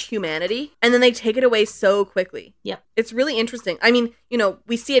so much humanity and then they take it away so quickly. Yep. It's really interesting. I mean, you know,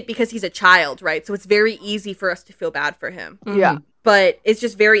 we see it because he's a child, right? So it's very easy for us to feel bad for him. Yeah. But it's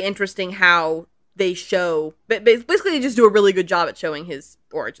just very interesting how they show, but basically they just do a really good job at showing his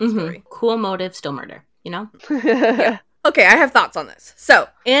origin story. Cool motive, still murder, you know? Okay, I have thoughts on this. So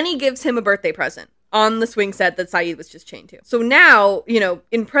Annie gives him a birthday present on the swing set that Saeed was just chained to. So now, you know,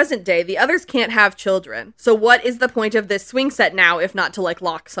 in present day, the others can't have children. So what is the point of this swing set now, if not to like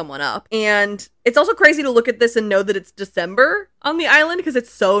lock someone up? And it's also crazy to look at this and know that it's December on the island because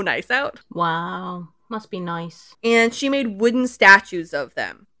it's so nice out. Wow. Must be nice. And she made wooden statues of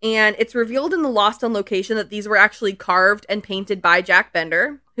them. And it's revealed in the Lost on Location that these were actually carved and painted by Jack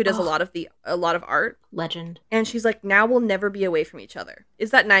Bender, who does a lot of art. Legend. And she's like, now we'll never be away from each other.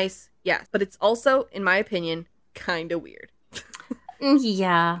 Is that nice? Yes. But it's also, in my opinion, kind of weird.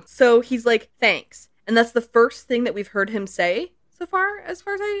 Yeah. So he's like, thanks. And that's the first thing that we've heard him say so far as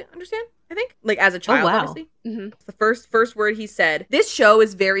I understand, I think. Like, as a child, wow. obviously. It's the first word he said. This show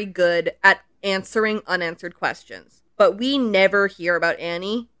is very good at answering unanswered questions. But we never hear about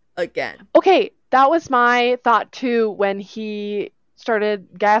Annie again. Okay, that was my thought too when he started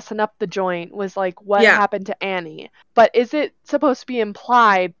gassing up the joint, was like, what happened to Annie? But is it supposed to be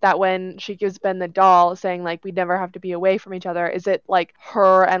implied that when she gives Ben the doll saying like we never have to be away from each other, is it like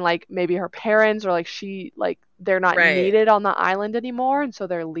her and like maybe her parents, or like she, like they're not needed on the island anymore and so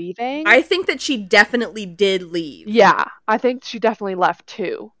they're leaving? I think that she definitely did leave. Yeah, I think she definitely left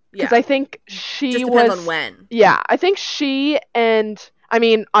too. Because I think she just depends on when. Yeah, I think she and, I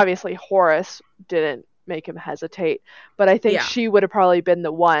mean, obviously Horace didn't make him hesitate, but I think she would have probably been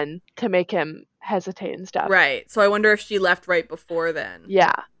the one to make him hesitate and stuff. Right. So I wonder if she left right before then.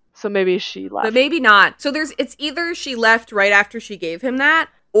 Yeah. So maybe she left. But maybe not. So it's either she left right after she gave him that,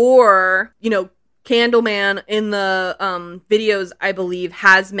 or, you know, Candleman in the videos, I believe,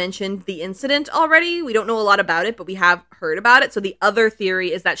 has mentioned the incident already. We don't know a lot about it, but we have heard about it. So the other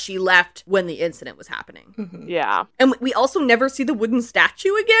theory is that she left when the incident was happening. Yeah. And we also never see the wooden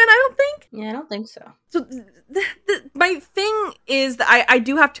statue again, I don't think. Yeah, I don't think so. So my thing is that I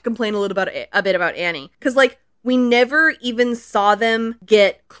do have to complain a bit about Annie. Because, like, we never even saw them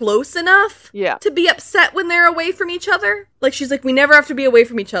get close enough to be upset when they're away from each other. Like, she's like, we never have to be away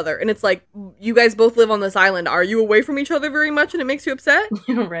from each other. And it's like, you guys both live on this island. Are you away from each other very much and it makes you upset?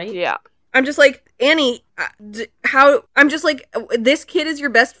 Right? Yeah. I'm just like, Annie, I'm just like, this kid is your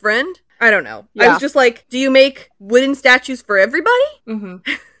best friend? I don't know. I was just like, do you make wooden statues for everybody?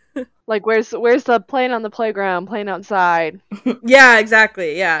 Mm-hmm. Like, where's the playing on the playground, playing outside? Yeah,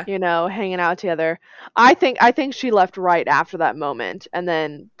 exactly. Yeah. You know, hanging out together. I think she left right after that moment, and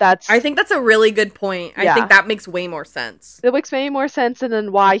then I think that's a really good point. I think that makes way more sense. It makes way more sense, and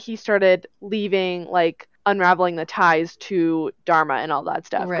then why he started leaving, like, unraveling the ties to Dharma and all that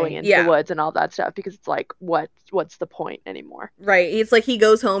stuff, going into the woods and all that stuff, because it's like, what's the point anymore? Right. It's like he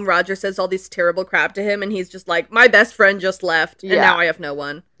goes home, Roger says all this terrible crap to him, and he's just like, my best friend just left, and now I have no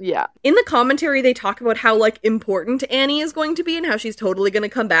one. Yeah. In the commentary, they talk about how, like, important Annie is going to be and how she's totally going to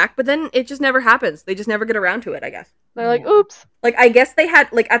come back, but then it just never happens. They just never get around to it, I guess. They're like, oops. Like, I guess they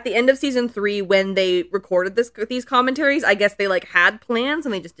had, like, at the end of season 3, when they recorded these commentaries, I guess they, like, had plans,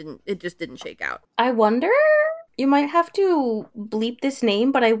 and it just didn't shake out. I wonder, you might have to bleep this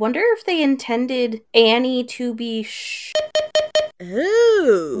name, but I wonder if they intended Annie to be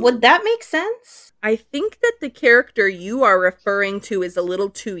Ooh. Would that make sense? I think that the character you are referring to is a little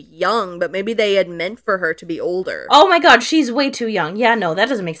too young, but maybe they had meant for her to be older. Oh my god, she's way too young. Yeah, no, that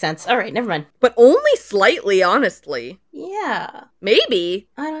doesn't make sense. Alright, never mind. But only slightly, honestly. Yeah. Maybe.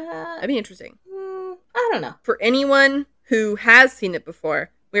 That'd be interesting. I don't know. For anyone who has seen it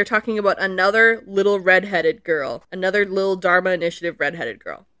before, we are talking about another little redheaded girl. Another little Dharma Initiative redheaded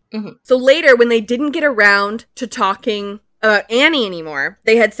girl. Mm-hmm. So later, when they didn't get around to talking about Annie anymore,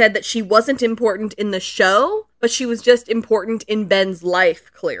 they had said that she wasn't important in the show, but she was just important in Ben's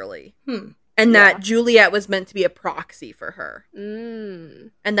life, clearly. And that Juliet was meant to be a proxy for her.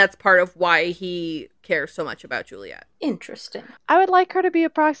 And that's part of why he cares so much about Juliet. Interesting. I would like her to be a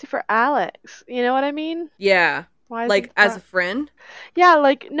proxy for Alex. You know what I mean? Yeah. Why like, as a friend? Yeah,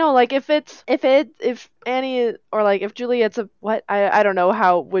 like, no, like, if Annie, or, like, if Juliet's I don't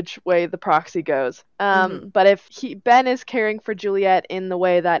know which way the proxy goes. But if Ben is caring for Juliet in the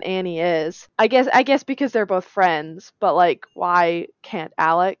way that Annie is, I guess because they're both friends, but, like, why can't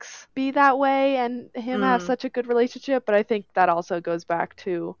Alex be that way and him have such a good relationship? But I think that also goes back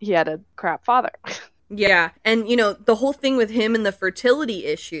to he had a crap father. Yeah, and, you know, the whole thing with him and the fertility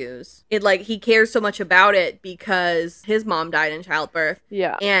issues, he cares so much about it because his mom died in childbirth.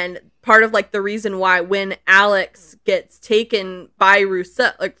 Yeah. And part of, like, the reason why when Alex gets taken by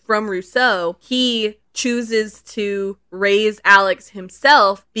Rousseau, like, from Rousseau, he chooses to raise Alex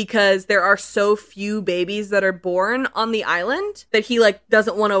himself because there are so few babies that are born on the island that he, like,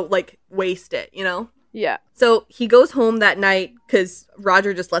 doesn't want to, like, waste it, you know? Yeah. So he goes home that night because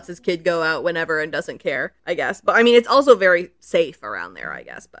Roger just lets his kid go out whenever and doesn't care, I guess. But I mean, it's also very safe around there, I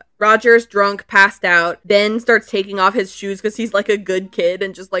guess. But Roger's drunk, passed out. Ben starts taking off his shoes because he's like a good kid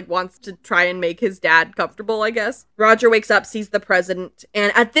and just like wants to try and make his dad comfortable, I guess. Roger wakes up, sees the president.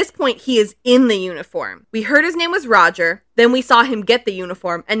 And at this point, he is in the uniform. We heard his name was Roger. Then we saw him get the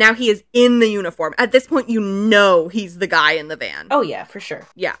uniform. And now he is in the uniform. At this point, you know he's the guy in the van. Oh, yeah, for sure.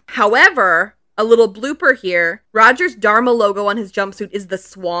 Yeah. However, a little blooper here. Roger's Dharma logo on his jumpsuit is the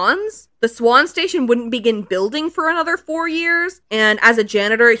swans. The Swan Station wouldn't begin building for another 4 years. And as a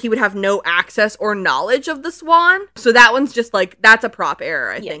janitor, he would have no access or knowledge of the swan. So that one's just like, that's a prop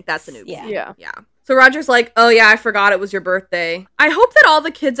error, I think. That's an oops. Yeah. So Roger's like, oh yeah, I forgot it was your birthday. I hope that all the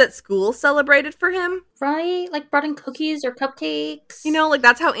kids at school celebrated for him. Right? Like brought in cookies or cupcakes. You know, like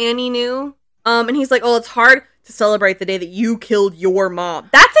that's how Annie knew. And he's like, oh, it's hard to celebrate the day that you killed your mom.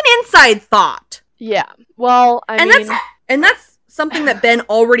 That's an inside thought. Yeah. Well, I mean... That's something that Ben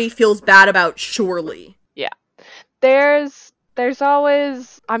already feels bad about, surely. Yeah. There's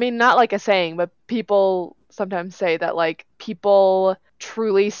always... I mean, not like a saying, but people sometimes say that, like, people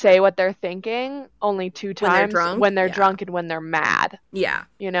truly say what they're thinking only two times. When they're drunk and when they're mad. Yeah.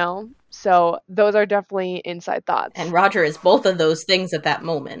 You know? So, those are definitely inside thoughts. And Roger is both of those things at that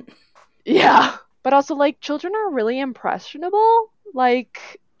moment. Yeah. But also, like, children are really impressionable.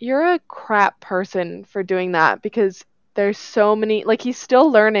 Like, you're a crap person for doing that because there's so many, like, he's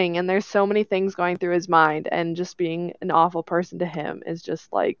still learning and there's so many things going through his mind, and just being an awful person to him is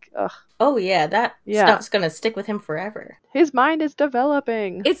just like, ugh. Oh, yeah, that stuff's gonna stick with him forever. His mind is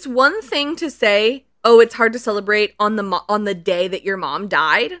developing. It's one thing to say, oh, it's hard to celebrate on the day that your mom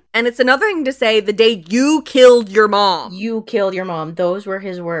died. And it's another thing to say the day you killed your mom. You killed your mom. Those were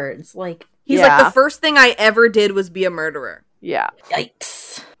his words. Like, he's like, the first thing I ever did was be a murderer. Yeah.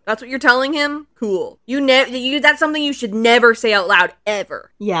 Yikes. That's what you're telling him? Cool. That's something you should never say out loud,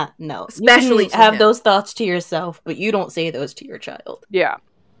 ever. Yeah, no. Especially you can have those thoughts to yourself, but you don't say those to your child. Yeah.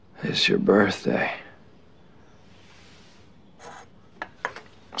 It's your birthday.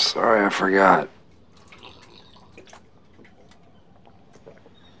 Sorry, I forgot.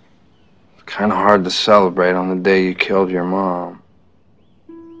 It's kind of hard to celebrate on the day you killed your mom.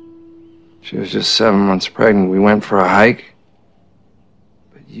 She was just 7 months pregnant. We went for a hike,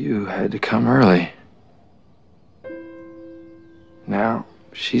 but you had to come early. Now,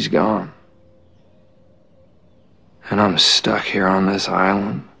 she's gone. And I'm stuck here on this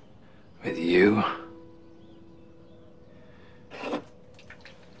island with you.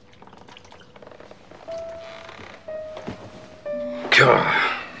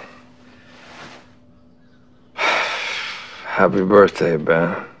 God. Happy birthday,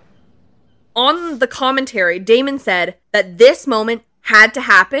 Ben. On the commentary, Damon said that this moment had to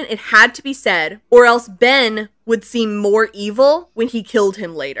happen, it had to be said, or else Ben would seem more evil when he killed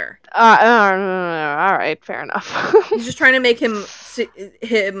him later. All right, fair enough. He's just trying to make him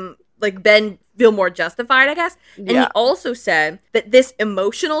like Ben feel more justified, I guess. And he also said that this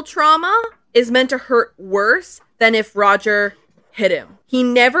emotional trauma is meant to hurt worse than if Roger hit him. He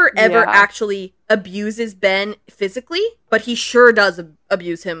never ever actually abuses Ben physically, but he sure does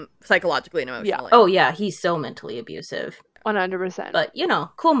abuse him psychologically and emotionally. Oh yeah, he's so mentally abusive. 100%. But,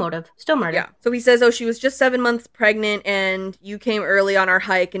 cool motive. Still murder. Yeah. So he says, she was just 7 months pregnant and you came early on our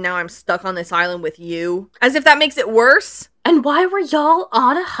hike and now I'm stuck on this island with you. As if that makes it worse. And why were y'all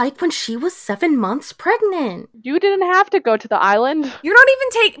on a hike when she was 7 months pregnant? You didn't have to go to the island. You're not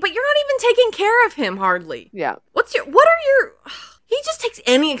even taking care of him hardly. Yeah. He just takes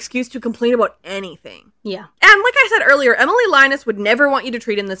any excuse to complain about anything. Yeah. And like I said earlier, Emily Linus would never want you to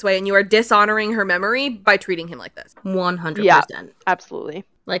treat him this way, and you are dishonoring her memory by treating him like this. 100%. Yeah, absolutely.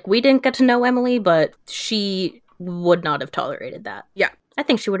 Like, we didn't get to know Emily, but she would not have tolerated that. Yeah. I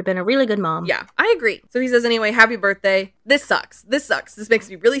think she would have been a really good mom. Yeah, I agree. So he says, anyway, happy birthday. This sucks. This makes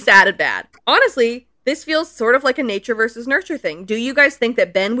me really sad and bad. Honestly, this feels sort of like a nature versus nurture thing. Do you guys think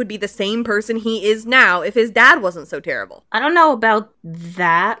that Ben would be the same person he is now if his dad wasn't so terrible? I don't know about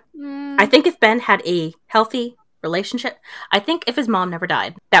that. I think if Ben had a healthy relationship, I think if his mom never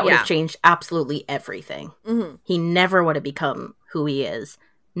died, that would have changed absolutely everything. Mm-hmm. He never would have become who he is.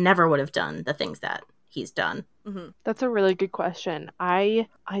 Never would have done the things that he's done. Mm-hmm. That's a really good question. I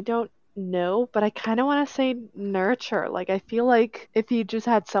don't know, but I kind of want to say nurture. Like, I feel like if he just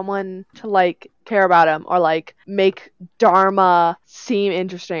had someone to, like, care about him or, like, make Dharma seem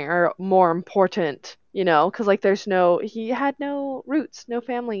interesting or more important, because, like, he had no roots, no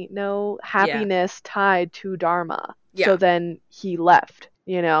family, no happiness tied to Dharma. Yeah. So then he left,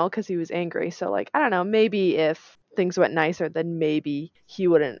 because he was angry. So, like, I don't know, maybe if things went nicer, then maybe he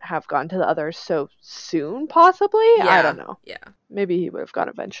wouldn't have gone to the others so soon, possibly. I don't know. Yeah. Maybe he would have gone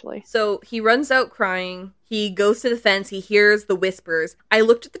eventually. So he runs out crying. He goes to the fence. He hears the whispers. I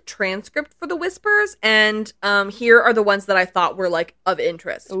looked at the transcript for the whispers, and here are the ones that I thought were, like, of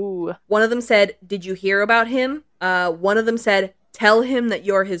interest. Ooh. One of them said, "Did you hear about him?" One of them said, "Tell him that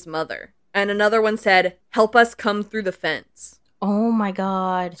you're his mother." And another one said, "Help us come through the fence." Oh my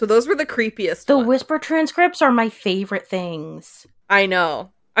god. So those were the creepiest The ones. whisper transcripts are my favorite things. I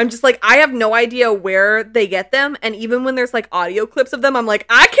know. I'm just like, I have no idea where they get them. And even when there's like audio clips of them, I'm like,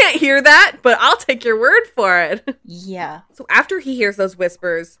 I can't hear that, but I'll take your word for it. Yeah. So after he hears those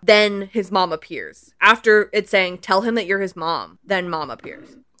whispers, then his mom appears. After it's saying, tell him that you're his mom, then mom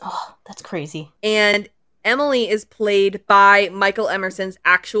appears. Oh, that's crazy. And Emily is played by Michael Emerson's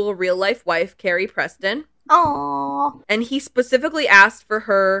actual real life wife, Carrie Preston. Aww. And he specifically asked for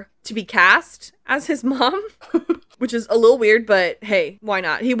her to be cast as his mom, which is a little weird, but hey, why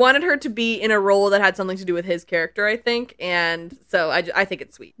not? He wanted her to be in a role that had something to do with his character, I think, and so I think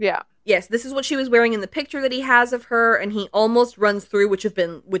it's sweet. Yeah. Yes, this is what she was wearing in the picture that he has of her, and he almost runs through, which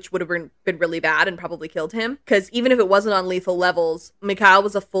would have been really bad and probably killed him. Because even if it wasn't on lethal levels, Mikhail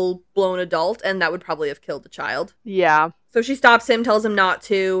was a full-blown adult, and that would probably have killed a child. Yeah. So she stops him, tells him not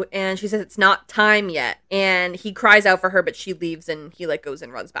to, and she says it's not time yet. And he cries out for her, but she leaves, and he goes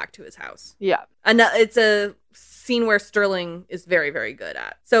and runs back to his house. Yeah. And it's a scene where Sterling is very, very good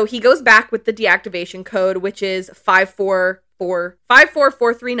at. So he goes back with the deactivation code, which is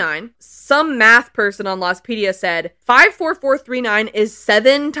 54439. Some math person on Lostpedia said 54439 is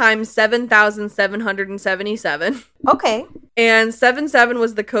 7 times 7,777. Okay. And 77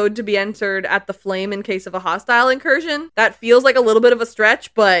 was the code to be entered at the flame in case of a hostile incursion. That feels like a little bit of a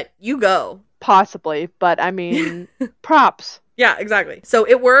stretch, but you go. Possibly, but I mean, props. Yeah, exactly. So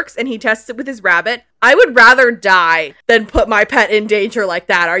it works, and he tests it with his rabbit. I would rather die than put my pet in danger like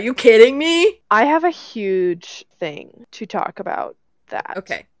that. Are you kidding me? I have a huge thing to talk about that.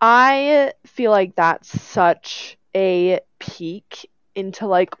 Okay. I feel like that's such a peek into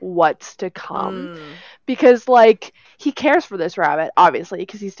like what's to come. Because like he cares for this rabbit, obviously,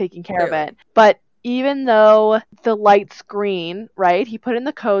 because he's taking care of it. But even though the light's green, right? He put in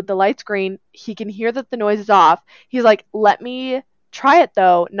the code, the light's green, he can hear that the noise is off. He's like, let me try it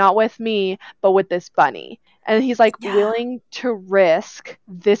though, not with me, but with this bunny. And he's like willing to risk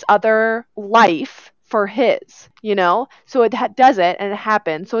this other life for his, you know? So it does it, and it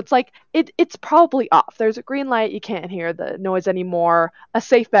happens. So it's like, it's probably off. There's a green light, you can't hear the noise anymore. A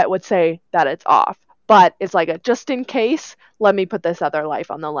safe bet would say that it's off. But it's like a just in case, let me put this other life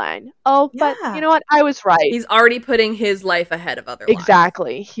on the line. Oh, but you know what? I was right. He's already putting his life ahead of other lives.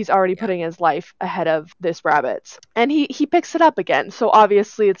 Exactly. He's already putting his life ahead of this rabbit's. And he picks it up again. So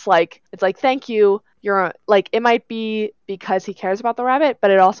obviously it's like, thank you. You're like, it might be because he cares about the rabbit,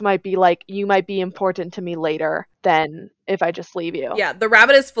 but it also might be like, you might be important to me later than if I just leave you. Yeah, the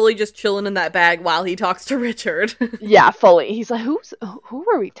rabbit is fully just chilling in that bag while he talks to Richard. Yeah, fully. He's like, who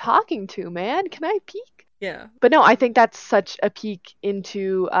are we talking to, man? Can I peek? Yeah. But no, I think that's such a peek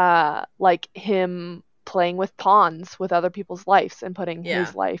into like him playing with pawns with other people's lives and putting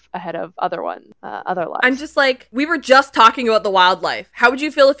his life ahead of other lives. I'm just like, we were just talking about the wildlife. How would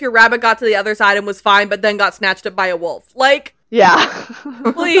you feel if your rabbit got to the other side and was fine, but then got snatched up by a wolf? Like, yeah.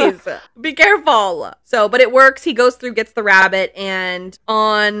 Please be careful. So, but it works. He goes through, gets the rabbit, and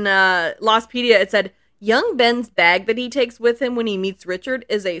on Lostpedia it said, young Ben's bag that he takes with him when he meets Richard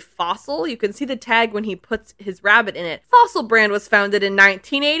is a fossil. You can see the tag when he puts his rabbit in it. Fossil brand was founded in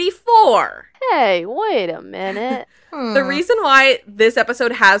 1984. Hey, wait a minute. The reason why this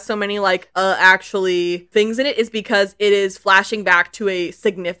episode has so many, like, actually things in it is because it is flashing back to a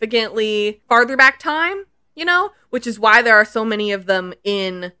significantly farther back time, you know? Which is why there are so many of them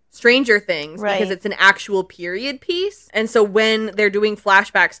in Stranger Things, because it's an actual period piece. And so when they're doing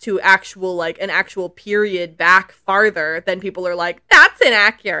flashbacks to actual, like, an actual period back farther, then people are like, that's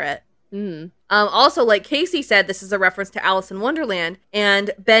inaccurate. Also, like Casey said, this is a reference to Alice in Wonderland,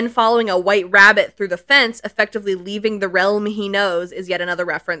 and Ben following a white rabbit through the fence, effectively leaving the realm he knows, is yet another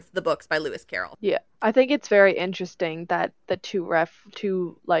reference to the books by Lewis Carroll. Yeah, I think it's very interesting that the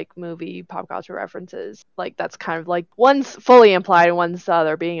two like movie pop culture references, like that's kind of like one's fully implied and one's the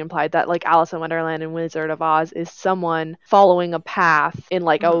other being implied, that like Alice in Wonderland and Wizard of Oz is someone following a path in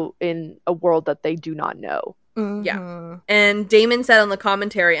like in a world that they do not know. Yeah. And Damon said on the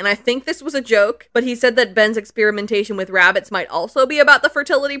commentary, and I think this was a joke, but he said that Ben's experimentation with rabbits might also be about the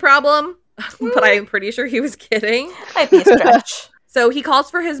fertility problem. But I am pretty sure he was kidding. Might be a stretch. So he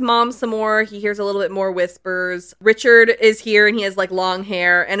calls for his mom some more. He hears a little bit more whispers. Richard is here and he has like long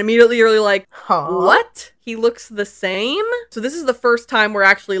hair, and immediately you're like, what? He looks the same? So this is the first time we're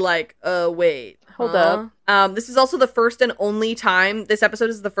actually like, wait. Hold up. This is also the first and only time, this episode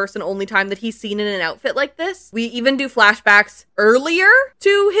is the first and only time that he's seen in an outfit like this. We even do flashbacks earlier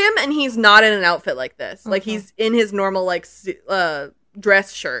to him, and he's not in an outfit like this. Like, he's in his normal, like,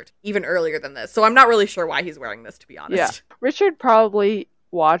 dress shirt, even earlier than this. So I'm not really sure why he's wearing this, to be honest. Yeah. Richard probably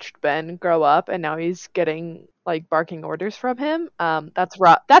watched Ben grow up, and now he's getting, like, barking orders from him. That's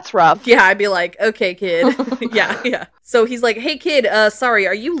rough. Yeah, I'd be like, okay, kid. Yeah. So he's like, hey, kid, sorry,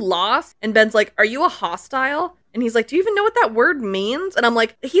 are you lost? And Ben's like, are you a hostile? And he's like, do you even know what that word means? And I'm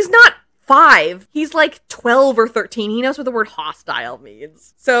like, he's not 5. He's like 12 or 13. He knows what the word hostile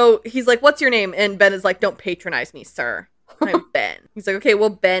means. So he's like, what's your name? And Ben is like, don't patronize me, sir. I'm Ben. He's like, okay, well,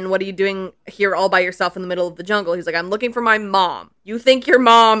 Ben, what are you doing here all by yourself in the middle of the jungle? He's like, I'm looking for my mom. You think your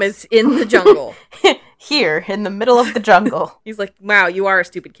mom is in the jungle? Here, in the middle of the jungle. He's like, wow, you are a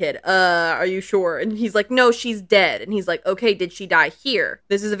stupid kid. Are you sure? And he's like, no, she's dead. And he's like, okay, did she die here?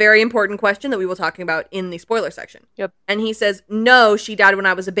 This is a very important question that we will talking about in the spoiler section. Yep. And he says, no, she died when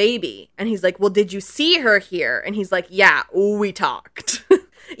I was a baby. And he's like, well, did you see her here? And he's like, yeah, we talked.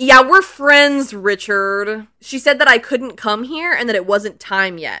 Yeah, we're friends, Richard. She said that I couldn't come here and that it wasn't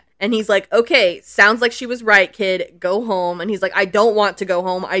time yet. And he's like, okay, sounds like she was right, kid. Go home. And he's like, I don't want to go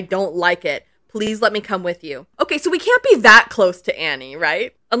home. I don't like it. Please let me come with you. Okay, so we can't be that close to Annie,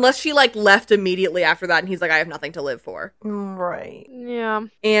 right? Unless she, like, left immediately after that and he's like, I have nothing to live for. Right. Yeah.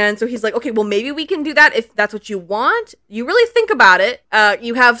 And so he's like, okay, well, maybe we can do that if that's what you want. You really think about it.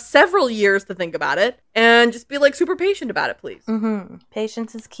 You have several years to think about it. And just be, like, super patient about it, please. Mm-hmm.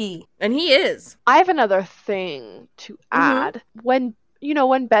 Patience is key. And he is. I have another thing to add. When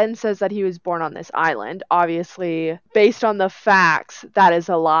Ben says that he was born on this island, obviously, based on the facts, that is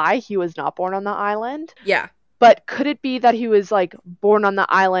a lie. He was not born on the island. Yeah. But could it be that he was like born on the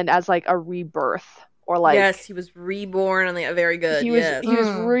island as like a rebirth? Or like, yes, he was reborn on the very good. He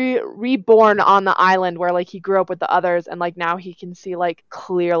was reborn on the island where like he grew up with the others, and like now he can see like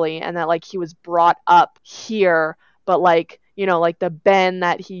clearly, and that like he was brought up here, but like, you know, like the Ben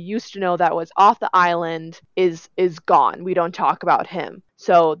that he used to know that was off the island is gone. We don't talk about him.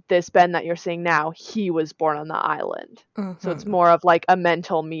 So this Ben that you're seeing now, he was born on the island. So it's more of like a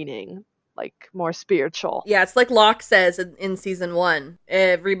mental meaning, like more spiritual. Yeah, it's like Locke says in season 1,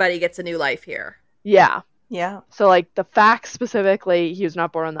 everybody gets a new life here. Yeah. Yeah. So, like, the facts specifically, he was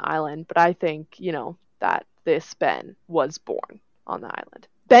not born on the island, but I think, you know, that this Ben was born on the island.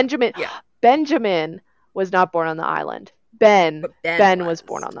 Benjamin was not born on the island. Ben was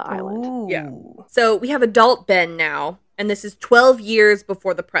born on the island. Ooh. Yeah. So we have adult Ben now, and this is 12 years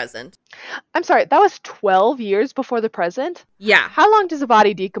before the present. I'm sorry, that was 12 years before the present? Yeah. How long does a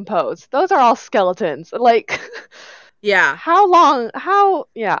body decompose? Those are all skeletons. Like... Yeah. How long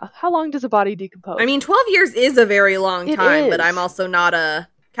does a body decompose? I mean, 12 years is a very long time, but is. I'm also not a...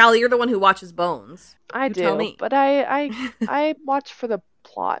 Callie, you're the one who watches Bones. I do, tell me. but I watch for the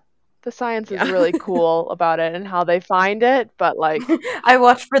plot. The science is really cool about it and how they find it, but like... I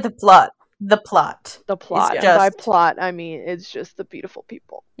watch for the plot. The plot. The plot. Just... By plot, I mean, it's just the beautiful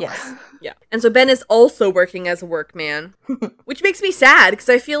people. Yes. Yeah. And so Ben is also working as a workman, which makes me sad because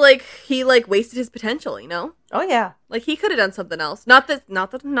I feel like he like wasted his potential, you know? Oh yeah. Like he could have done something else. Not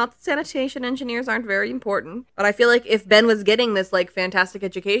that sanitation engineers aren't very important, but I feel like if Ben was getting this like fantastic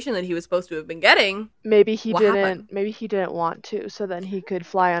education that he was supposed to have been getting, maybe he didn't happened? Maybe he didn't want to, so then he could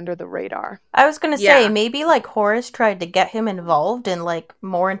fly under the radar. I was gonna say maybe like Horace tried to get him involved in like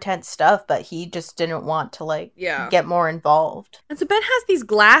more intense stuff, but he just didn't want to like get more involved. And so Ben has these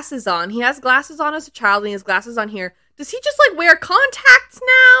glasses on. He has glasses on as a child and he has glasses on here. Does he just like wear contacts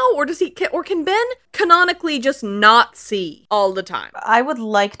now, or can Ben canonically just not see all the time? I would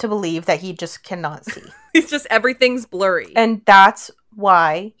like to believe that he just cannot see. It's just everything's blurry. And that's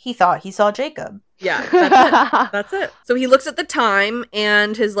why he thought he saw Jacob. Yeah, that's it. That's it. So he looks at the time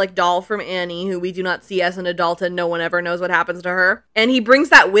and his like doll from Annie, who we do not see as an adult and no one ever knows what happens to her. And he brings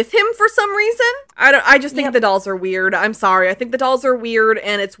that with him for some reason. I just think the dolls are weird. I'm sorry. I think the dolls are weird,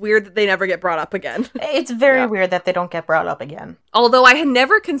 and it's weird that they never get brought up again. It's very weird that they don't get brought up again. Although I had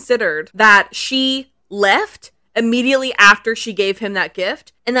never considered that she left immediately after she gave him that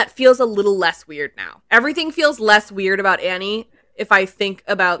gift, and that feels a little less weird now. Everything feels less weird about Annie if I think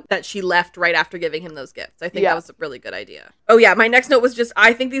about that she left right after giving him those gifts. I think that was a really good idea. Oh yeah, my next note was just,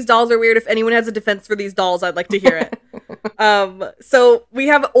 I think these dolls are weird. If anyone has a defense for these dolls, I'd like to hear it. So we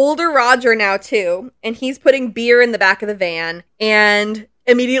have older Roger now too, and he's putting beer in the back of the van, and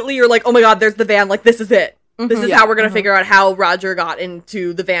immediately you're like, oh my god, there's the van, like this is it. This is how we're going to figure out how Roger got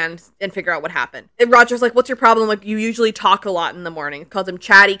into the van and figure out what happened. And Roger's like, what's your problem? Like, you usually talk a lot in the morning. Calls him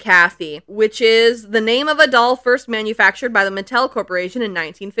Chatty Cathy, which is the name of a doll first manufactured by the Mattel Corporation in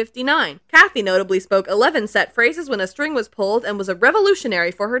 1959. Cathy notably spoke 11 set phrases when a string was pulled and was a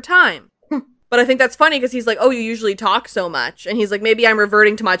revolutionary for her time. But I think that's funny because he's like, oh, you usually talk so much. And he's like, maybe I'm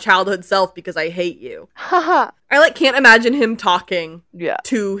reverting to my childhood self because I hate you. I like can't imagine him talking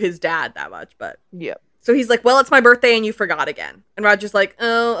to his dad that much, but So he's like, well, it's my birthday and you forgot again. And Roger's like,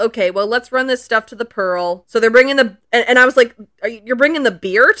 oh, okay, well, let's run this stuff to the Pearl. So they're bringing and I was like, you're bringing the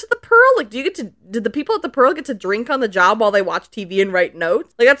beer to the Pearl? Like, did the people at the Pearl get to drink on the job while they watch TV and write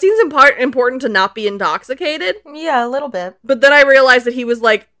notes? Like, that seems important to not be intoxicated. Yeah, a little bit. But then I realized that he was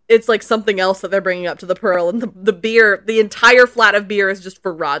like, it's like something else that they're bringing up to the Pearl. And the beer, the entire flat of beer is just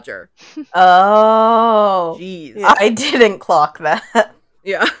for Roger. Oh. Jeez. I didn't clock that.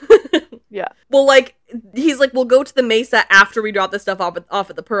 Yeah. Yeah. Well, like, he's like, we'll go to the Mesa after we drop this stuff off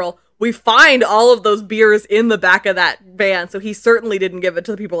at the Pearl. We find all of those beers in the back of that van, so he certainly didn't give it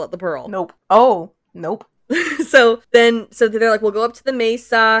to the people at the Pearl. Nope. Oh, nope. So they're like, we'll go up to the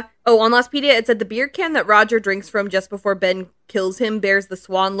Mesa. Oh, on Lostpedia, it said the beer can that Roger drinks from just before Ben kills him bears the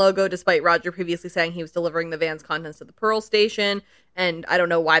Swan logo, despite Roger previously saying he was delivering the van's contents to the Pearl station. And I don't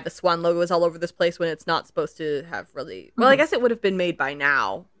know why the Swan logo is all over this place when it's not supposed to have really... Well, I guess it would have been made by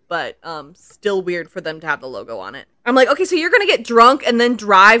now, but still weird for them to have the logo on it. I'm like, okay, so you're gonna get drunk and then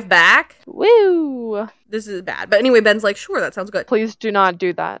drive back? Woo! This is bad. But anyway, Ben's like, sure, that sounds good. Please do not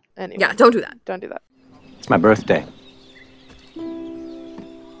do that. Anyway. Yeah, don't do that. Don't do that. It's my birthday.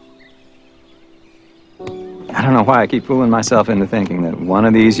 I don't know why I keep fooling myself into thinking that one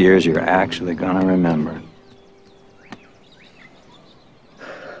of these years you're actually gonna remember.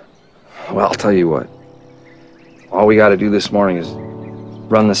 Well, I'll tell you what. All we gotta do this morning is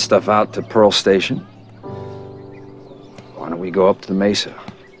run this stuff out to Pearl Station. Why don't we go up to the Mesa,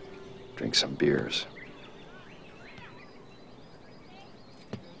 drink some beers?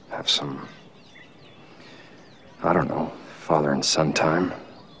 have some, I don't know, father and son time.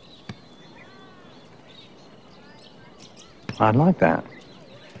 I'd like that.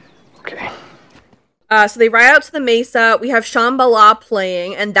 Okay. So they ride out to the mesa. We have Shambhala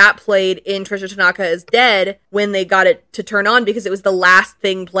playing, and that played in Treasure Tanaka is Dead when they got it to turn on because it was the last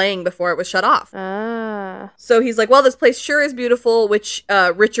thing playing before it was shut off. Ah. So he's like, well, this place sure is beautiful, which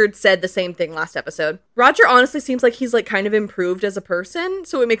Richard said the same thing last episode. Roger honestly seems like he's like kind of improved as a person,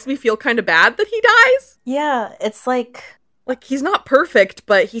 so it makes me feel kind of bad that he dies. Yeah, it's like he's not perfect,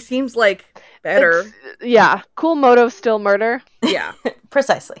 but he seems like better. Yeah. Cool motive, still murder. Yeah.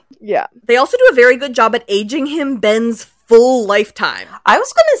 precisely. Yeah. They also do a very good job at aging him Ben's full lifetime I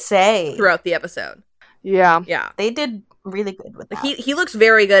was gonna say throughout the episode. Yeah. Yeah. they did really good with that. He looks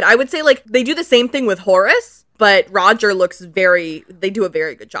very good. I would say like they do the same thing with Horace, but Roger they do a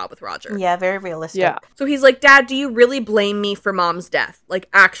very good job with Roger. Yeah, very realistic. Yeah. So he's like, Dad, do you really blame me for Mom's death? Like,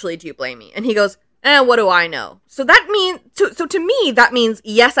 actually, do you blame me? And he goes, what do I know? So that means, so to me, that means,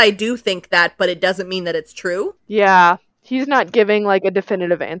 yes, I do think that, but it doesn't mean that it's true. Yeah. He's not giving like a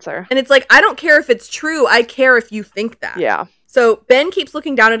definitive answer. And it's like, I don't care if it's true. I care if you think that. Yeah. So Ben keeps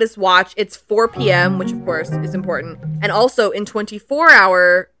looking down at his watch. It's 4 p.m., which of course is important. And also in a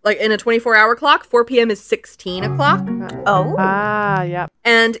 24-hour clock, 4 p.m. is 16 o'clock. Oh. Ah, yeah.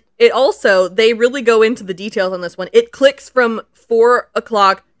 And it also, they really go into the details on this one. It clicks from 4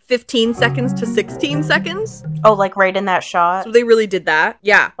 o'clock, 15 seconds to 16 seconds. Oh, like right in that shot? So they really did that.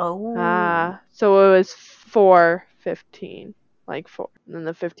 Yeah. Oh. Ah, so it was 4:15, like 4, and then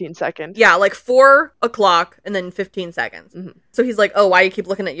the 15 second. Yeah, like 4 o'clock and then 15 seconds. Mhm. So he's like, oh, why you keep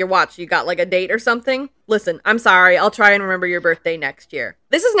looking at your watch? You got like a date or something? Listen, I'm sorry. I'll try and remember your birthday next year.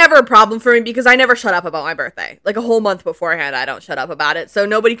 This is never a problem for me because I never shut up about my birthday. Like a whole month beforehand, I don't shut up about it. So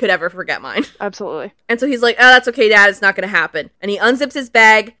nobody could ever forget mine. Absolutely. And so he's like, oh, that's okay, Dad. It's not going to happen. And he unzips his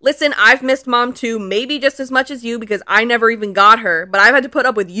bag. Listen, I've missed Mom too, maybe just as much as you because I never even got her. But I've had to put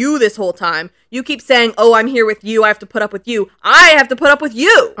up with you this whole time. You keep saying, oh, I'm here with you. I have to put up with you. I have to put up with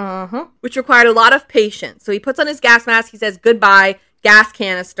you. Which required a lot of patience. So he puts on his gas mask. He says, goodbye, gas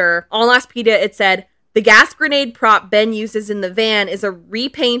canister. On Lastpedia, it said, the gas grenade prop Ben uses in the van is a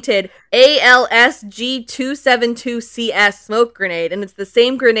repainted ALSG-272CS smoke grenade, and it's the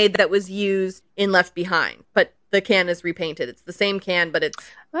same grenade that was used in Left Behind, but the can is repainted. It's the same can, but it's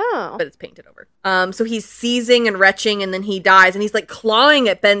painted over. So he's seizing and retching, and then he dies, and he's like clawing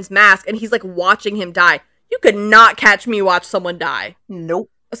at Ben's mask, and he's like watching him die. You could not catch me watch someone die. Nope.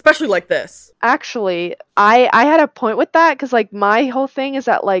 Especially like this. Actually, I had a point with that because like my whole thing is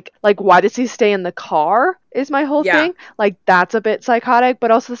that like why does he stay in the car is my whole thing. Like that's a bit psychotic, but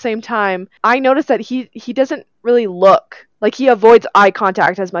also at the same time, I noticed that he doesn't really look. Like he avoids eye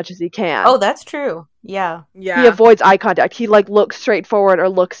contact as much as he can. Oh, that's true. Yeah. Yeah. He avoids eye contact. He like looks straight forward or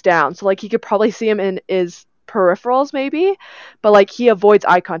looks down. So like he could probably see him in his peripherals maybe, but like he avoids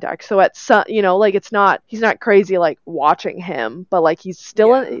eye contact. So at some, like he's not crazy like watching him, but like he's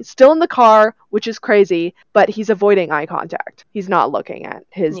still in the car, which is crazy, but he's avoiding eye contact. He's not looking at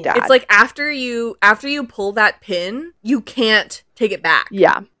his dad. It's like after you pull that pin, you can't take it back.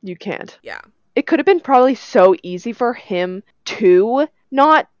 Yeah, you can't. Yeah. It could have been probably so easy for him to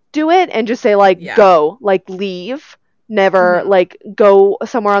not do it and just say like go, like leave, never like go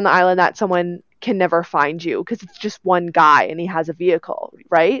somewhere on the island that someone can never find you because it's just one guy and he has a vehicle,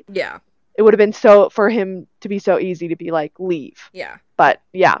 right? Yeah. It would have been so for him to be so easy to be like leave. Yeah. But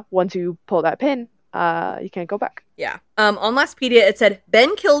yeah, once you pull that pin, you can't go back. Yeah. On Lastpedia, it said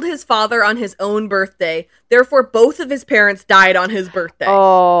Ben killed his father on his own birthday. Therefore, both of his parents died on his birthday.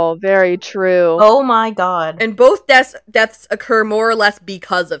 Oh, very true. Oh my god. And both deaths occur more or less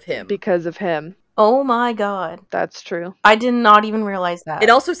because of him. Because of him. Oh my god. That's true. I did not even realize that. It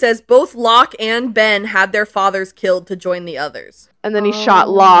also says both Locke and Ben had their fathers killed to join the others. And then he shot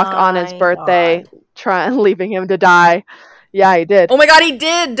Locke on his birthday, leaving him to die. Yeah, he did. Oh my god, he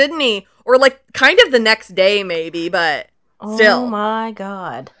did, didn't he? Or like kind of the next day maybe, but still. Oh my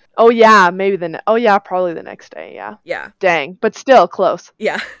god. Oh yeah, maybe probably the next day, yeah. Yeah. Dang, but still close.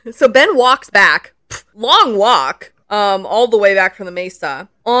 Yeah. So Ben walks back. Long walk. All the way back from the mesa.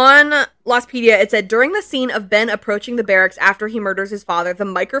 On Lostpedia, it said, during the scene of Ben approaching the barracks after he murders his father, the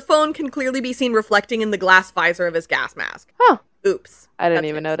microphone can clearly be seen reflecting in the glass visor of his gas mask. Huh. Oops. I didn't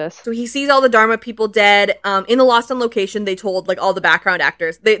even notice. So he sees all the Dharma people dead. In the Lost on location, they told like all the background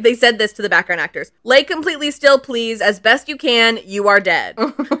actors. They said this to the background actors. Lay completely still, please. As best you can, you are dead.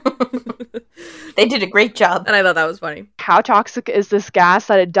 They did a great job. And I thought that was funny. How toxic is this gas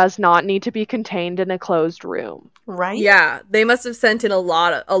that it does not need to be contained in a closed room? Right? Yeah, they must have sent in a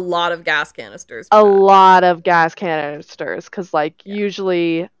lot of gas canisters. A lot of gas canisters, because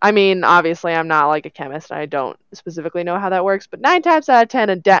usually, I mean, obviously I'm not like a chemist and I don't specifically know how that works, but 9 times out of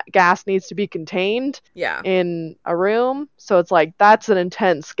 10 gas needs to be contained in a room, so it's like that's an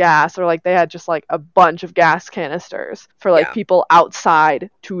intense gas, or like they had just like a bunch of gas canisters for like people outside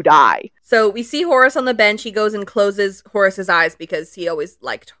to die. So we see Horace on the bench. He goes and closes Horace's eyes because he always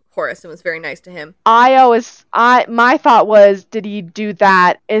liked Horace and was very nice to him. My thought was, did he do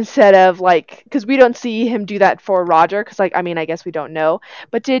that instead of like, because we don't see him do that for Roger, because like, I mean, I guess we don't know,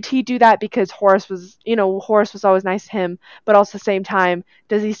 but did he do that because Horace was always nice to him, but also at the same time,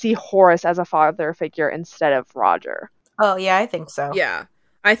 does he see Horace as a father figure instead of Roger? Oh yeah, I think so. Yeah,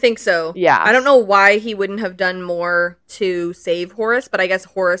 I think so. Yeah. I don't know why he wouldn't have done more to save Horace, but I guess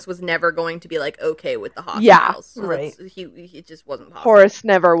Horace was never going to be like okay with the hostiles. Yeah, so right. He just wasn't possible. Horace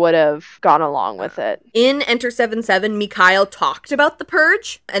never would have gone along with it. In Enter 7-7, Mikhail talked about the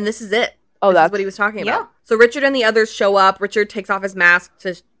purge, and this is it. Oh, that's what he was talking about. So Richard and the others show up. Richard takes off his mask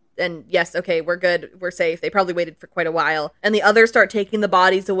and yes, okay, we're good. We're safe. They probably waited for quite a while. And the others start taking the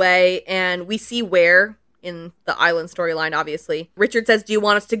bodies away, and we see where in the island storyline, obviously. Richard says, do you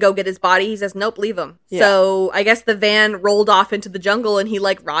want us to go get his body? He says, nope, leave him. Yeah. So I guess the van rolled off into the jungle and he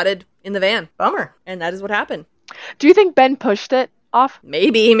rotted in the van. Bummer. And that is what happened. Do you think Ben pushed it off?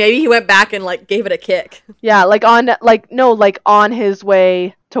 Maybe he went back and gave it a kick. Yeah, on his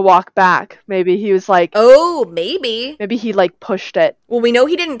way to walk back. Maybe he was like, oh, maybe he pushed it. Well, we know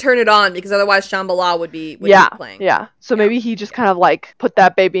he didn't turn it on because otherwise Shambhala would be playing. Yeah. So maybe he just kind of put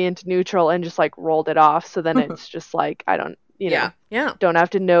that baby into neutral and just rolled it off. So then it's just I don't, don't have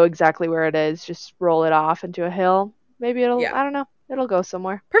to know exactly where it is. Just roll it off into a hill. Maybe it'll, I don't know. It'll go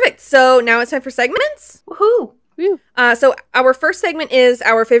somewhere. Perfect. So now it's time for segments. Woohoo! So our first segment is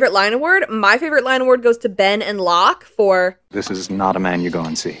our favorite line award. My favorite line award goes to Ben and Locke for... This is not a man you go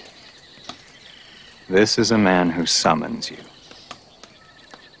and see. This is a man who summons you.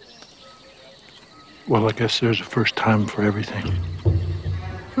 Well, I guess there's a first time for everything.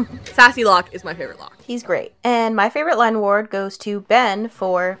 Sassy Locke is my favorite Locke. He's great. And my favorite line award goes to Ben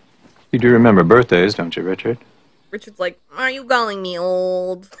for... You do remember birthdays, don't you, Richard? Richard's like, are you calling me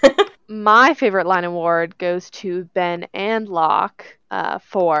old? My favorite line award goes to Ben and Locke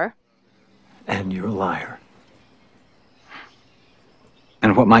for... And you're a liar.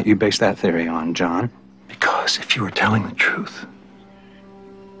 And what might you base that theory on, John? Because if you were telling the truth,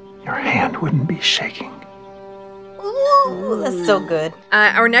 your hand wouldn't be shaking. Ooh, that's so good.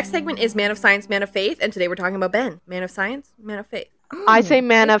 Our next segment is Man of Science, Man of Faith, and today we're talking about Ben. Man of Science, Man of Faith. I say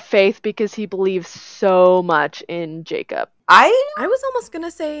Man of Faith because he believes so much in Jacob. I was almost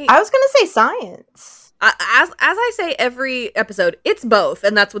gonna say... I was gonna say science. As I say every episode, it's both,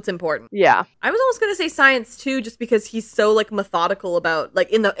 and that's what's important. Yeah. I was almost gonna say science too, just because he's so methodical about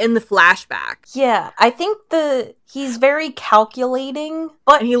in the flashback. Yeah, I think he's very calculating,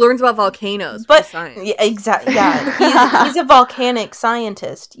 but and he learns about volcanoes. But science. Yeah, exactly. Yeah, he's a volcanic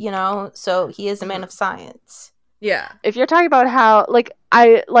scientist, so he is a man of science. Yeah. If you're talking about how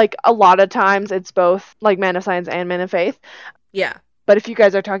a lot of times it's both Man of Science and Man of Faith. Yeah. But if you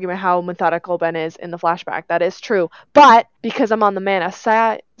guys are talking about how methodical Ben is in the flashback, that is true. But because I'm on the Man of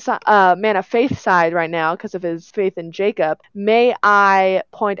Faith side right now because of his faith in Jacob, may I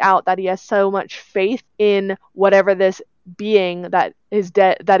point out that he has so much faith in whatever this being that his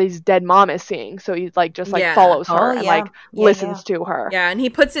dead mom is seeing, so he follows her and listens to her. Yeah, and he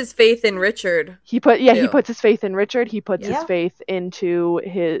puts his faith in Richard. He puts his faith in Richard. He puts his faith into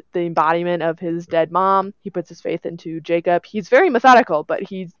the embodiment of his dead mom. He puts his faith into Jacob. He's very methodical, but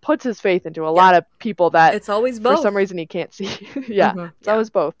he puts his faith into a lot of people that it's always both. For some reason he can't see. It's always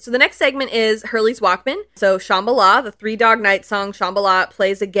both. So the next segment is Hurley's Walkman. So Shambhala, the Three Dog Night song Shambhala,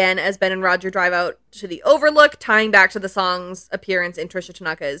 plays again as Ben and Roger drive out to the Overlook, tying back to the song's appearance in Trisha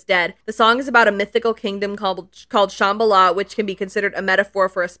Tanaka is Dead. The song is about a mythical kingdom called Shambhala, which can be considered a metaphor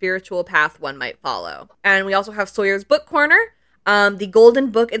for a spiritual path one might follow. And we also have Sawyer's Book Corner, the Golden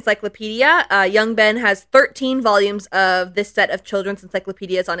Book Encyclopedia. Young Ben has 13 volumes of this set of children's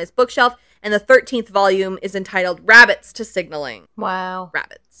encyclopedias on his bookshelf, and the 13th volume is entitled Rabbits to Signaling. Wow.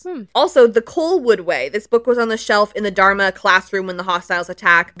 Rabbits. Also, The Coalwood Way. This book was on the shelf in the Dharma classroom when the hostiles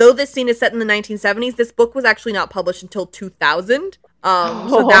attack. Though this scene is set in the 1970s, this book was actually not published until 2000.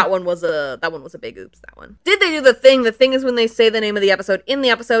 So that one was a big oops, that one. Did they do the thing? The thing is when they say the name of the episode in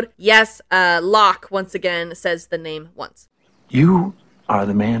the episode. Yes, Locke once again says the name once. You are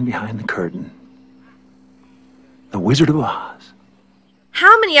the man behind the curtain. The Wizard of Oz.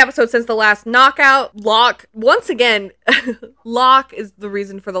 how many episodes since the last knockout? Locke, once again, Locke is the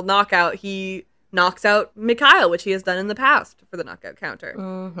reason for the knockout. He knocks out Mikhail, which he has done in the past for the knockout counter.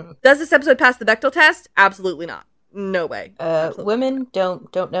 Mm-hmm. Does this episode pass the Bechdel test? Absolutely not. No way. Women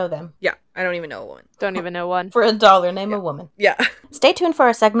don't know them. Yeah, I don't even know a woman. Don't even know one. For $1, name a woman. Yeah. Stay tuned for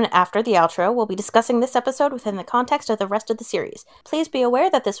a segment after the outro. We'll be discussing this episode within the context of the rest of the series. Please be aware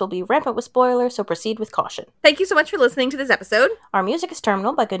that this will be rampant with spoilers, so proceed with caution. Thank you so much for listening to this episode. Our music is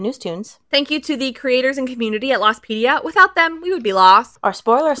Terminal by Good News Tunes. Thank you to the creators and community at Lostpedia. Without them, we would be lost. Our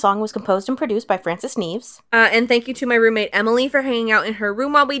spoiler song was composed and produced by Francis Neves. And thank you to my roommate Emily for hanging out in her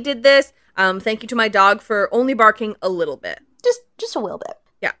room while we did this. Thank you to my dog for only barking a little bit. Just a little bit.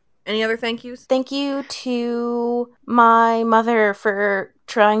 Yeah. Any other thank yous? Thank you to my mother for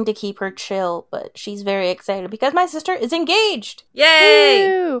trying to keep her chill, but she's very excited because my sister is engaged.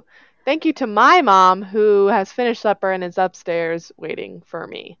 Yay! Woo! Thank you to my mom, who has finished supper and is upstairs waiting for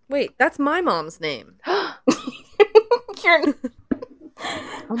me. Wait, that's my mom's name. Your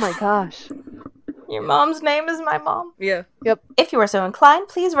Oh my gosh. mom's name is my mom? Yeah. Yep. If you are so inclined,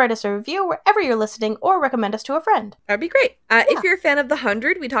 please write us a review wherever you're listening or recommend us to a friend. That'd be great. If you're a fan of The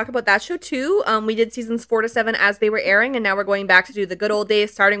 100, we talk about that show too. We did seasons 4 to 7 as they were airing, and now we're going back to do the good old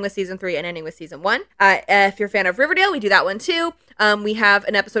days, starting with season 3 and ending with season 1. If you're a fan of Riverdale, we do that one too. We have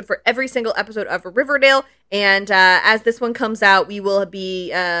an episode for every single episode of Riverdale, and as this one comes out, we will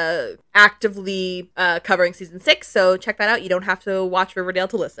be actively covering season 6, so check that out. You don't have to watch Riverdale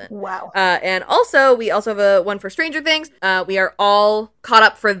to listen. Wow. And also, we also have a one for Stranger Things. We are all caught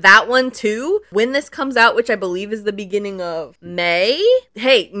up for that one too. When this comes out, which I believe is the beginning of May.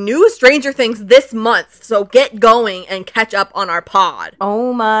 Hey, new Stranger Things this month, so get going and catch up on our pod.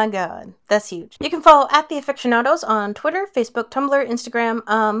 Oh my god. That's huge. You can follow at The Aficionados on Twitter, Facebook, Tumblr, Instagram,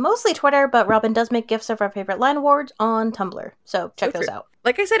 mostly Twitter, but Robin does make gifs of our favorite line awards on Tumblr, so check those out.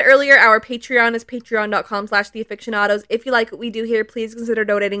 Like I said earlier, our Patreon is patreon.com/theaficionados. If you like what we do here, please consider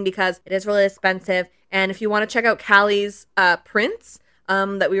donating because it is really expensive. And if you want to check out Callie's prints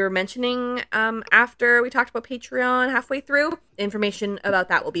that we were mentioning after we talked about Patreon halfway through, information about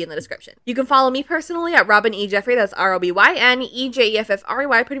that will be in the description. You can follow me personally at Robin E. Jeffrey. That's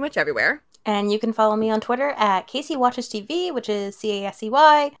ROBYNEJEFFREY pretty much everywhere. And you can follow me on Twitter at Casey Watches TV, which is CASEY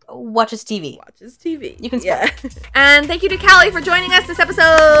Watches TV. Watches TV. You can spell it. And thank you to Callie for joining us this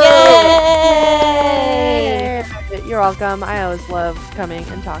episode. Yay! You're welcome. I always love coming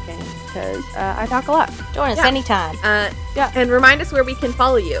and talking because I talk a lot. Join us anytime. And remind us where we can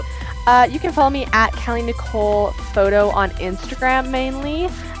follow you. You can follow me at Callie Nicole Photo on Instagram mainly,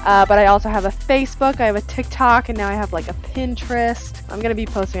 but I also have a Facebook, I have a TikTok, and now I have like a Pinterest. I'm going to be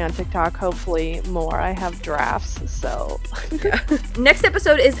posting on TikTok, hopefully more. I have drafts, so. Next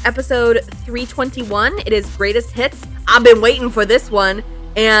episode is episode 321. It is Greatest Hits. I've been waiting for this one.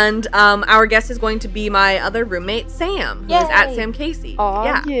 And our guest is going to be my other roommate, Sam, who is at Sam Casey. Oh,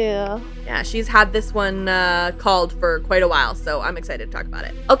 yeah. Yeah, she's had this one called for quite a while, so I'm excited to talk about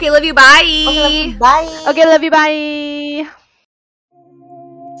it. Okay, love you, bye! Okay, love you, bye! Okay, love you, bye!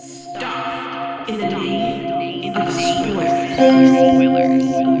 Stop in the name of spoilers.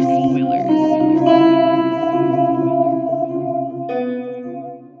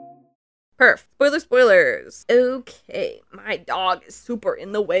 Perf. Spoilers. Okay, my dog is super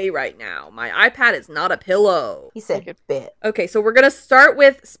in the way right now. My iPad is not a pillow. He said bit. Okay, so we're gonna start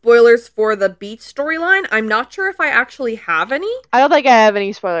with spoilers for the beach storyline. I'm not sure if I actually have any. I don't think I have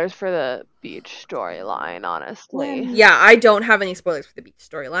any spoilers for the beach storyline, honestly. Yeah, I don't have any spoilers for the beach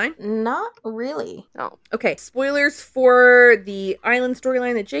storyline. Not really. No. Okay, spoilers for the island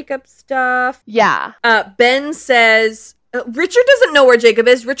storyline, the Jacob stuff. Yeah. Ben says... Richard doesn't know where Jacob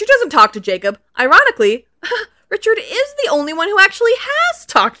is. Richard doesn't talk to Jacob. Ironically, Richard is the only one who actually has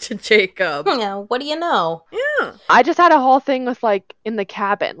talked to Jacob. Yeah, what do you know? Yeah. I just had a whole thing with, like, in the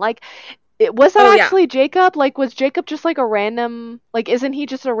cabin. Like, was that actually Jacob? Like, was Jacob just, like, a random... Like, isn't he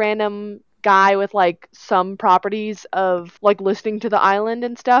just a random guy with, like, some properties of, like, listening to the island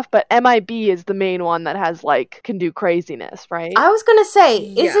and stuff? But MIB is the main one that has, like, can do craziness, right? I was gonna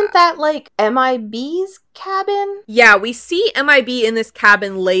say, isn't that, like, MIB's cabin? Yeah, we see MIB in this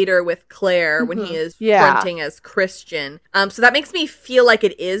cabin later with Claire when he is fronting as Christian. So that makes me feel like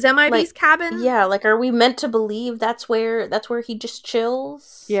it is MIB's cabin. Yeah, like, are we meant to believe that's where he just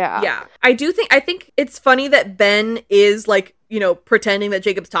chills? Yeah. Yeah. I think it's funny that Ben is, like, you know, pretending that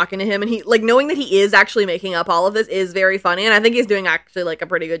Jacob's talking to him, and he, like, knowing that he is actually making up all of this is very funny, and I think he's doing actually, like, a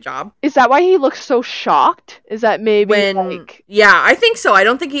pretty good job. Is that why he looks so shocked? Is that maybe, like... Yeah, I think so. I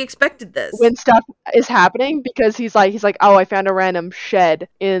don't think he expected this. When stuff is happening, because he's like, oh, I found a random shed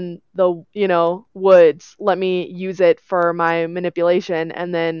in the, woods. Let me use it for my manipulation.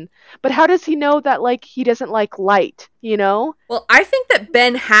 And then, but how does he know that, like, he doesn't like light, Well, I think that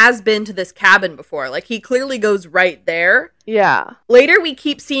Ben has been to this cabin before. Like, he clearly goes right there. Yeah. Later, we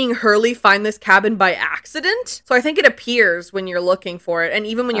keep seeing Hurley find this cabin by accident. So I think it appears when you're looking for it. And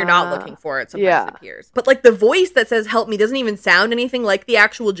even when you're not looking for it, sometimes it appears. But, like, the voice that says, help me, doesn't even sound anything like the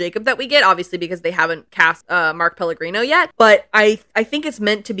actual Jacob that we get. Obviously, because they haven't cast Mark Pellegrino yet. But I think it's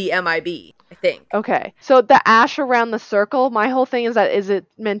meant to be MIB. I think. Okay. So the ash around the circle, my whole thing is that, is it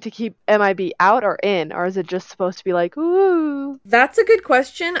meant to keep MIB out or in? Or is it just supposed to be like, ooh? That's a good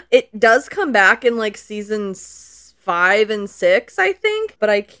question. It does come back in, like, seasons 5 and 6, I think, but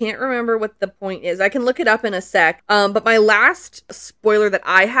I can't remember what the point is. I can look it up in a sec. But my last spoiler that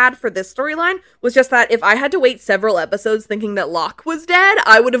I had for this storyline was just that if I had to wait several episodes thinking that Locke was dead,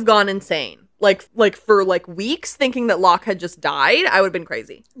 I would have gone insane. Like for weeks thinking that Locke had just died, I would have been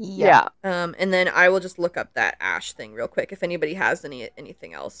crazy. Yeah. And then I will just look up that Ash thing real quick if anybody has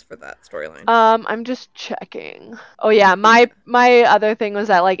anything else for that storyline. I'm just checking. Oh yeah, my other thing was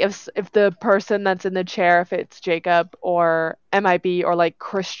that, like, if the person that's in the chair, if it's Jacob or MIB or like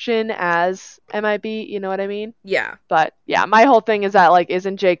Christian as MIB, you know what I mean? Yeah. But yeah, my whole thing is that, like,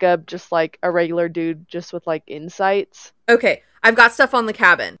 isn't Jacob just like a regular dude just with like insights? Okay. I've got stuff on the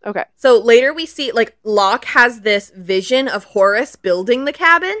cabin. Okay. So later we see, like, Locke has this vision of Horace building the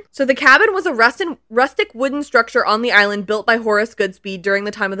cabin. So the cabin was a rustic wooden structure on the island built by Horace Goodspeed during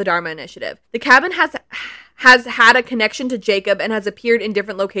the time of the Dharma Initiative. The cabin has had a connection to Jacob and has appeared in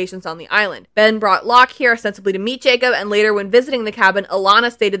different locations on the island. Ben brought Locke here ostensibly to meet Jacob, and later when visiting the cabin,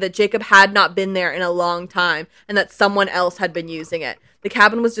 Alana stated that Jacob had not been there in a long time and that someone else had been using it. The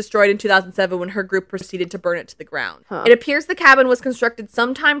cabin was destroyed in 2007 when her group proceeded to burn it to the ground. It appears the cabin was constructed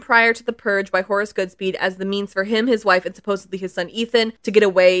sometime prior to the purge by Horace Goodspeed as the means for him, his wife, and supposedly his son Ethan to get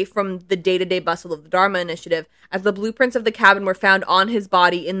away from the day-to-day bustle of the Dharma Initiative, as the blueprints of the cabin were found on his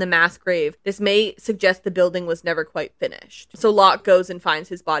body in the mass grave. This may suggest the building was never quite finished. So Locke goes and finds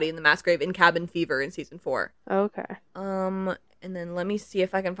his body in the mass grave in Cabin Fever in season 4. Okay. And then let me see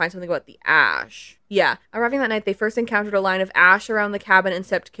if I can find something about the ash. Yeah. Arriving that night, they first encountered a line of ash around the cabin and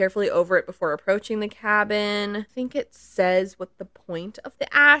stepped carefully over it before approaching the cabin. I think it says what the point of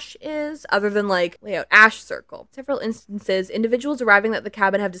the ash is, other than, like, layout ash circle. Several instances, individuals arriving at the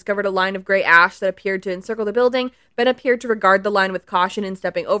cabin have discovered a line of gray ash that appeared to encircle the building. Ben appeared to regard the line with caution in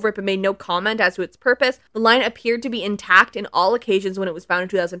stepping over it, but made no comment as to its purpose. The line appeared to be intact in all occasions when it was found in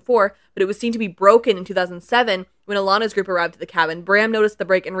 2004, but it was seen to be broken in 2007 when Alana's group arrived at the cabin. Bram noticed the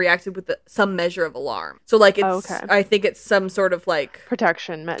break and reacted with some measure of alarm. So, like, it's, I think it's some sort of, like,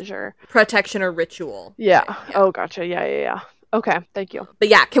 protection measure. Protection or ritual. Yeah. Oh, gotcha. Yeah. Okay, thank you. But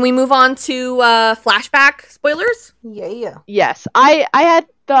yeah, can we move on to flashback spoilers? Yeah. Yes. I had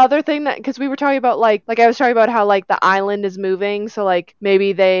the other thing that, because we were talking about, like I was talking about how, like, the island is moving, so, like,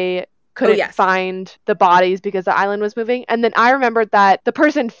 maybe they couldn't find the bodies because the island was moving. And then I remembered that the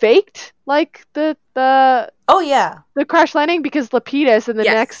person faked, like, the crash landing because Lapidus, and the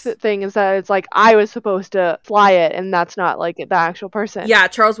next thing is that it's like I was supposed to fly it, and that's not, like, the actual person. Yeah,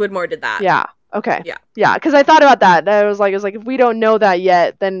 Charles Widmore did that. Yeah. Okay. Yeah, because I thought about that. I was like, if we don't know that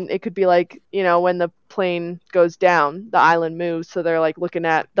yet, then it could be like, when the plane goes down, the island moves, so they're, like, looking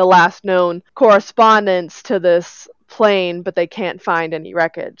at the last known correspondence to this plane, but they can't find any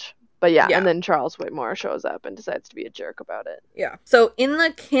wreckage. But yeah, and then Charles Whitmore shows up and decides to be a jerk about it. Yeah. So in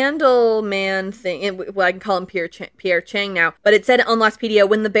the Candleman thing, I can call him Pierre Chang now, but it said on Lostpedia,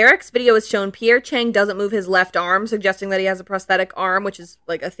 when the barracks video is shown, Pierre Chang doesn't move his left arm, suggesting that he has a prosthetic arm, which is,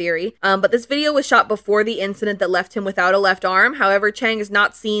 like, a theory. But this video was shot before the incident that left him without a left arm. However, Chang is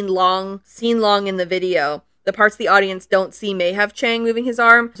not seen long in the video. The parts the audience don't see may have Chang moving his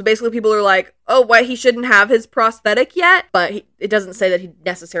arm. So basically people are like, oh, why he shouldn't have his prosthetic yet? But it doesn't say that he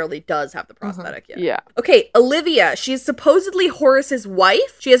necessarily does have the prosthetic yet. Yeah. Okay, Olivia. She's supposedly Horace's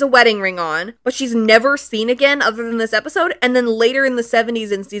wife. She has a wedding ring on, but she's never seen again other than this episode. And then later in the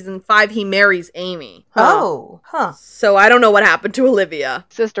 70s in season 5, he marries Amy. So I don't know what happened to Olivia.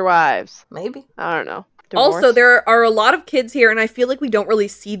 Sister wives. Maybe. I don't know. Divorce. Also, there are a lot of kids here, and I feel like we don't really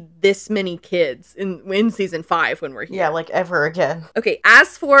see this many kids in season 5 when we're here. Yeah, like ever again. Okay,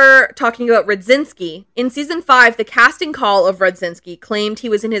 as for talking about Radzinski, in season 5, the casting call of Radzinski claimed he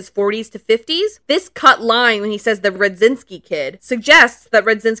was in his 40s to 50s. This cut line when he says the Radzinski kid suggests that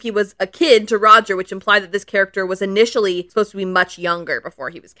Radzinski was a kid to Roger, which implied that this character was initially supposed to be much younger before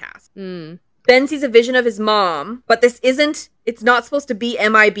he was cast. Ben sees a vision of his mom, but it's not supposed to be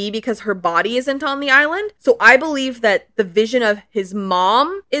MIB because her body isn't on the island. So I believe that the vision of his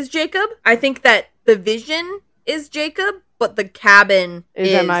mom is Jacob. I think that the vision is Jacob, but the cabin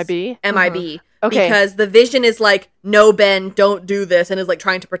is MIB. MIB. Okay. Because the Vision is like, no, Ben, don't do this, and is like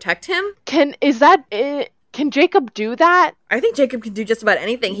trying to protect him. Can Jacob do that? I think Jacob can do just about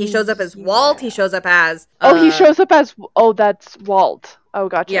anything. He shows up as Walt. He shows up as. He shows up as. Oh, that's Walt. Oh,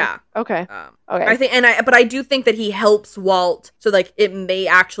 gotcha. Yeah. Okay. Okay. I think, but I do think that he helps Walt, so like it may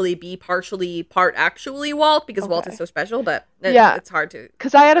actually be part actually Walt because Walt is so special, but it's hard to.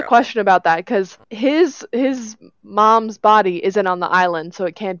 Because I had a question about that because his mom's body isn't on the island, so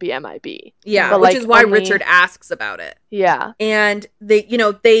it can't be MIB. Yeah, but which is why Richard asks about it. Yeah, and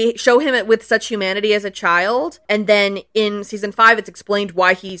they show him with such humanity as a child, and then in season 5, it's explained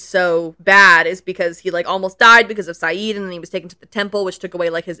why he's so bad is because he like almost died because of Saeed, and then he was taken to the temple, which took away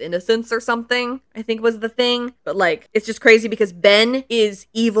like his innocence or something, I think was the thing. But like, it's just crazy because Ben is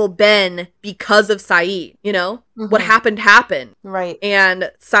evil Ben because of Saeed, you know? What happened. Right.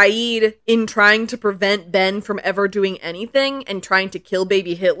 And Saeed, in trying to prevent Ben from ever doing anything and trying to kill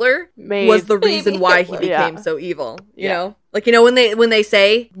baby Hitler, was the reason why he became so evil, you know? Like, you know, when they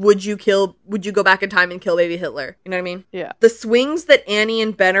say, would you go back in time and kill baby Hitler? You know what I mean? Yeah. The swings that Annie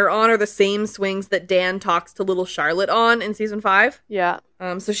and Ben are on are the same swings that Dan talks to little Charlotte on in season 5. Yeah.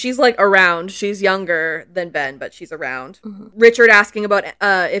 So she's like around. She's younger than Ben, but she's around. Richard asking about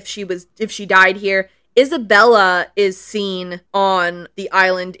if she died here. Isabella is seen on the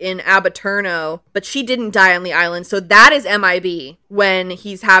island in Abaturno, but she didn't die on the island. So that is MIB when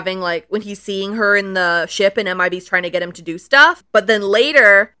he's seeing her in the ship and MIB's trying to get him to do stuff. But then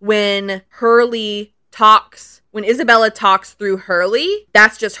later when Isabella talks through Hurley,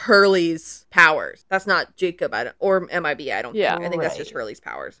 that's just Hurley's powers. That's not Jacob or MIB, I don't think. I think that's just Hurley's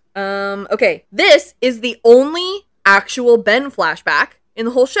powers. Okay. This is the only actual Ben flashback in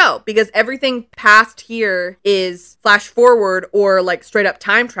the whole show, because everything past here is flash forward or like straight up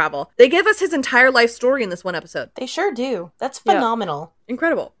time travel. They give us his entire life story in this one episode. They sure do. That's phenomenal.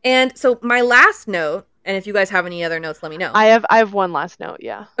 Incredible. And so my last note, and if you guys have any other notes, let me know. I have one last note,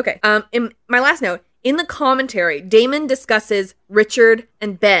 yeah. Okay. In my last note, in the commentary, Damon discusses Richard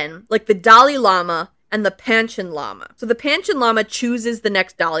and Ben, like the Dalai Lama and the Panchen Lama. So the Panchen Lama chooses the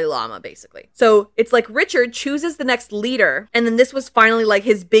next Dalai Lama, basically. So it's like Richard chooses the next leader, and then this was finally like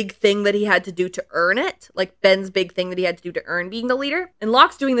his big thing that he had to do to earn it, like Ben's big thing that he had to do to earn being the leader. And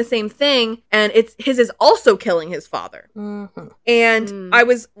Locke's doing the same thing, and his is also killing his father. And I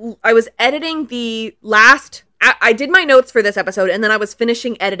was editing the last. I did my notes for this episode, and then I was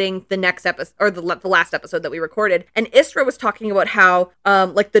finishing editing the next episode, or the last episode that we recorded. And Isra was talking about how,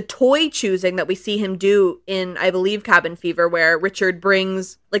 like the toy choosing that we see him do in, I believe, Cabin Fever, where Richard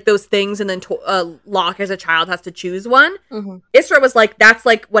brings like those things, and then Locke as a child has to choose one. Isra was like, that's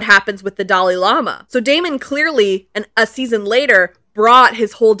like what happens with the Dalai Lama. So Damon clearly, a season later, brought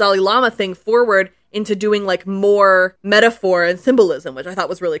his whole Dalai Lama thing forward into doing like more metaphor and symbolism, which I thought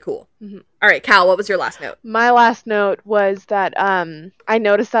was really cool. All right, Cal, what was your last note? My last note was that I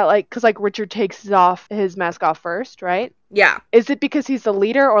noticed that because Richard takes his mask off first, right? Yeah. Is it because he's the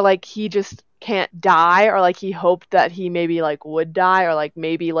leader, or like he just can't die, or like he hoped that he maybe like would die, or like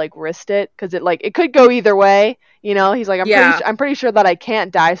maybe like risked it? Because it could go either way, you know? He's like, I'm pretty sure that I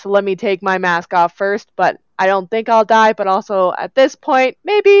can't die, so let me take my mask off first, but I don't think I'll die, but also at this point,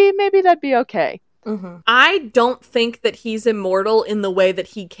 maybe that'd be okay. I don't think that he's immortal in the way that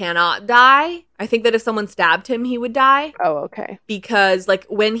he cannot die. I think that if someone stabbed him, he would die. Oh, okay. Because like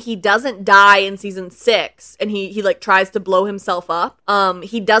when he doesn't die in season 6 and he like tries to blow himself up,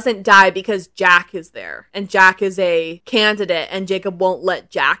 he doesn't die because Jack is there, and Jack is a candidate, and Jacob won't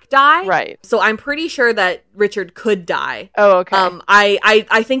let Jack die. Right. So I'm pretty sure that Richard could die. Oh, okay.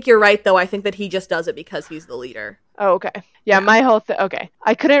 I think you're right though. I think that he just does it because he's the leader. Oh, okay. Yeah, my whole thing. Okay.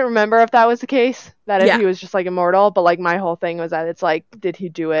 I couldn't remember if that was the case, that if he was just like immortal, but like my whole thing was that it's like, did he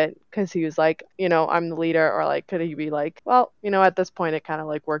do it because he was like, you know, I'm the leader, or like, could he be like, well, you know, at this point it kind of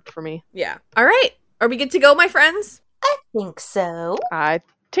like worked for me. Yeah. All right. Are we good to go, my friends? I think so. I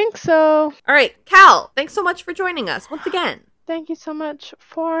think so. All right. Cal, thanks so much for joining us once again. Thank you so much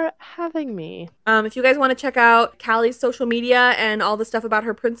for having me. If you guys want to check out Callie's social media and all the stuff about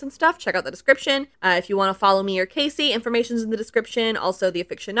her prints and stuff, check out the description. If you want to follow me or Casey, information's in the description. Also, The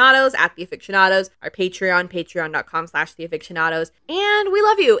Afictionados, at The Afictionados, our Patreon, patreon.com/TheAfictionados. And we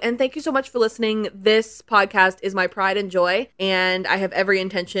love you, and thank you so much for listening. This podcast is my pride and joy, and I have every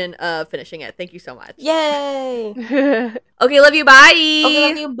intention of finishing it. Thank you so much. Yay! Okay, love you, bye! Okay,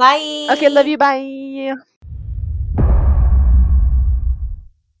 love you, bye! Okay, love you, bye!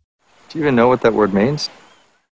 Do you even know what that word means?